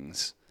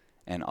things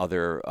and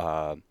other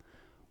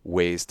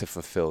ways to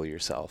fulfill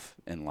yourself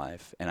in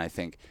life. And I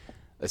think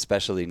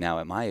especially now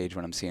at my age,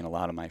 when I'm seeing a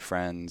lot of my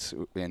friends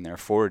in their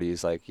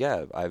 40s, like,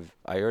 yeah,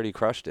 I already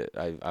crushed it.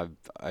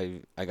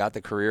 I got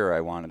the career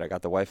I wanted. I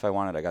got the wife I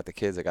wanted. I got the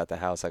kids. I got the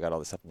house. I got all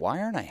this stuff.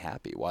 Why aren't I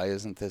happy? Why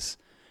isn't this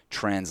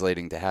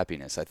translating to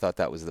happiness? I thought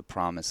that was the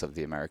promise of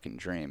the American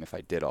dream. If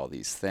I did all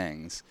these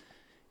things,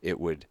 it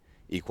would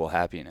equal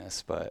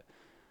happiness. But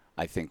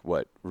I think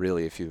what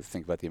really, if you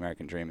think about the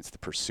American dream, it's the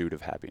pursuit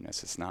of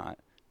happiness. It's not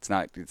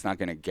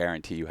going to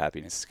guarantee you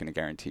happiness. It's going to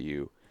guarantee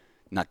you,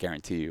 not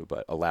guarantee you,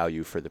 but allow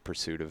you for the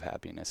pursuit of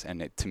happiness.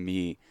 And to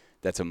me,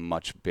 that's a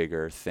much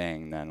bigger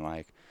thing than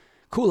like,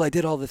 cool, I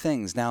did all the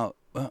things. Now,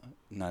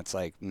 no, it's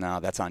like, no,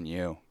 that's on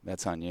you.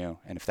 That's on you.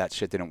 And if that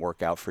shit didn't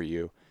work out for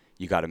you,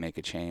 you got to make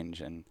a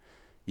change. And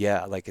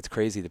yeah, like it's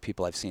crazy the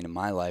people I've seen in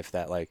my life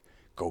that like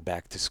go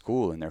back to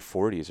school in their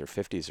 40s or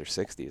 50s or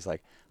 60s.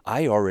 Like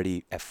I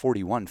already at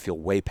 41 feel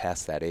way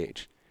past that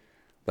age.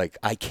 Like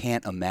I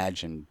can't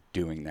imagine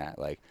doing that.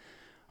 Like,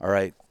 all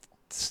right,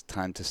 it's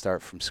time to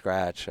start from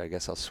scratch. I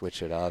guess I'll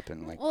switch it up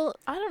and like. Well,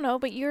 I don't know,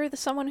 but you're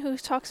someone who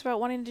talks about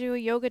wanting to do a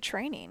yoga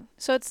training,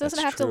 so it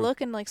doesn't have to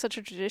look in like such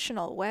a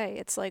traditional way.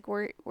 It's like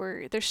we're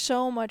there's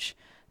so much.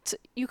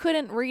 You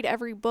couldn't read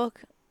every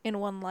book in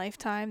one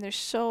lifetime.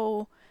 There's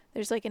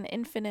like an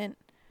infinite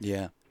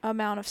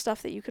amount of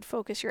stuff that you could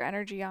focus your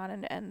energy on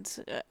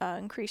and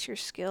increase your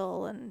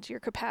skill and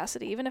your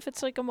capacity, even if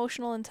it's like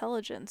emotional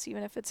intelligence,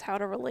 even if it's how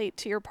to relate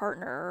to your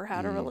partner or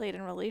how to relate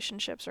in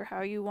relationships or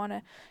how you want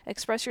to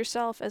express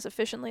yourself as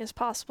efficiently as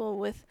possible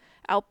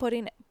without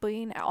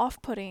being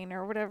off-putting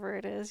or whatever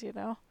it is,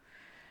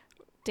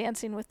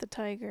 dancing with the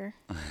tiger,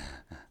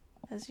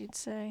 as you'd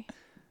say.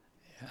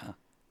 Yeah.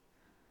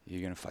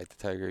 You're going to fight the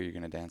tiger, or you're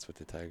going to dance with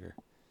the tiger?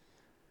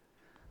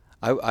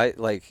 I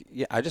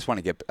just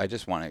want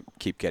to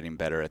keep getting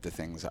better at the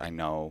things I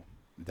know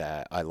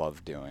that I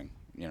love doing,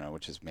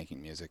 which is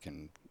making music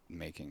and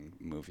making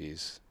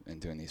movies and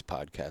doing these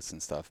podcasts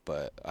and stuff,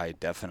 but I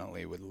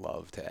definitely would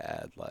love to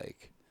add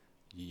like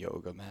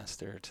yoga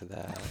master to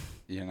that,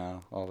 you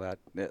know, all that.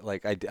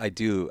 Like I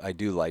do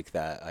like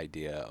that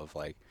idea of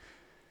like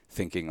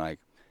thinking like,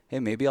 hey,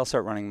 maybe I'll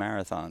start running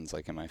marathons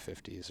like in my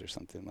 50s or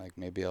something. Like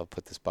maybe I'll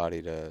put this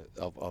body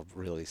I'll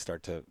really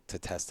start to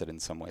test it in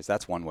some ways.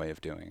 That's one way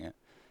of doing it.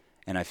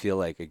 And I feel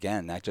like,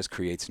 again, that just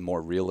creates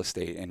more real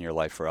estate in your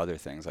life for other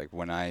things. Like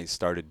when I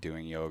started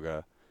doing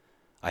yoga,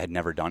 I had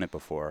never done it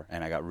before,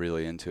 and I got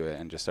really into it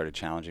and just started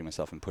challenging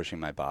myself and pushing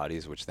my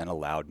bodies, which then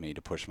allowed me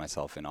to push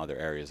myself in other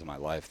areas of my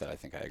life that I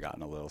think I had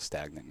gotten a little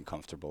stagnant and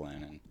comfortable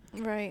in.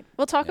 And Right.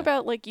 We'll talk Yeah.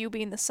 about like you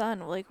being the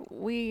son. Like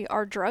we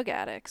are drug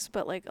addicts,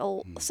 but like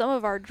some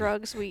of our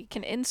drugs we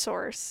can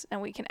insource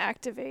and we can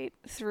activate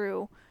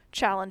through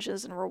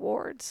challenges and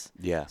rewards.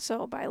 yeah,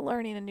 So by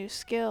learning a new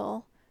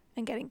skill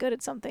and getting good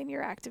at something,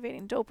 you're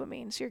activating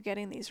dopamine. So you're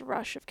getting these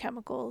rush of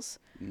chemicals.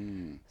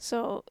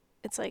 So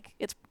it's like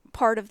it's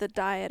part of the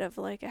diet of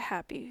like a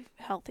happy,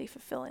 healthy,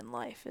 fulfilling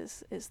life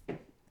is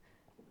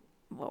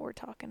what we're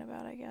talking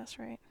about, I guess,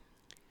 right?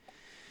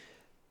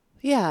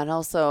 Yeah, and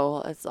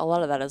also it's a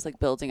lot of that is like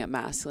building up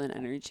masculine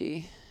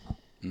energy.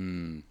 yeah,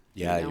 You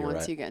know, you're once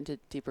right. you get into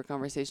deeper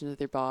conversations with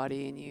your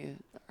body and you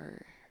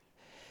are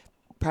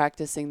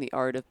practicing the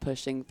art of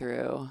pushing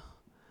through,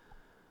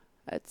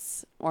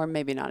 or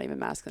maybe not even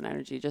masculine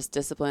energy, just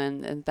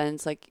discipline. And then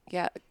it's like,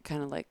 yeah,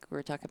 kind of like we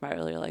were talking about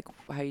earlier, like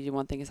how you do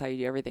one thing is how you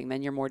do everything.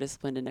 Then you're more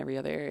disciplined in every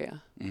other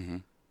area. Mm-hmm.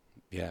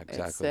 Yeah,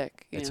 exactly. It's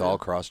sick. It's you know? all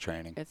cross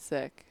training. It's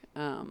sick.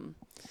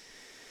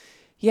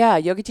 Yeah,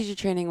 yoga teacher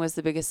training was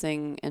the biggest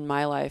thing in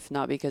my life,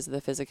 not because of the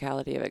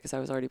physicality of it, because I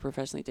was already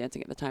professionally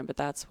dancing at the time, but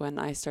that's when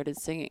I started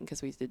singing,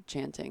 because we did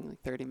chanting,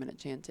 like 30-minute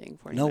chanting,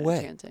 40-minute way.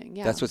 chanting.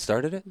 Yeah. That's what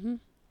started it? hmm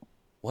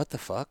What the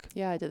fuck?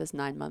 Yeah, I did this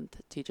 9-month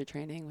teacher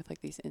training with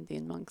like these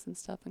Indian monks and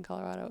stuff in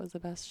Colorado. It was the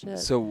best shit.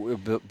 So,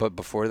 but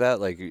before that,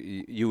 like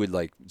you would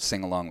like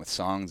sing along with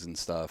songs and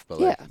stuff, but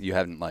like Yeah. you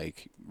hadn't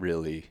like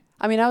really.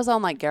 I mean, I was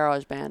on like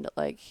Garage Band at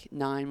like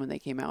 9 when they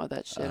came out with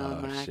that shit Oh,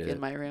 on Mac shit. in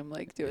my room,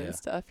 like doing Yeah.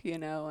 stuff, you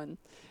know, and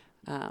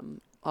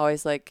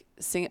always like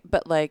sing,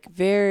 but like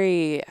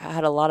I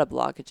had a lot of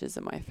blockages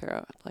in my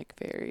throat, like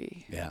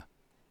Yeah.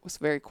 was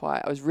very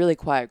quiet. I was really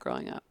quiet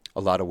growing up.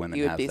 A lot of women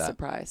You would have be that.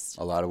 surprised.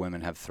 A lot of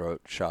women have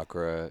throat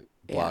chakra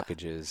Yeah.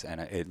 blockages,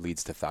 and it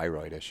leads to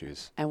thyroid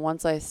issues. And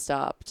once I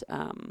stopped,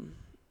 being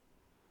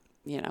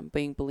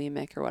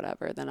bulimic or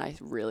whatever, then I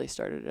really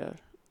started to.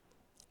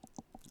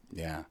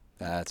 Yeah,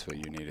 that's what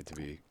you needed to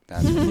be.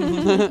 That's what you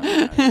needed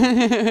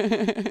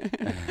to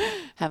be.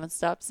 Haven't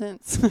stopped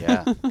since.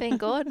 Yeah. Thank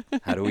God.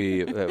 How do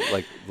we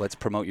let's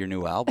promote your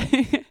new album?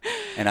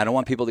 And I don't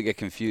want people to get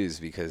confused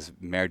because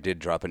Mare did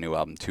drop a new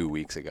album 2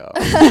 weeks ago,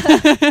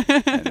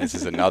 and this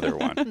is another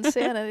one.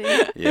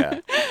 Insanity. Yeah.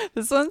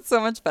 This one's so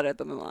much better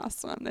than the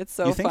last one. It's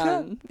so You think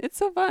fun. It's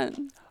so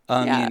fun.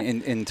 I Yeah.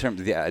 mean, in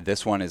terms,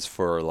 this one is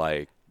for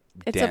like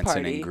It's a dancing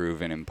party. and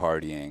grooving and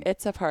partying.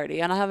 It's a party,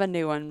 and I'll have a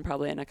new one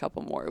probably in a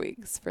couple more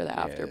weeks for the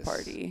after Yes,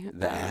 party.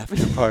 The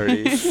after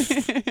party.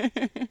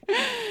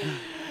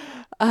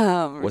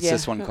 What's yeah.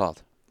 this one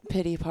called?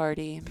 Pity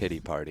Party. Pity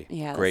Party.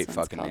 Yeah, Great this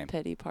one's fucking called name.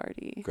 Pity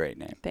Party. Great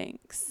name.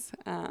 Thanks.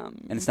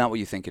 And it's not what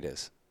you think it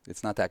is.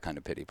 It's not that kind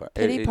of pity party.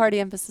 Pity Party,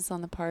 emphasis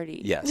on the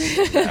party. Yes,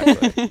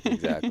 exactly.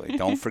 Exactly.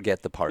 Don't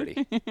forget the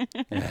party.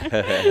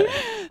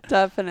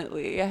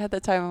 Definitely. I had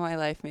the time of my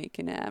life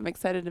making it. I'm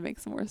excited to make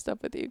some more stuff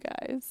with you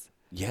guys.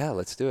 Yeah,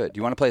 let's do it. Do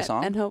you want to play a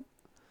song? And hope.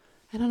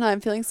 I don't know.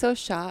 I'm feeling so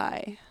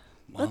shy.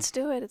 Well, Let's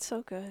do it. It's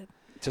so good.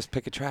 just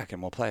pick a track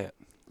and we'll play it.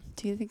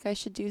 Do you think I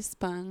should do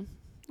Spun?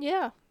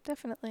 Yeah,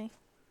 definitely.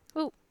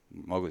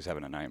 Mowgli's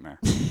having a nightmare.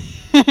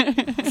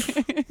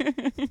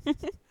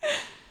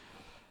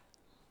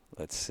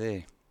 Let's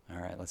see. All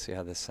right, let's see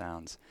how this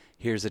sounds.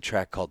 Here's a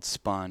track called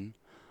Spun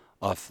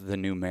off the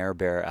new Mare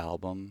Bear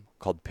album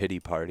called Pity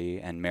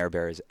Party, and Mare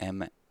Bear is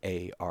MareBare,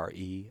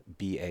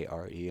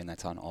 and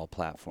that's on all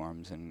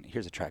platforms. And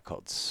here's a track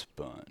called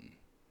Spun.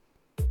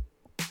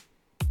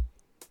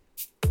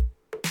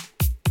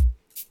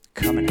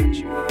 Coming at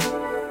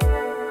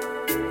you.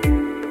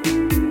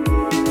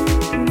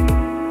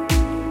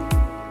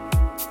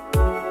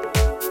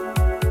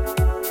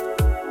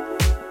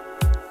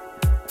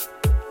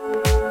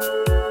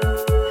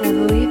 Have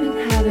we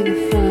been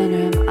having fun, or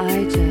am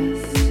I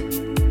just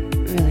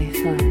really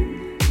fun?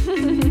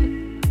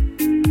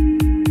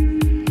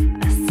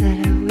 I said,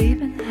 have we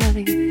been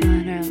having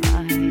fun, or am I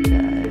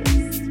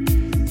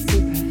just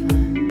super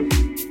fun?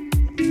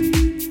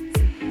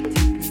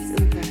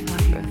 Super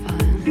fucking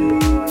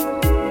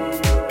fun.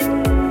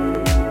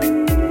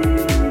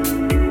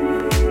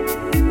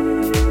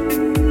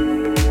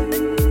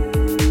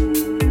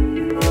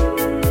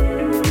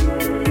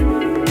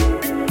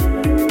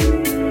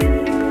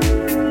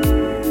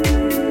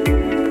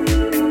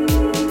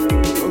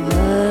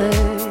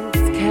 What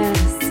can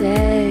I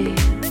say?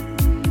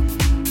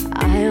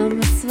 I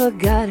almost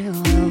forgot who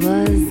I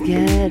was,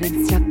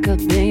 getting stuck up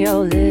in your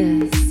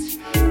list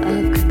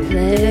of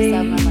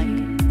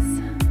complaints.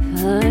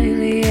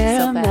 Finally,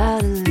 So I'm fast.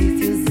 out, at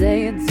least you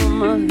say it to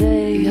my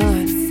face.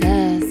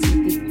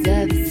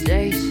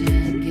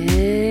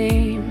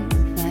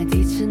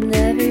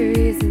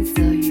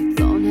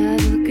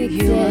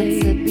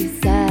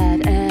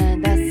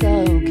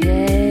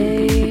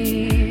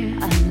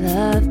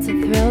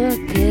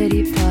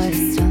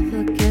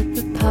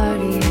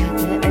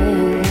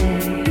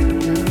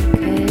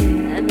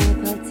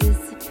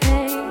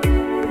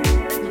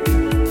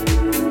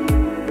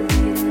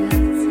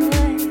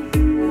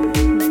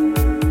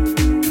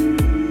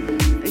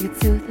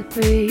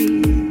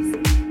 freeze,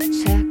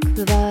 check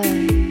the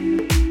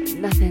vibe,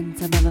 nothing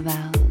to move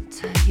about.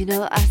 You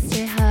know I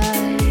stay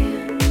high,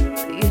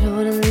 but you don't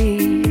wanna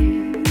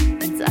leave,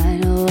 and I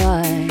know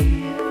why,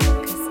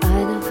 'cause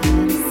I know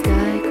how the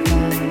sky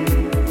cries.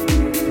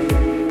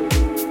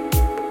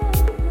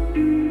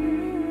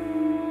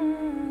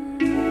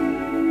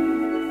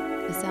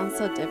 It sounds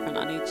so different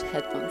on each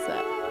headphone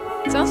set.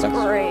 Sounds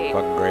great.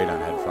 Fucking great on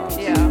headphones.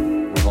 Yeah.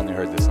 We've only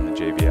heard this on the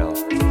JBL.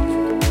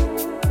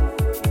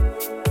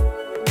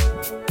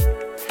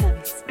 Have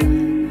me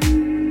spun,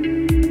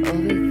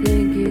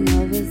 overthinking,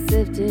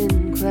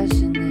 oversifting,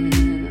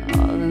 questioning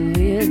all that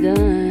we had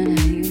done.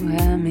 You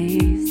had me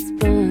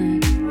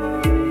spun,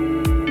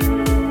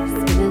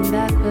 spinning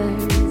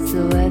backwards,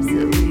 the webs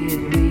that we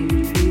had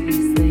weaved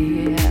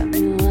previously had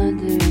me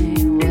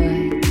wondering,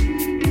 what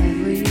have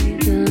we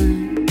done?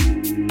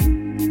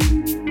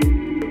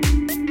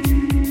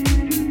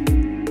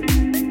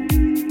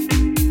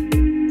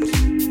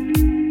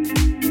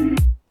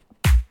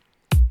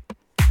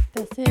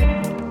 That's it.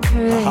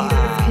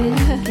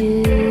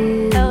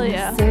 Hell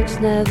yeah. Search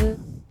never.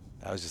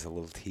 That was just a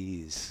little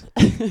tease.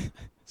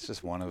 It's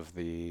just one of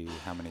the,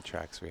 how many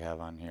tracks we have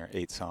on here?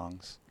 8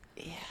 songs.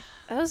 Yeah.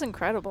 That was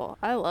incredible.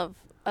 I love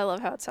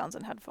how it sounds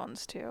in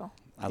headphones too.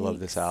 I love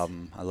this Thanks.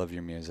 album. I love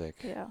your music.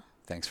 Yeah.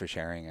 Thanks for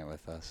sharing it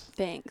with us.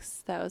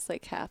 Thanks. That was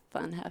like half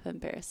fun, half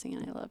embarrassing,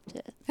 and I loved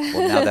it.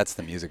 Well, now that's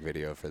the music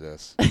video for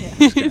this. Yeah.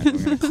 We're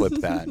gonna clip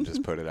that and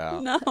just put it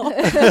out. No.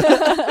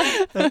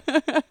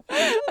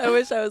 I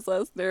wish I was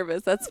less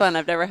nervous. That's fun.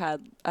 I've never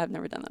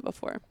done that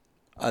before.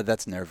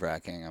 That's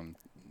nerve-wracking.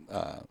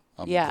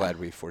 I'm Yeah. glad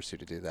we forced you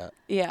to do that.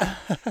 Yeah.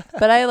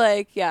 But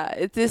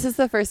this is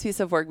the first piece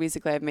of work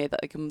musically I've made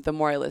that like the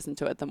more I listen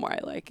to it, the more I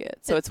like it.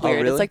 So it's Oh, weird.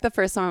 really? It's like the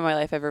first time in my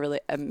life I've ever really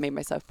made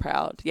myself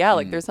proud. Yeah,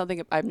 like Mm. there's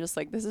something I'm just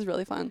like, this is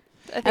really fun.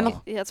 I And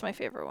think that's my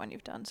favorite one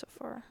you've done so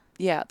far.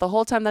 Yeah, the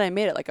whole time that I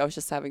made it, like I was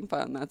just having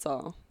fun. That's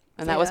all.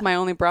 And that was Yeah. my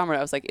only barometer.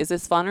 I was like, is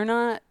this fun or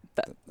not?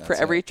 For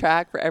That's every it.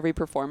 track, for every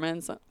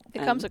performance. It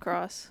comes And-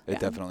 across. It Yeah.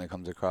 definitely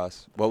comes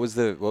across. What was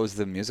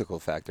the musical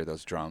factor?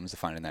 Those drums,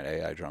 finding that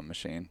AI drum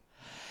machine,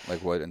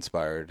 like what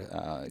inspired?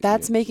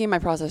 That's you? making my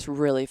process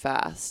really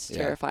fast, Yeah.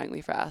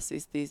 terrifyingly fast.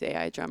 These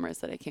AI drummers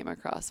that I came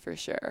across for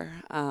sure.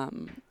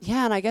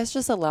 Yeah, and I guess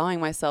just allowing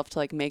myself to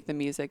like make the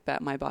music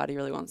that my body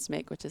really wants to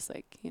make, which is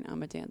like, you know,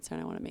 I'm a dancer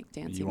and I want to make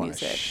dancing You want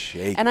to music.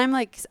 shake. And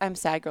I'm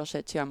sad girl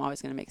shit too. I'm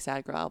always gonna make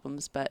sad girl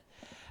albums, but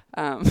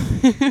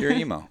You're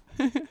emo.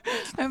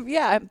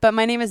 yeah. But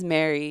my name is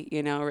Mary.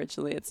 You know,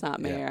 originally it's not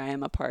Yeah. Mayor. I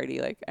am a party.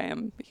 Like I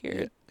am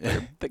here Yeah.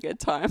 for the good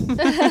time.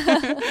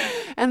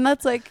 And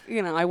that's like,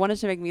 you know, I wanted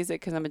to make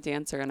music because I'm a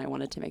dancer and I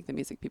wanted to make the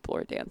music people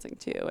were dancing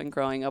to. And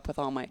growing up with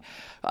all my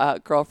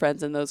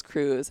girlfriends in those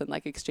crews and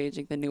like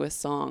exchanging the newest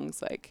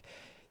songs, like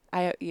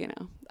I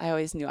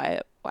always knew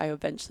I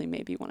eventually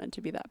maybe wanted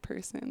to be that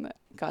person that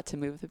got to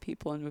move the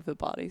people and move the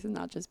bodies and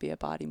not just be a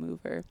body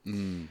mover.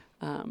 Mm.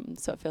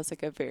 So it feels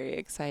like a very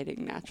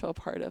exciting, natural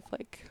part of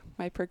like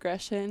my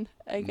progression,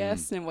 I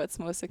guess, and what's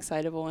most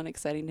excitable and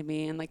exciting to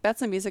me. And like that's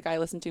the music I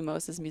listen to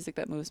most, is music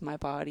that moves my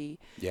body.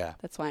 Yeah.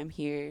 That's why I'm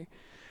here.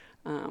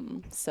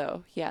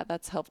 So yeah,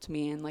 that's helped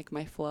me in like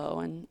my flow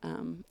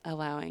and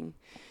allowing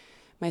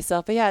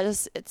myself. But yeah,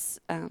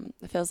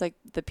 it feels like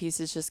the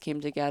pieces just came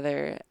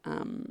together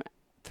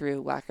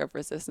through lack of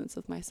resistance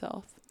with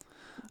myself,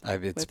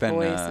 It's with been.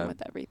 voice and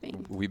with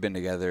everything. We've been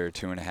together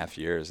 2.5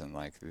 years, and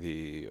like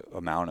the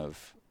amount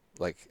of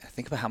like, I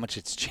think about how much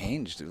it's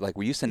changed. Like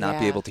we used to not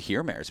be Yeah. able to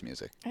hear Mare's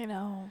music. I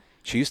know.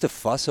 She used to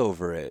fuss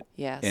over it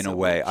Yeah, in so a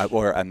way. much.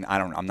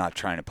 I'm not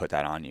trying to put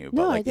that on you, but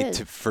No, I like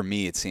did. for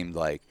me, it seemed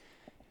like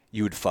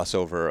you would fuss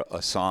over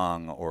a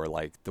song or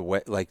like the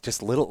way, like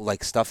just little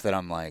like stuff that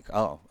I'm like,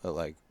 oh,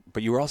 like.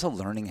 But you were also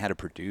learning how to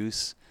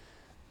produce.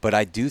 But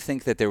I do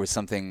think that there was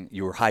something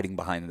you were hiding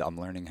behind. I'm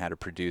learning how to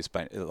produce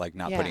by like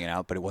not Yeah. putting it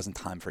out, but it wasn't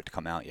time for it to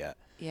come out yet.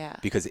 Yeah.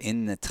 Because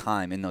in the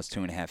time, in those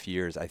 2.5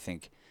 years, I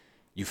think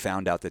you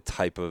found out the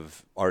type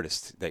of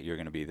artist that you're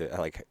going to be.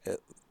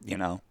 You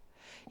know.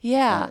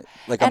 Yeah.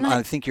 Like And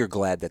I think you're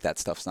glad that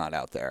stuff's not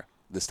out there.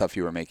 The stuff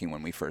you were making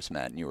when we first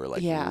met, and you were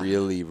like Yeah.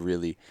 really,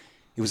 really.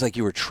 It was like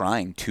you were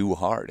trying too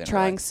hard. In a way.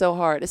 Trying so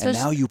hard, And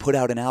now you put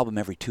out an album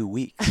every 2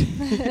 weeks.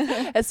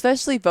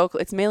 especially vocal.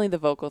 It's mainly the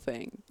vocal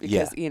thing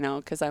because, Yeah.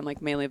 because I'm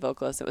like mainly a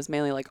vocalist. It was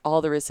mainly like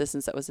all the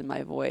resistance that was in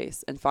my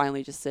voice and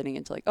finally just sitting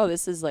into like, oh,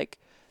 this is like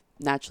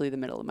naturally the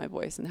middle of my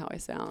voice and how I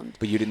sound.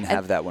 But you didn't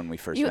have that when we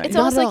first met. It's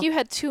Not almost at like all. you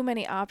had too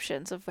many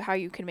options of how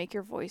you can make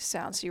your voice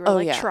sound. So you were Oh,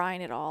 like yeah.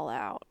 trying it all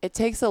out. It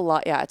takes a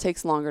lot. Yeah, it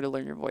takes longer to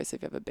learn your voice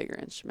if you have a bigger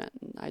instrument.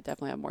 And I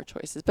definitely have more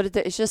choices. But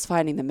it's just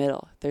finding the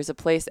middle. There's a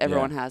place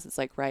everyone has. It's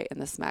like right in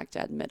the smack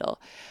dab middle.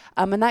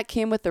 And that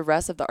came with the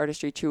rest of the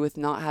artistry too, with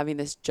not having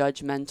this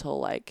judgmental,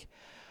 like,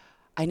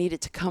 I need it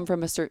to come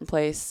from a certain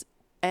place.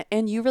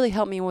 And you really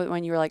helped me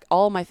when you were like,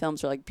 all my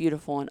films are like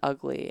beautiful and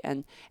ugly,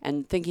 and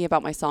thinking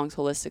about my songs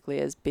holistically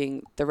as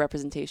being the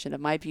representation of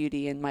my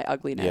beauty and my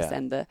ugliness Yeah.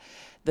 and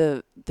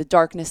the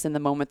darkness in the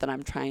moment that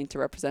I'm trying to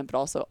represent, but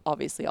also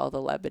obviously all the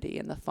levity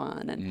and the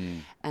fun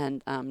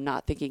and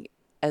not thinking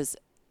as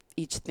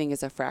each thing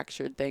is a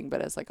fractured thing,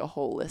 but as like a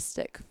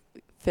holistic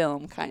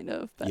film kind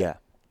of, but Yeah.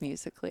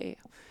 musically.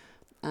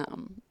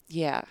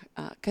 Yeah.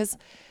 'Cause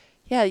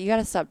yeah, you got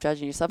to stop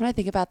judging yourself. And I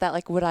think about that,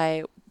 like, would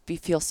I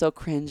feel so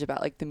cringe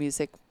about like the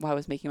music I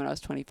was making when I was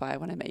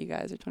 25 when I met you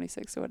guys, or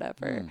 26 or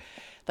whatever. Mm.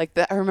 Like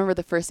I remember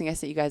the first thing I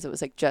sent you guys, it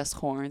was like just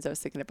horns. I was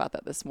thinking about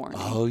that this morning.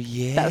 Oh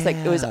yeah. That was like,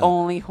 it was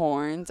only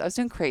horns. I was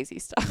doing crazy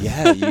stuff.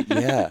 Yeah.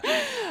 Yeah.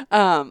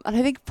 And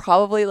I think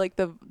probably like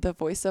the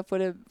voice stuff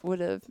would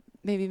have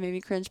maybe made me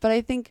cringe, but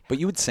I think But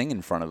you would sing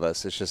in front of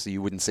us. It's just that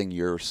you wouldn't sing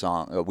your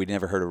song. We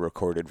never heard a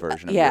recorded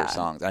version of yeah. your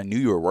songs. I knew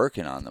you were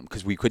working on them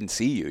because we couldn't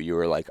see you. You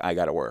were like, I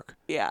got to work.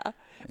 yeah.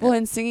 Well,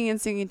 and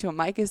singing to a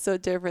mic is so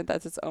different.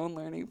 That's its own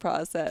learning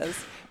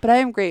process. But I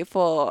am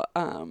grateful.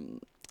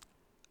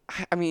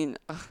 I mean,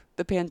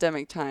 the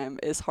pandemic time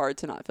is hard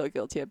to not feel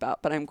guilty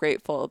about, but I'm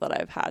grateful that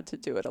I've had to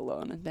do it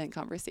alone and been in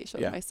conversation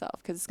with myself,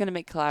 because it's going to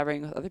make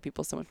collaborating with other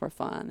people so much more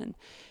fun and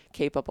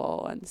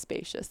capable and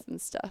spacious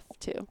and stuff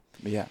too.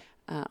 Yeah.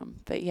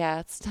 But yeah,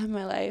 it's the time of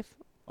my life.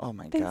 Oh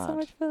my Thanks God. so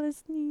much for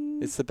listening.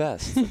 It's the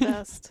best. The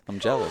best. I'm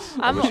jealous.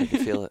 I wish I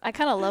could feel it. I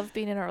kind of love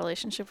being in a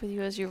relationship with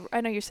you,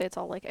 I know you say it's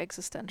all like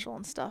existential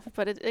and stuff,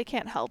 but it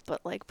can't help but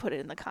like put it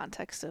in the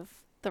context of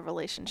the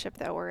relationship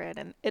that we're in.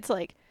 And it's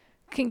like,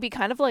 can be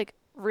kind of like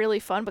really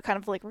fun, but kind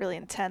of like really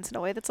intense in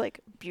a way that's like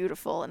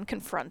beautiful and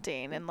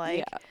confronting. And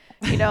like,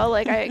 you know,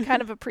 like I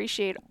kind of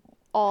appreciate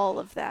all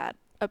of that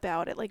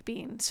about it, like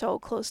being so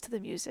close to the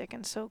music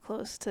and so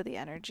close to the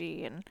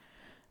energy. And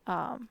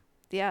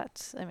yeah,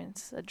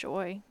 it's a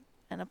joy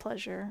and a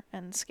pleasure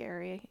and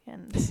scary.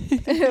 And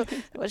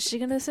what's she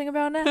gonna sing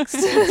about next?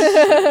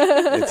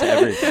 It's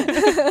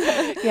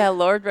everything. Yeah,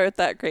 Lord wrote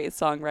that great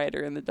song "Rider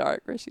in the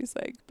Dark," where she's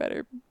like,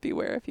 "Better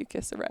beware if you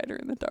kiss a rider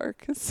in the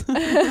dark, 'cause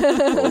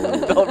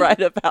they'll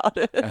write about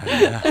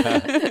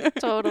it."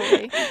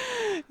 Totally.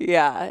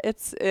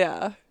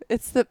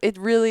 It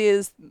really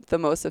is the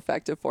most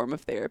effective form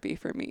of therapy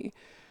for me,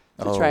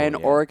 to try and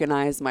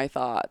organize my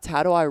thoughts.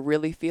 How do I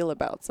really feel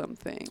about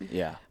something?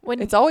 Yeah.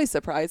 It's always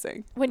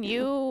surprising. When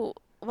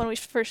we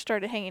first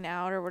started hanging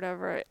out or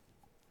whatever,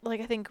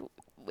 like I think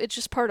it's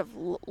just part of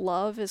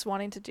love is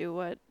wanting to do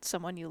what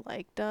someone you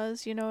like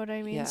does, you know what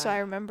I mean? Yeah. So I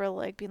remember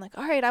like being like,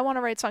 all right, I want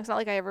to write songs. Not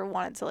like I ever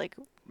wanted to like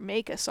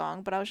make a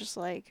song, but I was just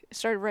like,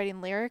 started writing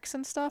lyrics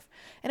and stuff.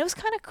 And it was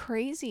kind of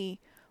crazy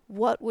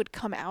what would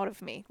come out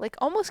of me, like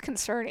almost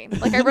concerning.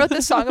 Like I wrote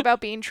this song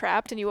about being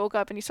trapped, and you woke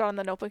up and you saw it in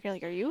the notebook and you're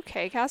like, are you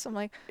okay, Cass? I'm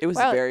like, It was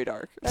wow, very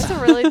dark. that's a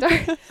really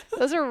dark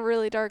those are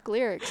really dark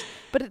lyrics,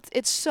 but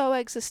it's so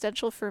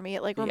existential for me.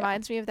 It like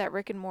reminds me of that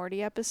Rick and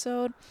Morty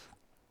episode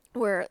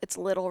where it's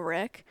Little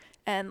Rick,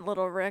 and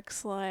Little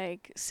Rick's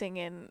like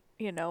singing,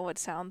 you know, what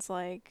sounds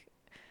like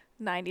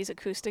 90s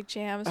acoustic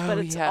jams, but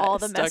it's all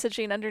the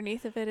messaging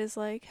underneath of it is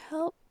like,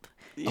 help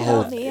me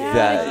out of here.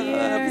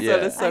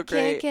 That is so I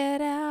great. can't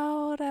get out.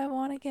 I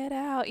want to get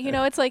out. You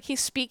know, it's like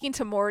he's speaking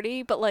to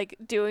Morty, but like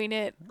doing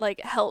it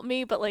like help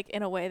me, but like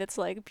in a way that's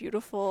like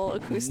beautiful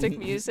acoustic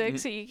music.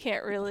 So you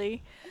can't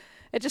really.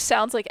 It just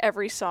sounds like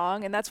every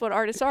song, and that's what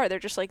artists are. They're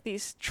just like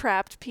these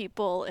trapped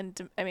people,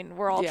 and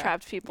we're all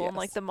trapped people in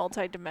like the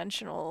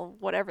multi-dimensional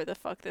whatever the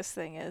fuck this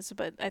thing is.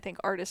 But I think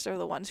artists are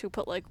the ones who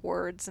put like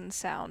words and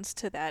sounds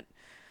to that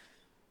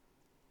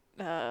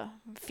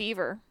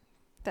fever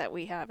that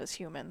we have as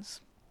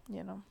humans,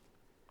 you know.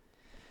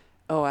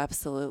 Oh,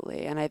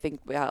 absolutely. And I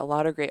think a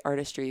lot of great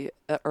artistry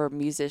or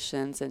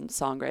musicians and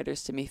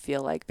songwriters to me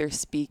feel like they're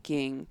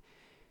speaking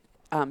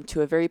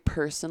to a very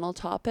personal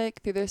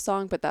topic through their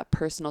song, but that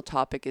personal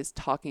topic is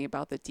talking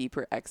about the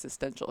deeper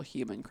existential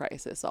human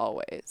crisis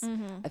always.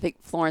 I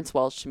think Florence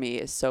Welch to me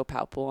is so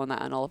palpable in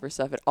that, and all of her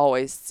stuff. It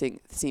always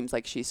seems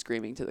like she's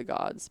screaming to the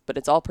gods, but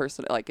it's all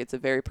personal. Like it's a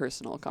very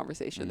personal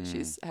conversation that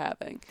she's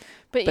having.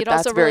 But it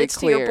also relates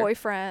to your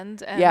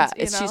boyfriend. And, yeah,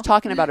 you know. she's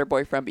talking about her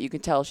boyfriend, but you can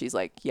tell she's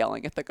like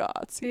yelling at the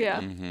gods. Yeah.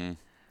 Mm-hmm.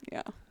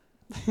 Yeah.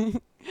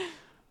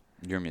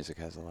 Your music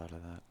has a lot of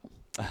that.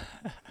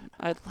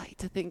 I'd like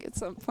to think at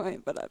some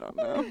point, but I don't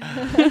know.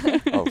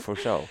 Oh, for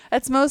sure.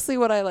 That's mostly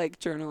what I like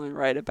journal and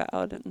write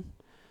about, and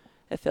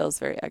it feels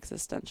very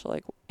existential.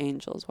 Like,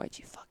 angels, why'd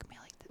you fuck me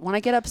like that? When I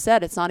get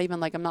upset, it's not even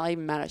like I'm not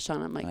even mad at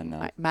Sean. I'm like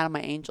mad at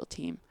my angel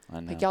team. I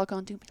know. Like, y'all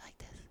gonna do me like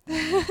this?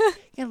 You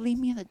gotta leave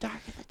me in the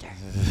dark of the dirt.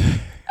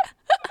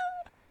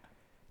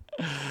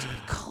 Do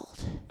me cold.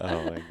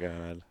 Oh my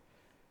God.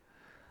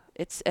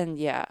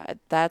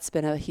 That's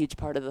been a huge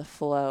part of the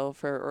flow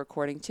for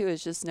recording too,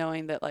 is just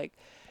knowing that like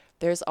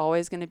there's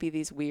always going to be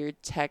these weird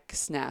tech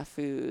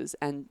snafus,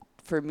 and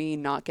for me,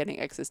 not getting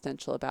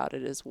existential about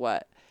it is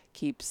what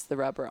keeps the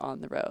rubber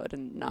on the road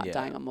and not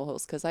dying on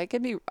molehills. Because I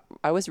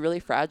was really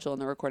fragile in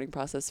the recording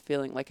process,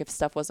 feeling like if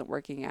stuff wasn't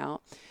working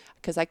out,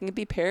 because I can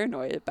be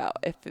paranoid about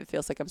if it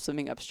feels like I'm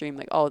swimming upstream,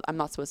 like, oh, I'm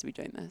not supposed to be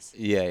doing this.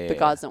 The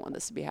gods don't want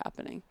this to be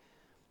happening.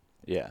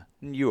 Yeah,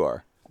 you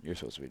are. You're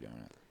supposed to be doing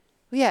it.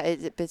 Yeah,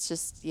 it's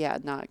just,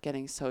 not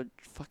getting so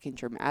fucking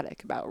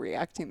dramatic about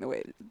reacting the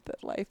way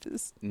that life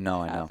is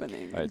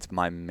happening. I know. It's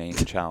my main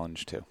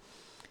challenge, too.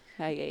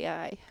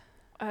 Aye.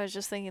 I was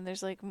just thinking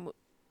there's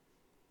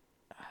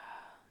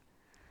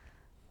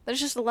There's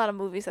just a lot of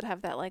movies that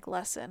have that like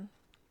lesson.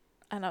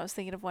 And I was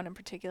thinking of one in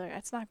particular.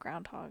 It's not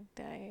Groundhog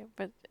Day,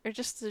 but they're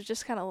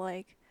just kind of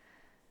like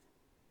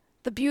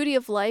the beauty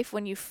of life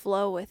when you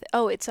flow with.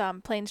 Oh, it's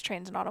Planes,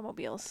 Trains, and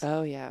Automobiles.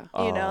 Oh yeah.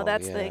 You know, Oh,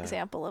 that's the yeah.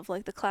 example of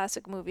like the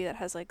classic movie that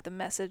has like the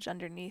message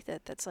underneath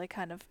it that's like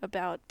kind of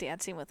about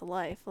dancing with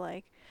life.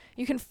 Like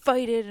you can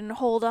fight it and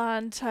hold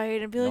on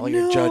tight and be All like,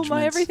 your no, my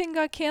judgments. everything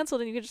got canceled,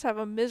 and you can just have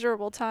a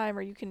miserable time,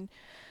 or you can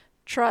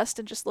trust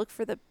and just look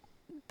for the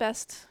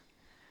best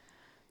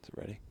Is it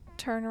ready?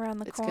 turn around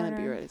the It's corner. gonna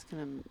be right. It's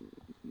gonna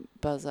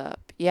buzz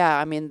up. Yeah,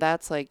 I mean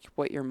that's like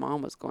what your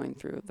mom was going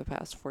through the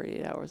past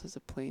 48 hours as a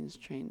planes,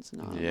 trains,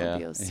 and Yeah.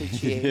 automobiles Yeah,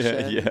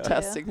 situation, yeah.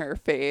 testing her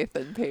faith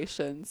and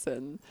patience,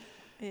 and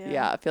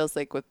yeah, it feels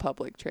like with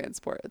public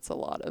transport, it's a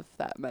lot of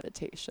that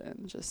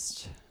meditation,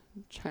 just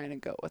trying to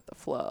go with the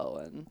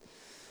flow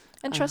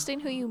And trusting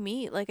who you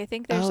meet. Like I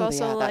think there's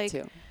also yeah, like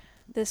that too.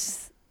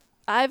 this.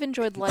 I've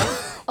enjoyed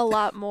life a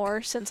lot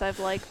more since I've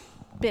like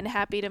been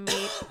happy to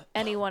meet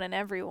anyone and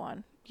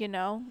everyone. You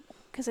know,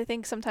 because I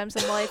think sometimes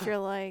in life you're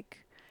like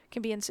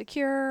can be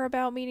insecure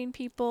about meeting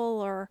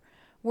people or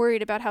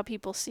worried about how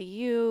people see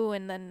you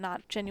and then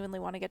not genuinely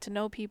want to get to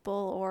know people,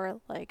 or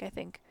like I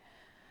think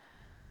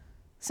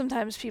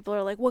sometimes people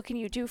are like, what can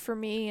you do for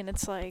me? And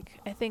it's like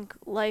I think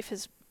life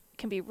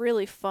can be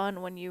really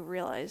fun when you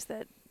realize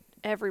that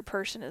every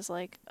person is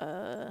like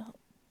a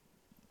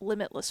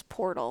limitless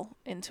portal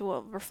into a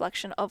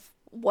reflection of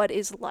what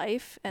is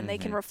life, and they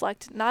can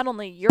reflect not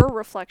only your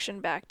reflection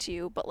back to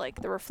you, but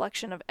like the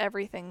reflection of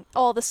everything,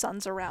 all the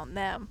suns around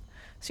them.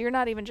 So you're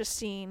not even just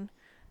seeing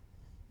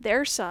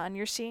their sun,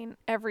 you're seeing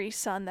every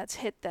sun that's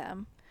hit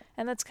them.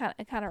 And it kind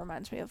of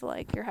reminds me of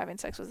like you're having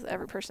sex with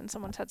every person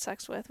someone's had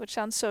sex with, which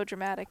sounds so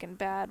dramatic and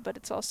bad, but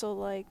it's also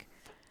like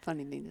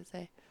Funny thing to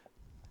say.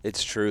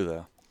 It's true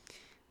though.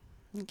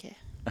 Okay.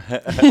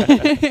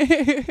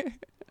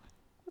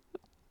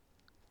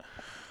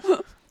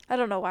 I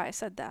don't know why I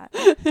said that.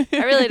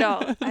 I really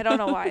don't. I don't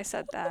know why I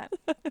said that.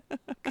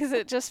 Because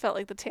it just felt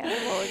like the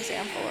tangible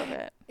example of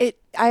it.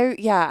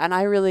 And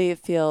I really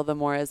feel the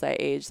more as I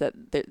age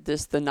that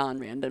just the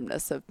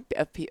non-randomness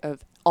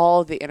of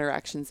all the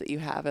interactions that you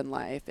have in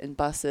life, in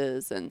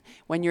buses, and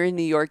when you're in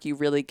New York, you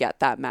really get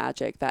that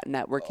magic, that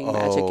networking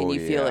magic, and you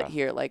feel it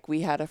here. Like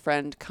we had a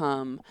friend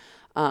come,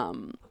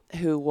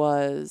 who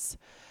was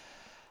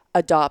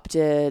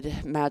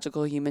adopted,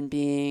 magical human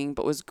being,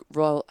 but was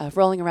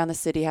rolling around the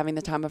city, having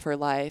the time of her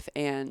life,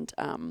 and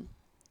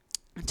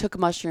took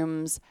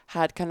mushrooms,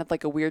 had kind of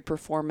like a weird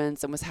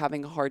performance, and was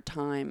having a hard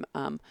time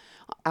out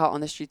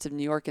on the streets of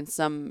New York. And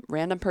some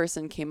random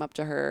person came up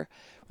to her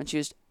when she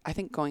was, I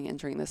think,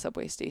 entering the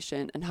subway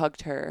station, and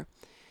hugged her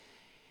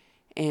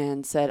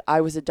and said, I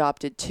was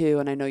adopted too,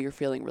 and I know you're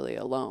feeling really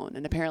alone.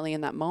 And apparently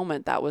in that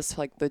moment, that was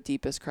like the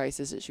deepest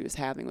crisis that she was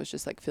having, was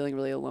just like feeling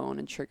really alone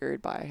and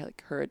triggered by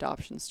like her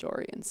adoption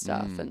story and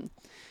stuff. And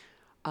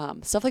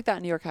stuff like that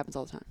in New York happens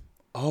all the time.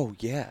 Oh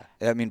yeah,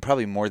 I mean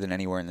probably more than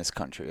anywhere in this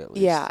country at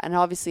least. Yeah, and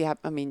obviously,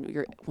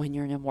 when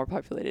you're in a more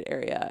populated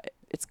area,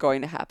 it's going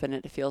to happen,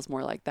 and it feels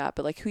more like that.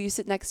 But like who you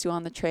sit next to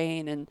on the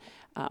train, and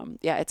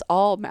it's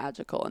all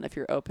magical. And if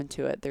you're open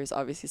to it, there's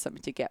obviously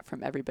something to get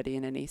from everybody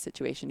in any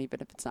situation,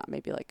 even if it's not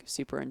maybe like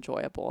super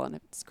enjoyable and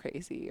it's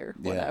crazy or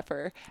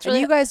whatever. It's And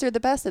really you guys are the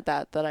best at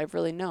that I've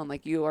really known.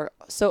 Like you are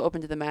so open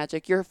to the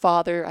magic. Your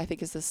father, I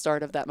think, is the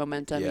start of that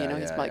momentum. Yeah,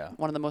 he's like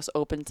one of the most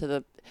open to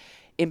the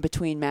in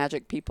between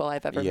magic people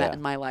I've ever met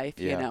in my life.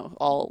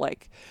 All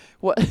like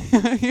what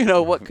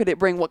what could it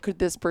bring, what could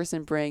this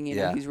person bring,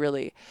 he's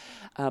really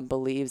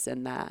believes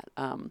in that.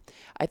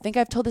 I think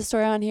I've told this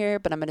story on here,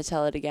 but I'm going to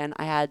tell it again.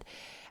 I had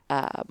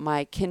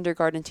my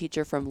kindergarten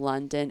teacher from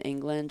London,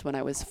 England, when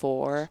I was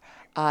 4.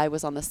 I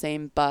was on the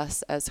same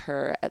bus as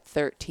her at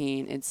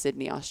 13 in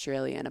Sydney,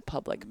 Australia, in a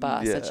public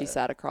bus, and she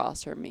sat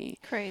across from me.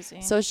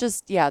 Crazy. So it's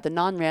just the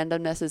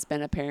non-randomness has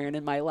been apparent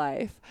in my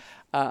life.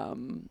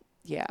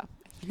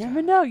 You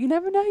never know. You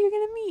never know who you're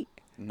gonna meet.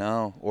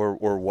 No,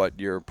 or what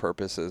your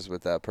purpose is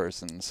with that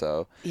person.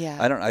 So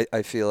yeah,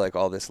 I feel like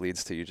all this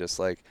leads to you just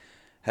like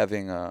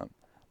having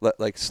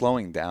like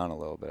slowing down a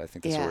little bit. I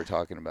think that's what we're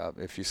talking about.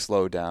 If you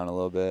slow down a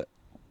little bit,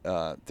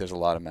 there's a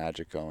lot of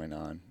magic going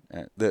on.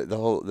 And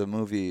the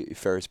movie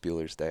Ferris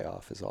Bueller's Day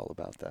Off is all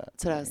about that.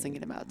 That's what I was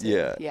thinking about too.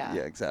 Yeah,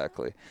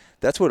 exactly.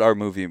 That's what our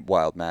movie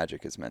Wild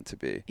Magic is meant to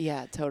be.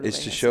 Yeah, totally.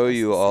 It's to show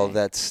you all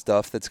that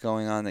stuff that's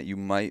going on that you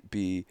might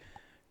be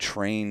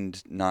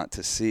trained not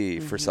to see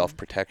for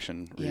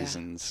self-protection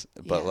reasons,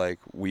 but like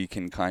we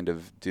can kind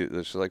of do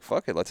this, like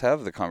fuck it, let's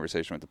have the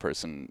conversation with the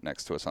person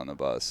next to us on the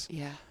bus.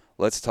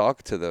 Let's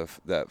talk to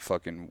that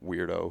fucking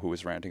weirdo who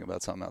was ranting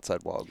about something outside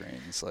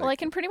Walgreens. Like, well, I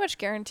can pretty much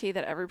guarantee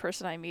that every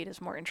person I meet is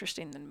more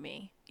interesting than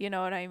me. You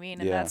know what I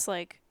mean? And that's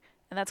like,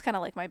 and that's kind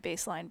of like my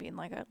baseline, being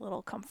like a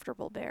little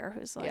comfortable bear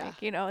who's like,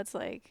 it's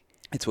like,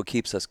 it's what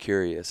keeps us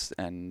curious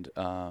and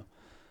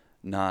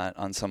not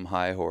on some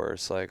high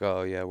horse like,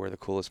 oh yeah, we're the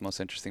coolest, most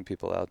interesting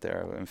people out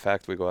there. In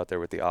fact, we go out there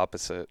with the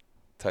opposite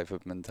type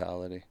of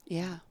mentality.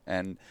 Yeah.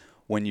 And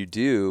when you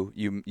do,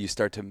 you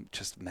start to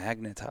just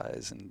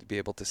magnetize and be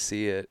able to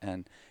see it,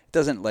 and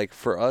doesn't, like,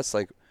 for us,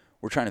 like,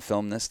 we're trying to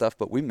film this stuff,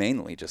 but we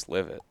mainly just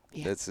live it.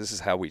 Yeah. This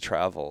is how we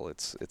travel.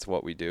 It's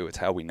what we do. It's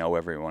how we know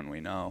everyone we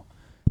know.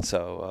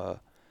 So,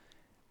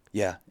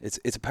 yeah,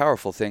 it's a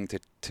powerful thing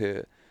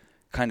to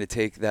kind of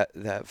take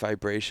that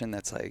vibration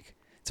that's like,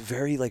 it's a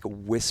very like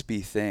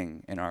wispy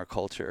thing in our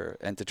culture,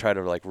 and to try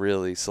to like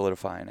really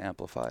solidify and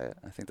amplify it.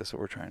 I think that's what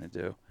we're trying to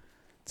do.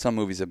 Some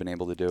movies have been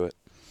able to do it.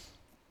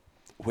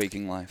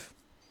 Waking Life.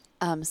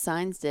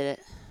 Signs did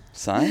it.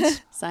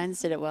 Signs? Signs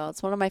did it well.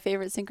 It's one of my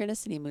favorite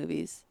synchronicity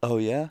movies. Oh,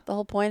 yeah? The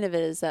whole point of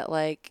it is that,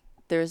 like,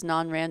 there's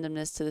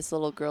non-randomness to this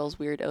little girl's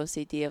weird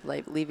OCD of,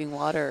 like, leaving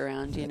water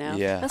around, you know?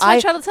 Yeah. That's what I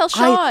try to tell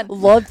Sean. I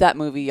love that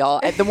movie,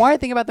 y'all. The more I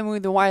think about the movie,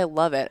 the more I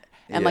love it.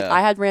 And, like, Yeah.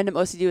 I had random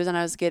OCD when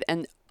I was a kid,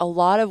 and a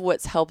lot of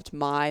what's helped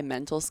my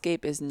mental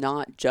scape is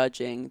not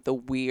judging the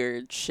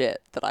weird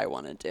shit that I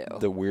want to do.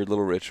 The weird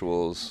little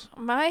rituals.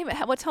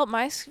 What's helped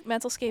my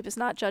mental scape is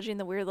not judging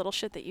the weird little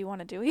shit that you want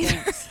to do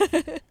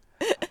either.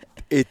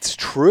 It's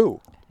true.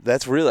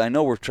 That's really, I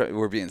know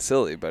we're being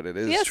silly, but it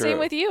is Yeah, true. same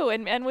with you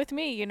and with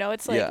me. You know,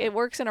 it's like Yeah. it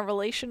works in a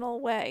relational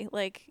way.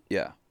 Like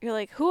Yeah. you're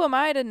like, who am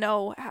I to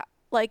know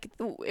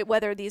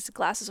whether these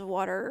glasses of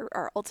water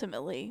are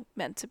ultimately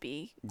meant to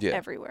be Yeah.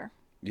 everywhere?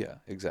 Yeah,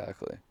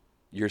 exactly.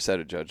 Your set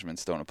of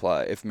judgments don't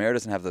apply. If Mare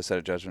doesn't have those set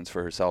of judgments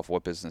for herself,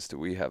 what business do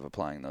we have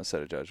applying those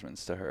set of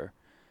judgments to her?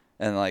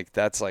 And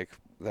that's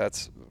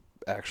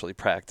actually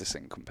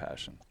practicing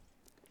compassion.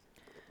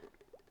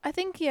 I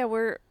think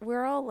we're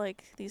all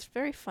like these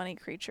very funny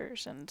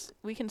creatures, and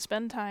we can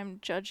spend time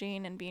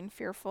judging and being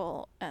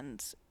fearful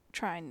and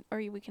trying, or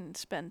we can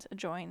spend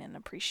enjoying and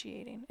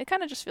appreciating. It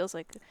kind of just feels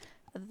like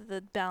the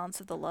balance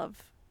of the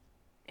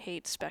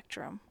love-hate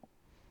spectrum.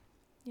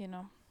 You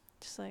know,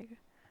 just like,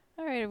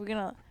 all right, you're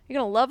gonna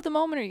love the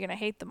moment or you're gonna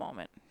hate the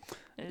moment.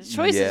 The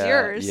choice is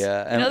yours.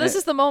 Yeah. You know, this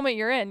is the moment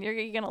you're in.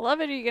 You're gonna love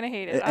it or you're gonna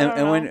hate it. I don't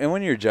know.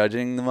 When you're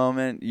judging the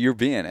moment, you're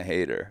being a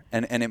hater,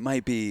 and it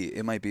might be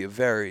a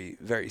very,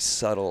 very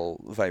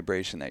subtle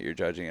vibration that you're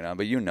judging it on,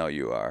 but you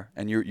are,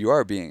 and you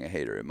are being a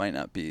hater. It might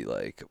not be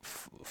like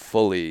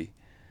fully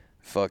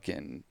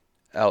fucking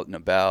out and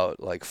about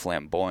like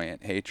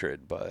flamboyant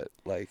hatred, but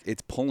like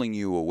it's pulling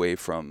you away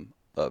from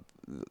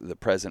the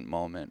present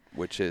moment,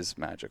 which is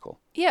magical.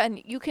 Yeah,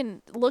 and you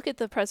can look at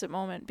the present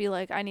moment, be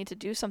like, I need to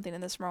do something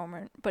in this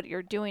moment, but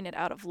you're doing it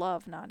out of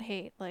love, not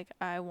hate. Like,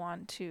 I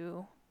want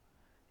to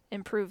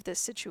improve this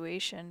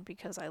situation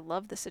because I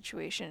love the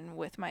situation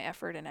with my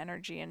effort and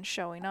energy and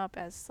showing up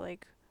as,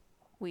 like,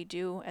 we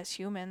do as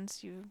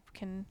humans. You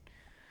can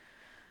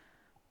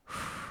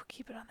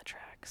keep it on the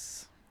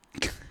tracks.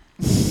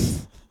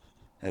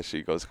 As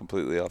she goes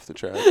completely off the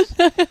tracks.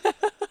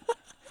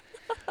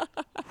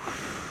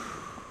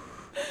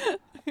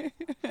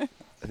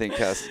 I think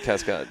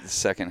Cass got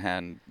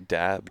secondhand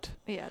dabbed.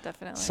 Yeah,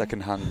 definitely.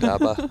 Secondhand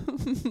dabba.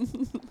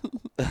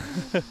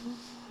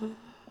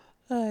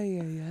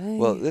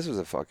 Well, this was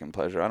a fucking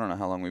pleasure. I don't know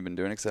how long we've been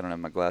doing it because I don't have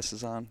my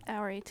glasses on.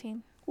 Hour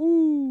 18.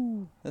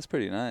 Ooh, that's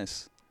pretty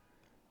nice.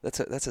 That's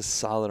a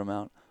solid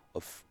amount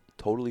of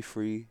totally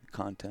free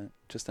content.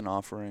 Just an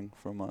offering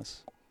from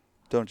us.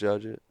 Don't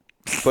judge it.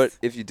 But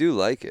if you do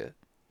like it,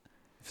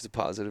 if it's a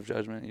positive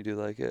judgment, you do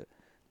like it,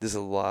 there's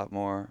a lot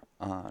more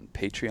on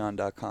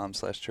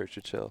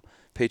patreon.com/churchofchill.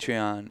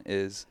 Patreon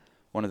is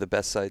one of the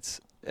best sites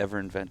ever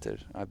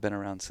invented. I've been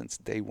around since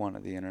day one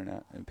of the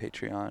internet, and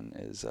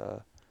Patreon is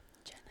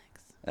Gen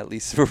X. at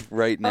least for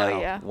right now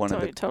yeah. one of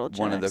Total the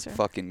Gen one of the Xer.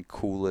 fucking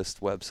coolest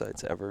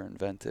websites ever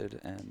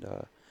invented. And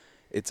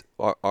it's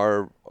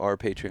our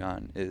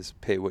Patreon is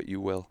pay what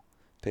you will,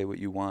 pay what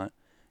you want,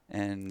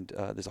 and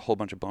there's a whole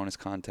bunch of bonus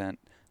content,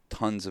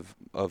 tons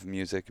of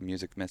music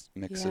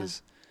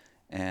mixes,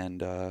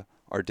 and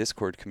our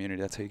Discord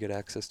community. That's how you get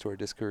access to our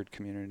Discord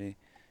community.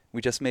 We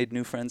just made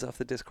new friends off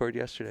the Discord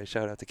yesterday.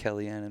 Shout out to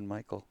Kellyanne and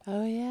Michael.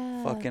 Oh,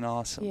 yeah. Fucking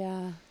awesome.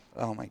 Yeah.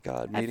 Oh my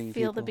God, I meeting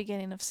feel people. the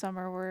beginning of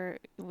summer where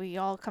we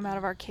all come out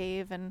of our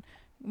cave and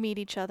meet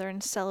each other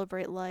and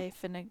celebrate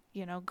life and,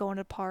 go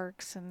into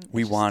parks. And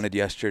We wanted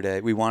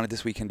yesterday. We wanted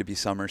this weekend to be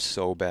summer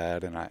so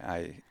bad, and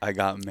I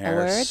got Mare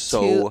wore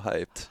so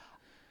hyped.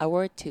 I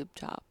wore a tube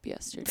top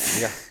yesterday.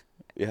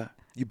 Yeah.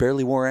 You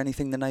barely wore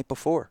anything the night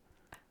before.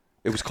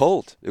 It was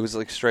cold. It was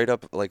like straight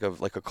up like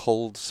a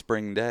cold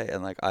spring day,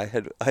 and like I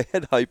had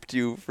hyped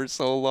you for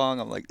so long.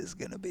 I'm like, this is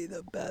gonna be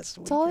the best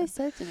That's all he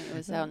weekend. said to me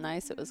was how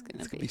nice it was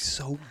going It's to gonna be be.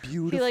 so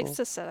beautiful. He likes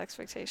to set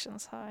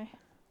expectations high.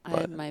 I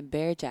had my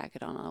bear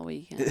jacket on all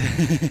weekend.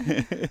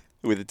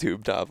 with a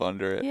tube top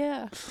under it.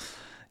 Yeah.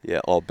 Yeah,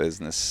 all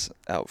business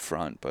out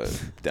front,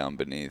 but down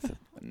beneath,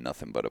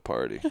 nothing but a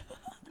party.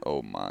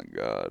 Oh my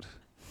God.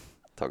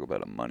 Talk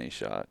about a money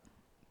shot.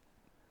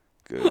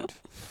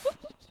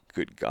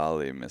 Good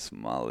golly, Miss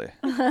Molly.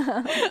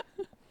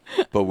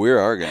 But we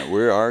are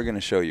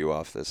gonna show you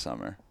off this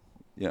summer.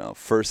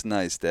 First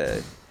nice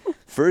day.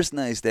 First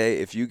nice day,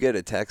 if you get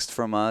a text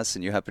from us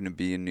and you happen to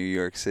be in New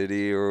York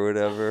City or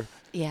whatever,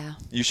 Yeah.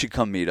 you should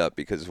come meet up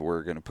because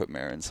we're gonna put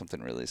Mare in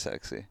something really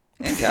sexy.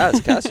 And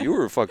Cass, you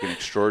were fucking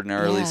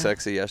extraordinarily Yeah.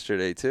 sexy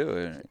yesterday too.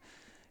 And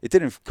it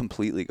didn't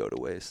completely go to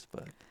waste,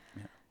 but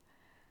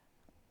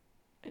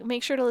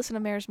Make sure to listen to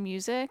Mare's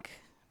music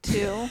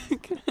too.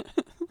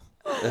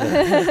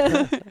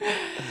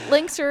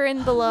 Links are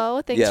in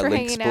below. Thanks Yeah, for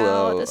links hanging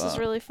below. out. This is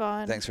really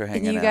fun. Thanks for And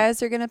hanging you out.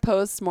 guys are going to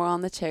post more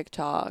on the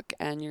TikTok,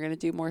 and you're going to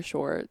do more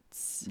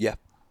shorts. Yeah,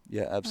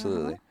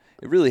 absolutely.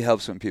 It really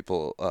helps when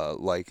people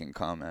like and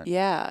comment.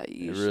 Yeah.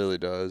 It really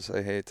does.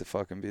 I hate to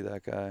fucking be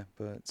that guy,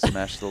 but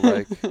smash the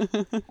like,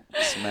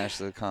 smash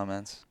the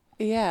comments.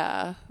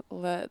 Yeah.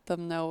 Let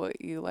them know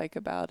what you like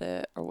about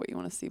it or what you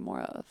want to see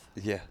more of.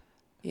 Yeah.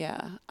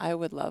 Yeah. I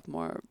would love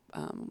more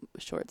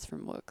shorts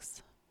from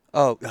Wooks.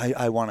 Oh,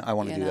 I want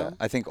to You do know? that.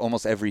 I think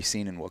almost every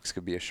scene in Wooks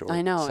could be a short.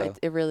 I know. So.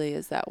 It really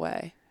is that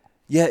way.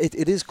 Yeah,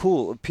 it is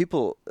cool.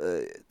 People,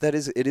 it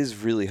is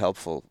really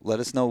helpful.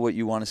 Let us know what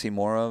you want to see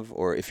more of,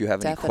 or if you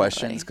have any Definitely.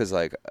 questions, because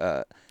like,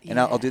 and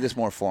I'll do this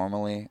more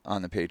formally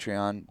on the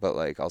Patreon. But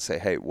like, I'll say,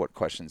 hey, what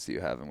questions do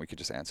you have, and we could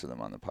just answer them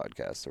on the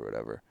podcast or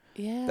whatever.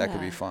 Yeah. That could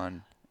be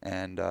fun,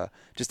 and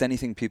just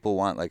anything people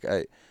want. Like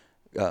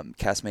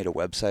Cass made a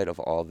website of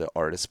all the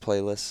artist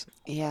playlists.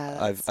 Yeah.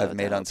 I've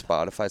made on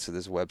Spotify, so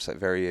there's a website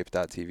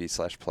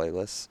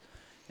veryape.tv/playlists,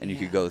 and you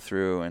could go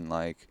through and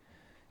like.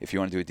 If you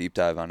want to do a deep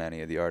dive on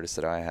any of the artists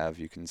that I have,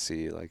 you can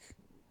see like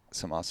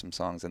some awesome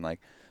songs. And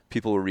like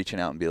people were reaching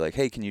out and be like,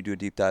 hey, can you do a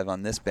deep dive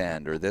on this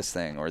band or this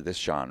thing or this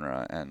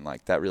genre? And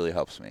like that really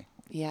helps me.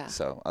 Yeah.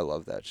 So I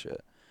love that shit.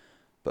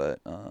 But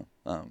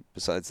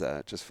besides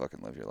that, just fucking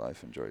live your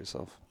life. Enjoy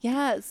yourself.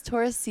 Yeah, it's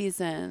Taurus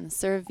season.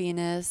 Serve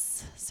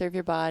Venus. Serve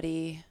your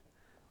body.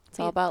 It's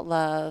all about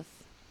love.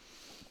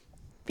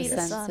 Be the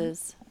the sun.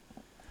 senses.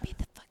 Be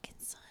the fucking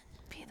sun.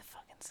 Be the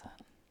fucking sun.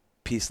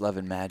 Peace, love,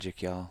 and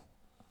magic, y'all.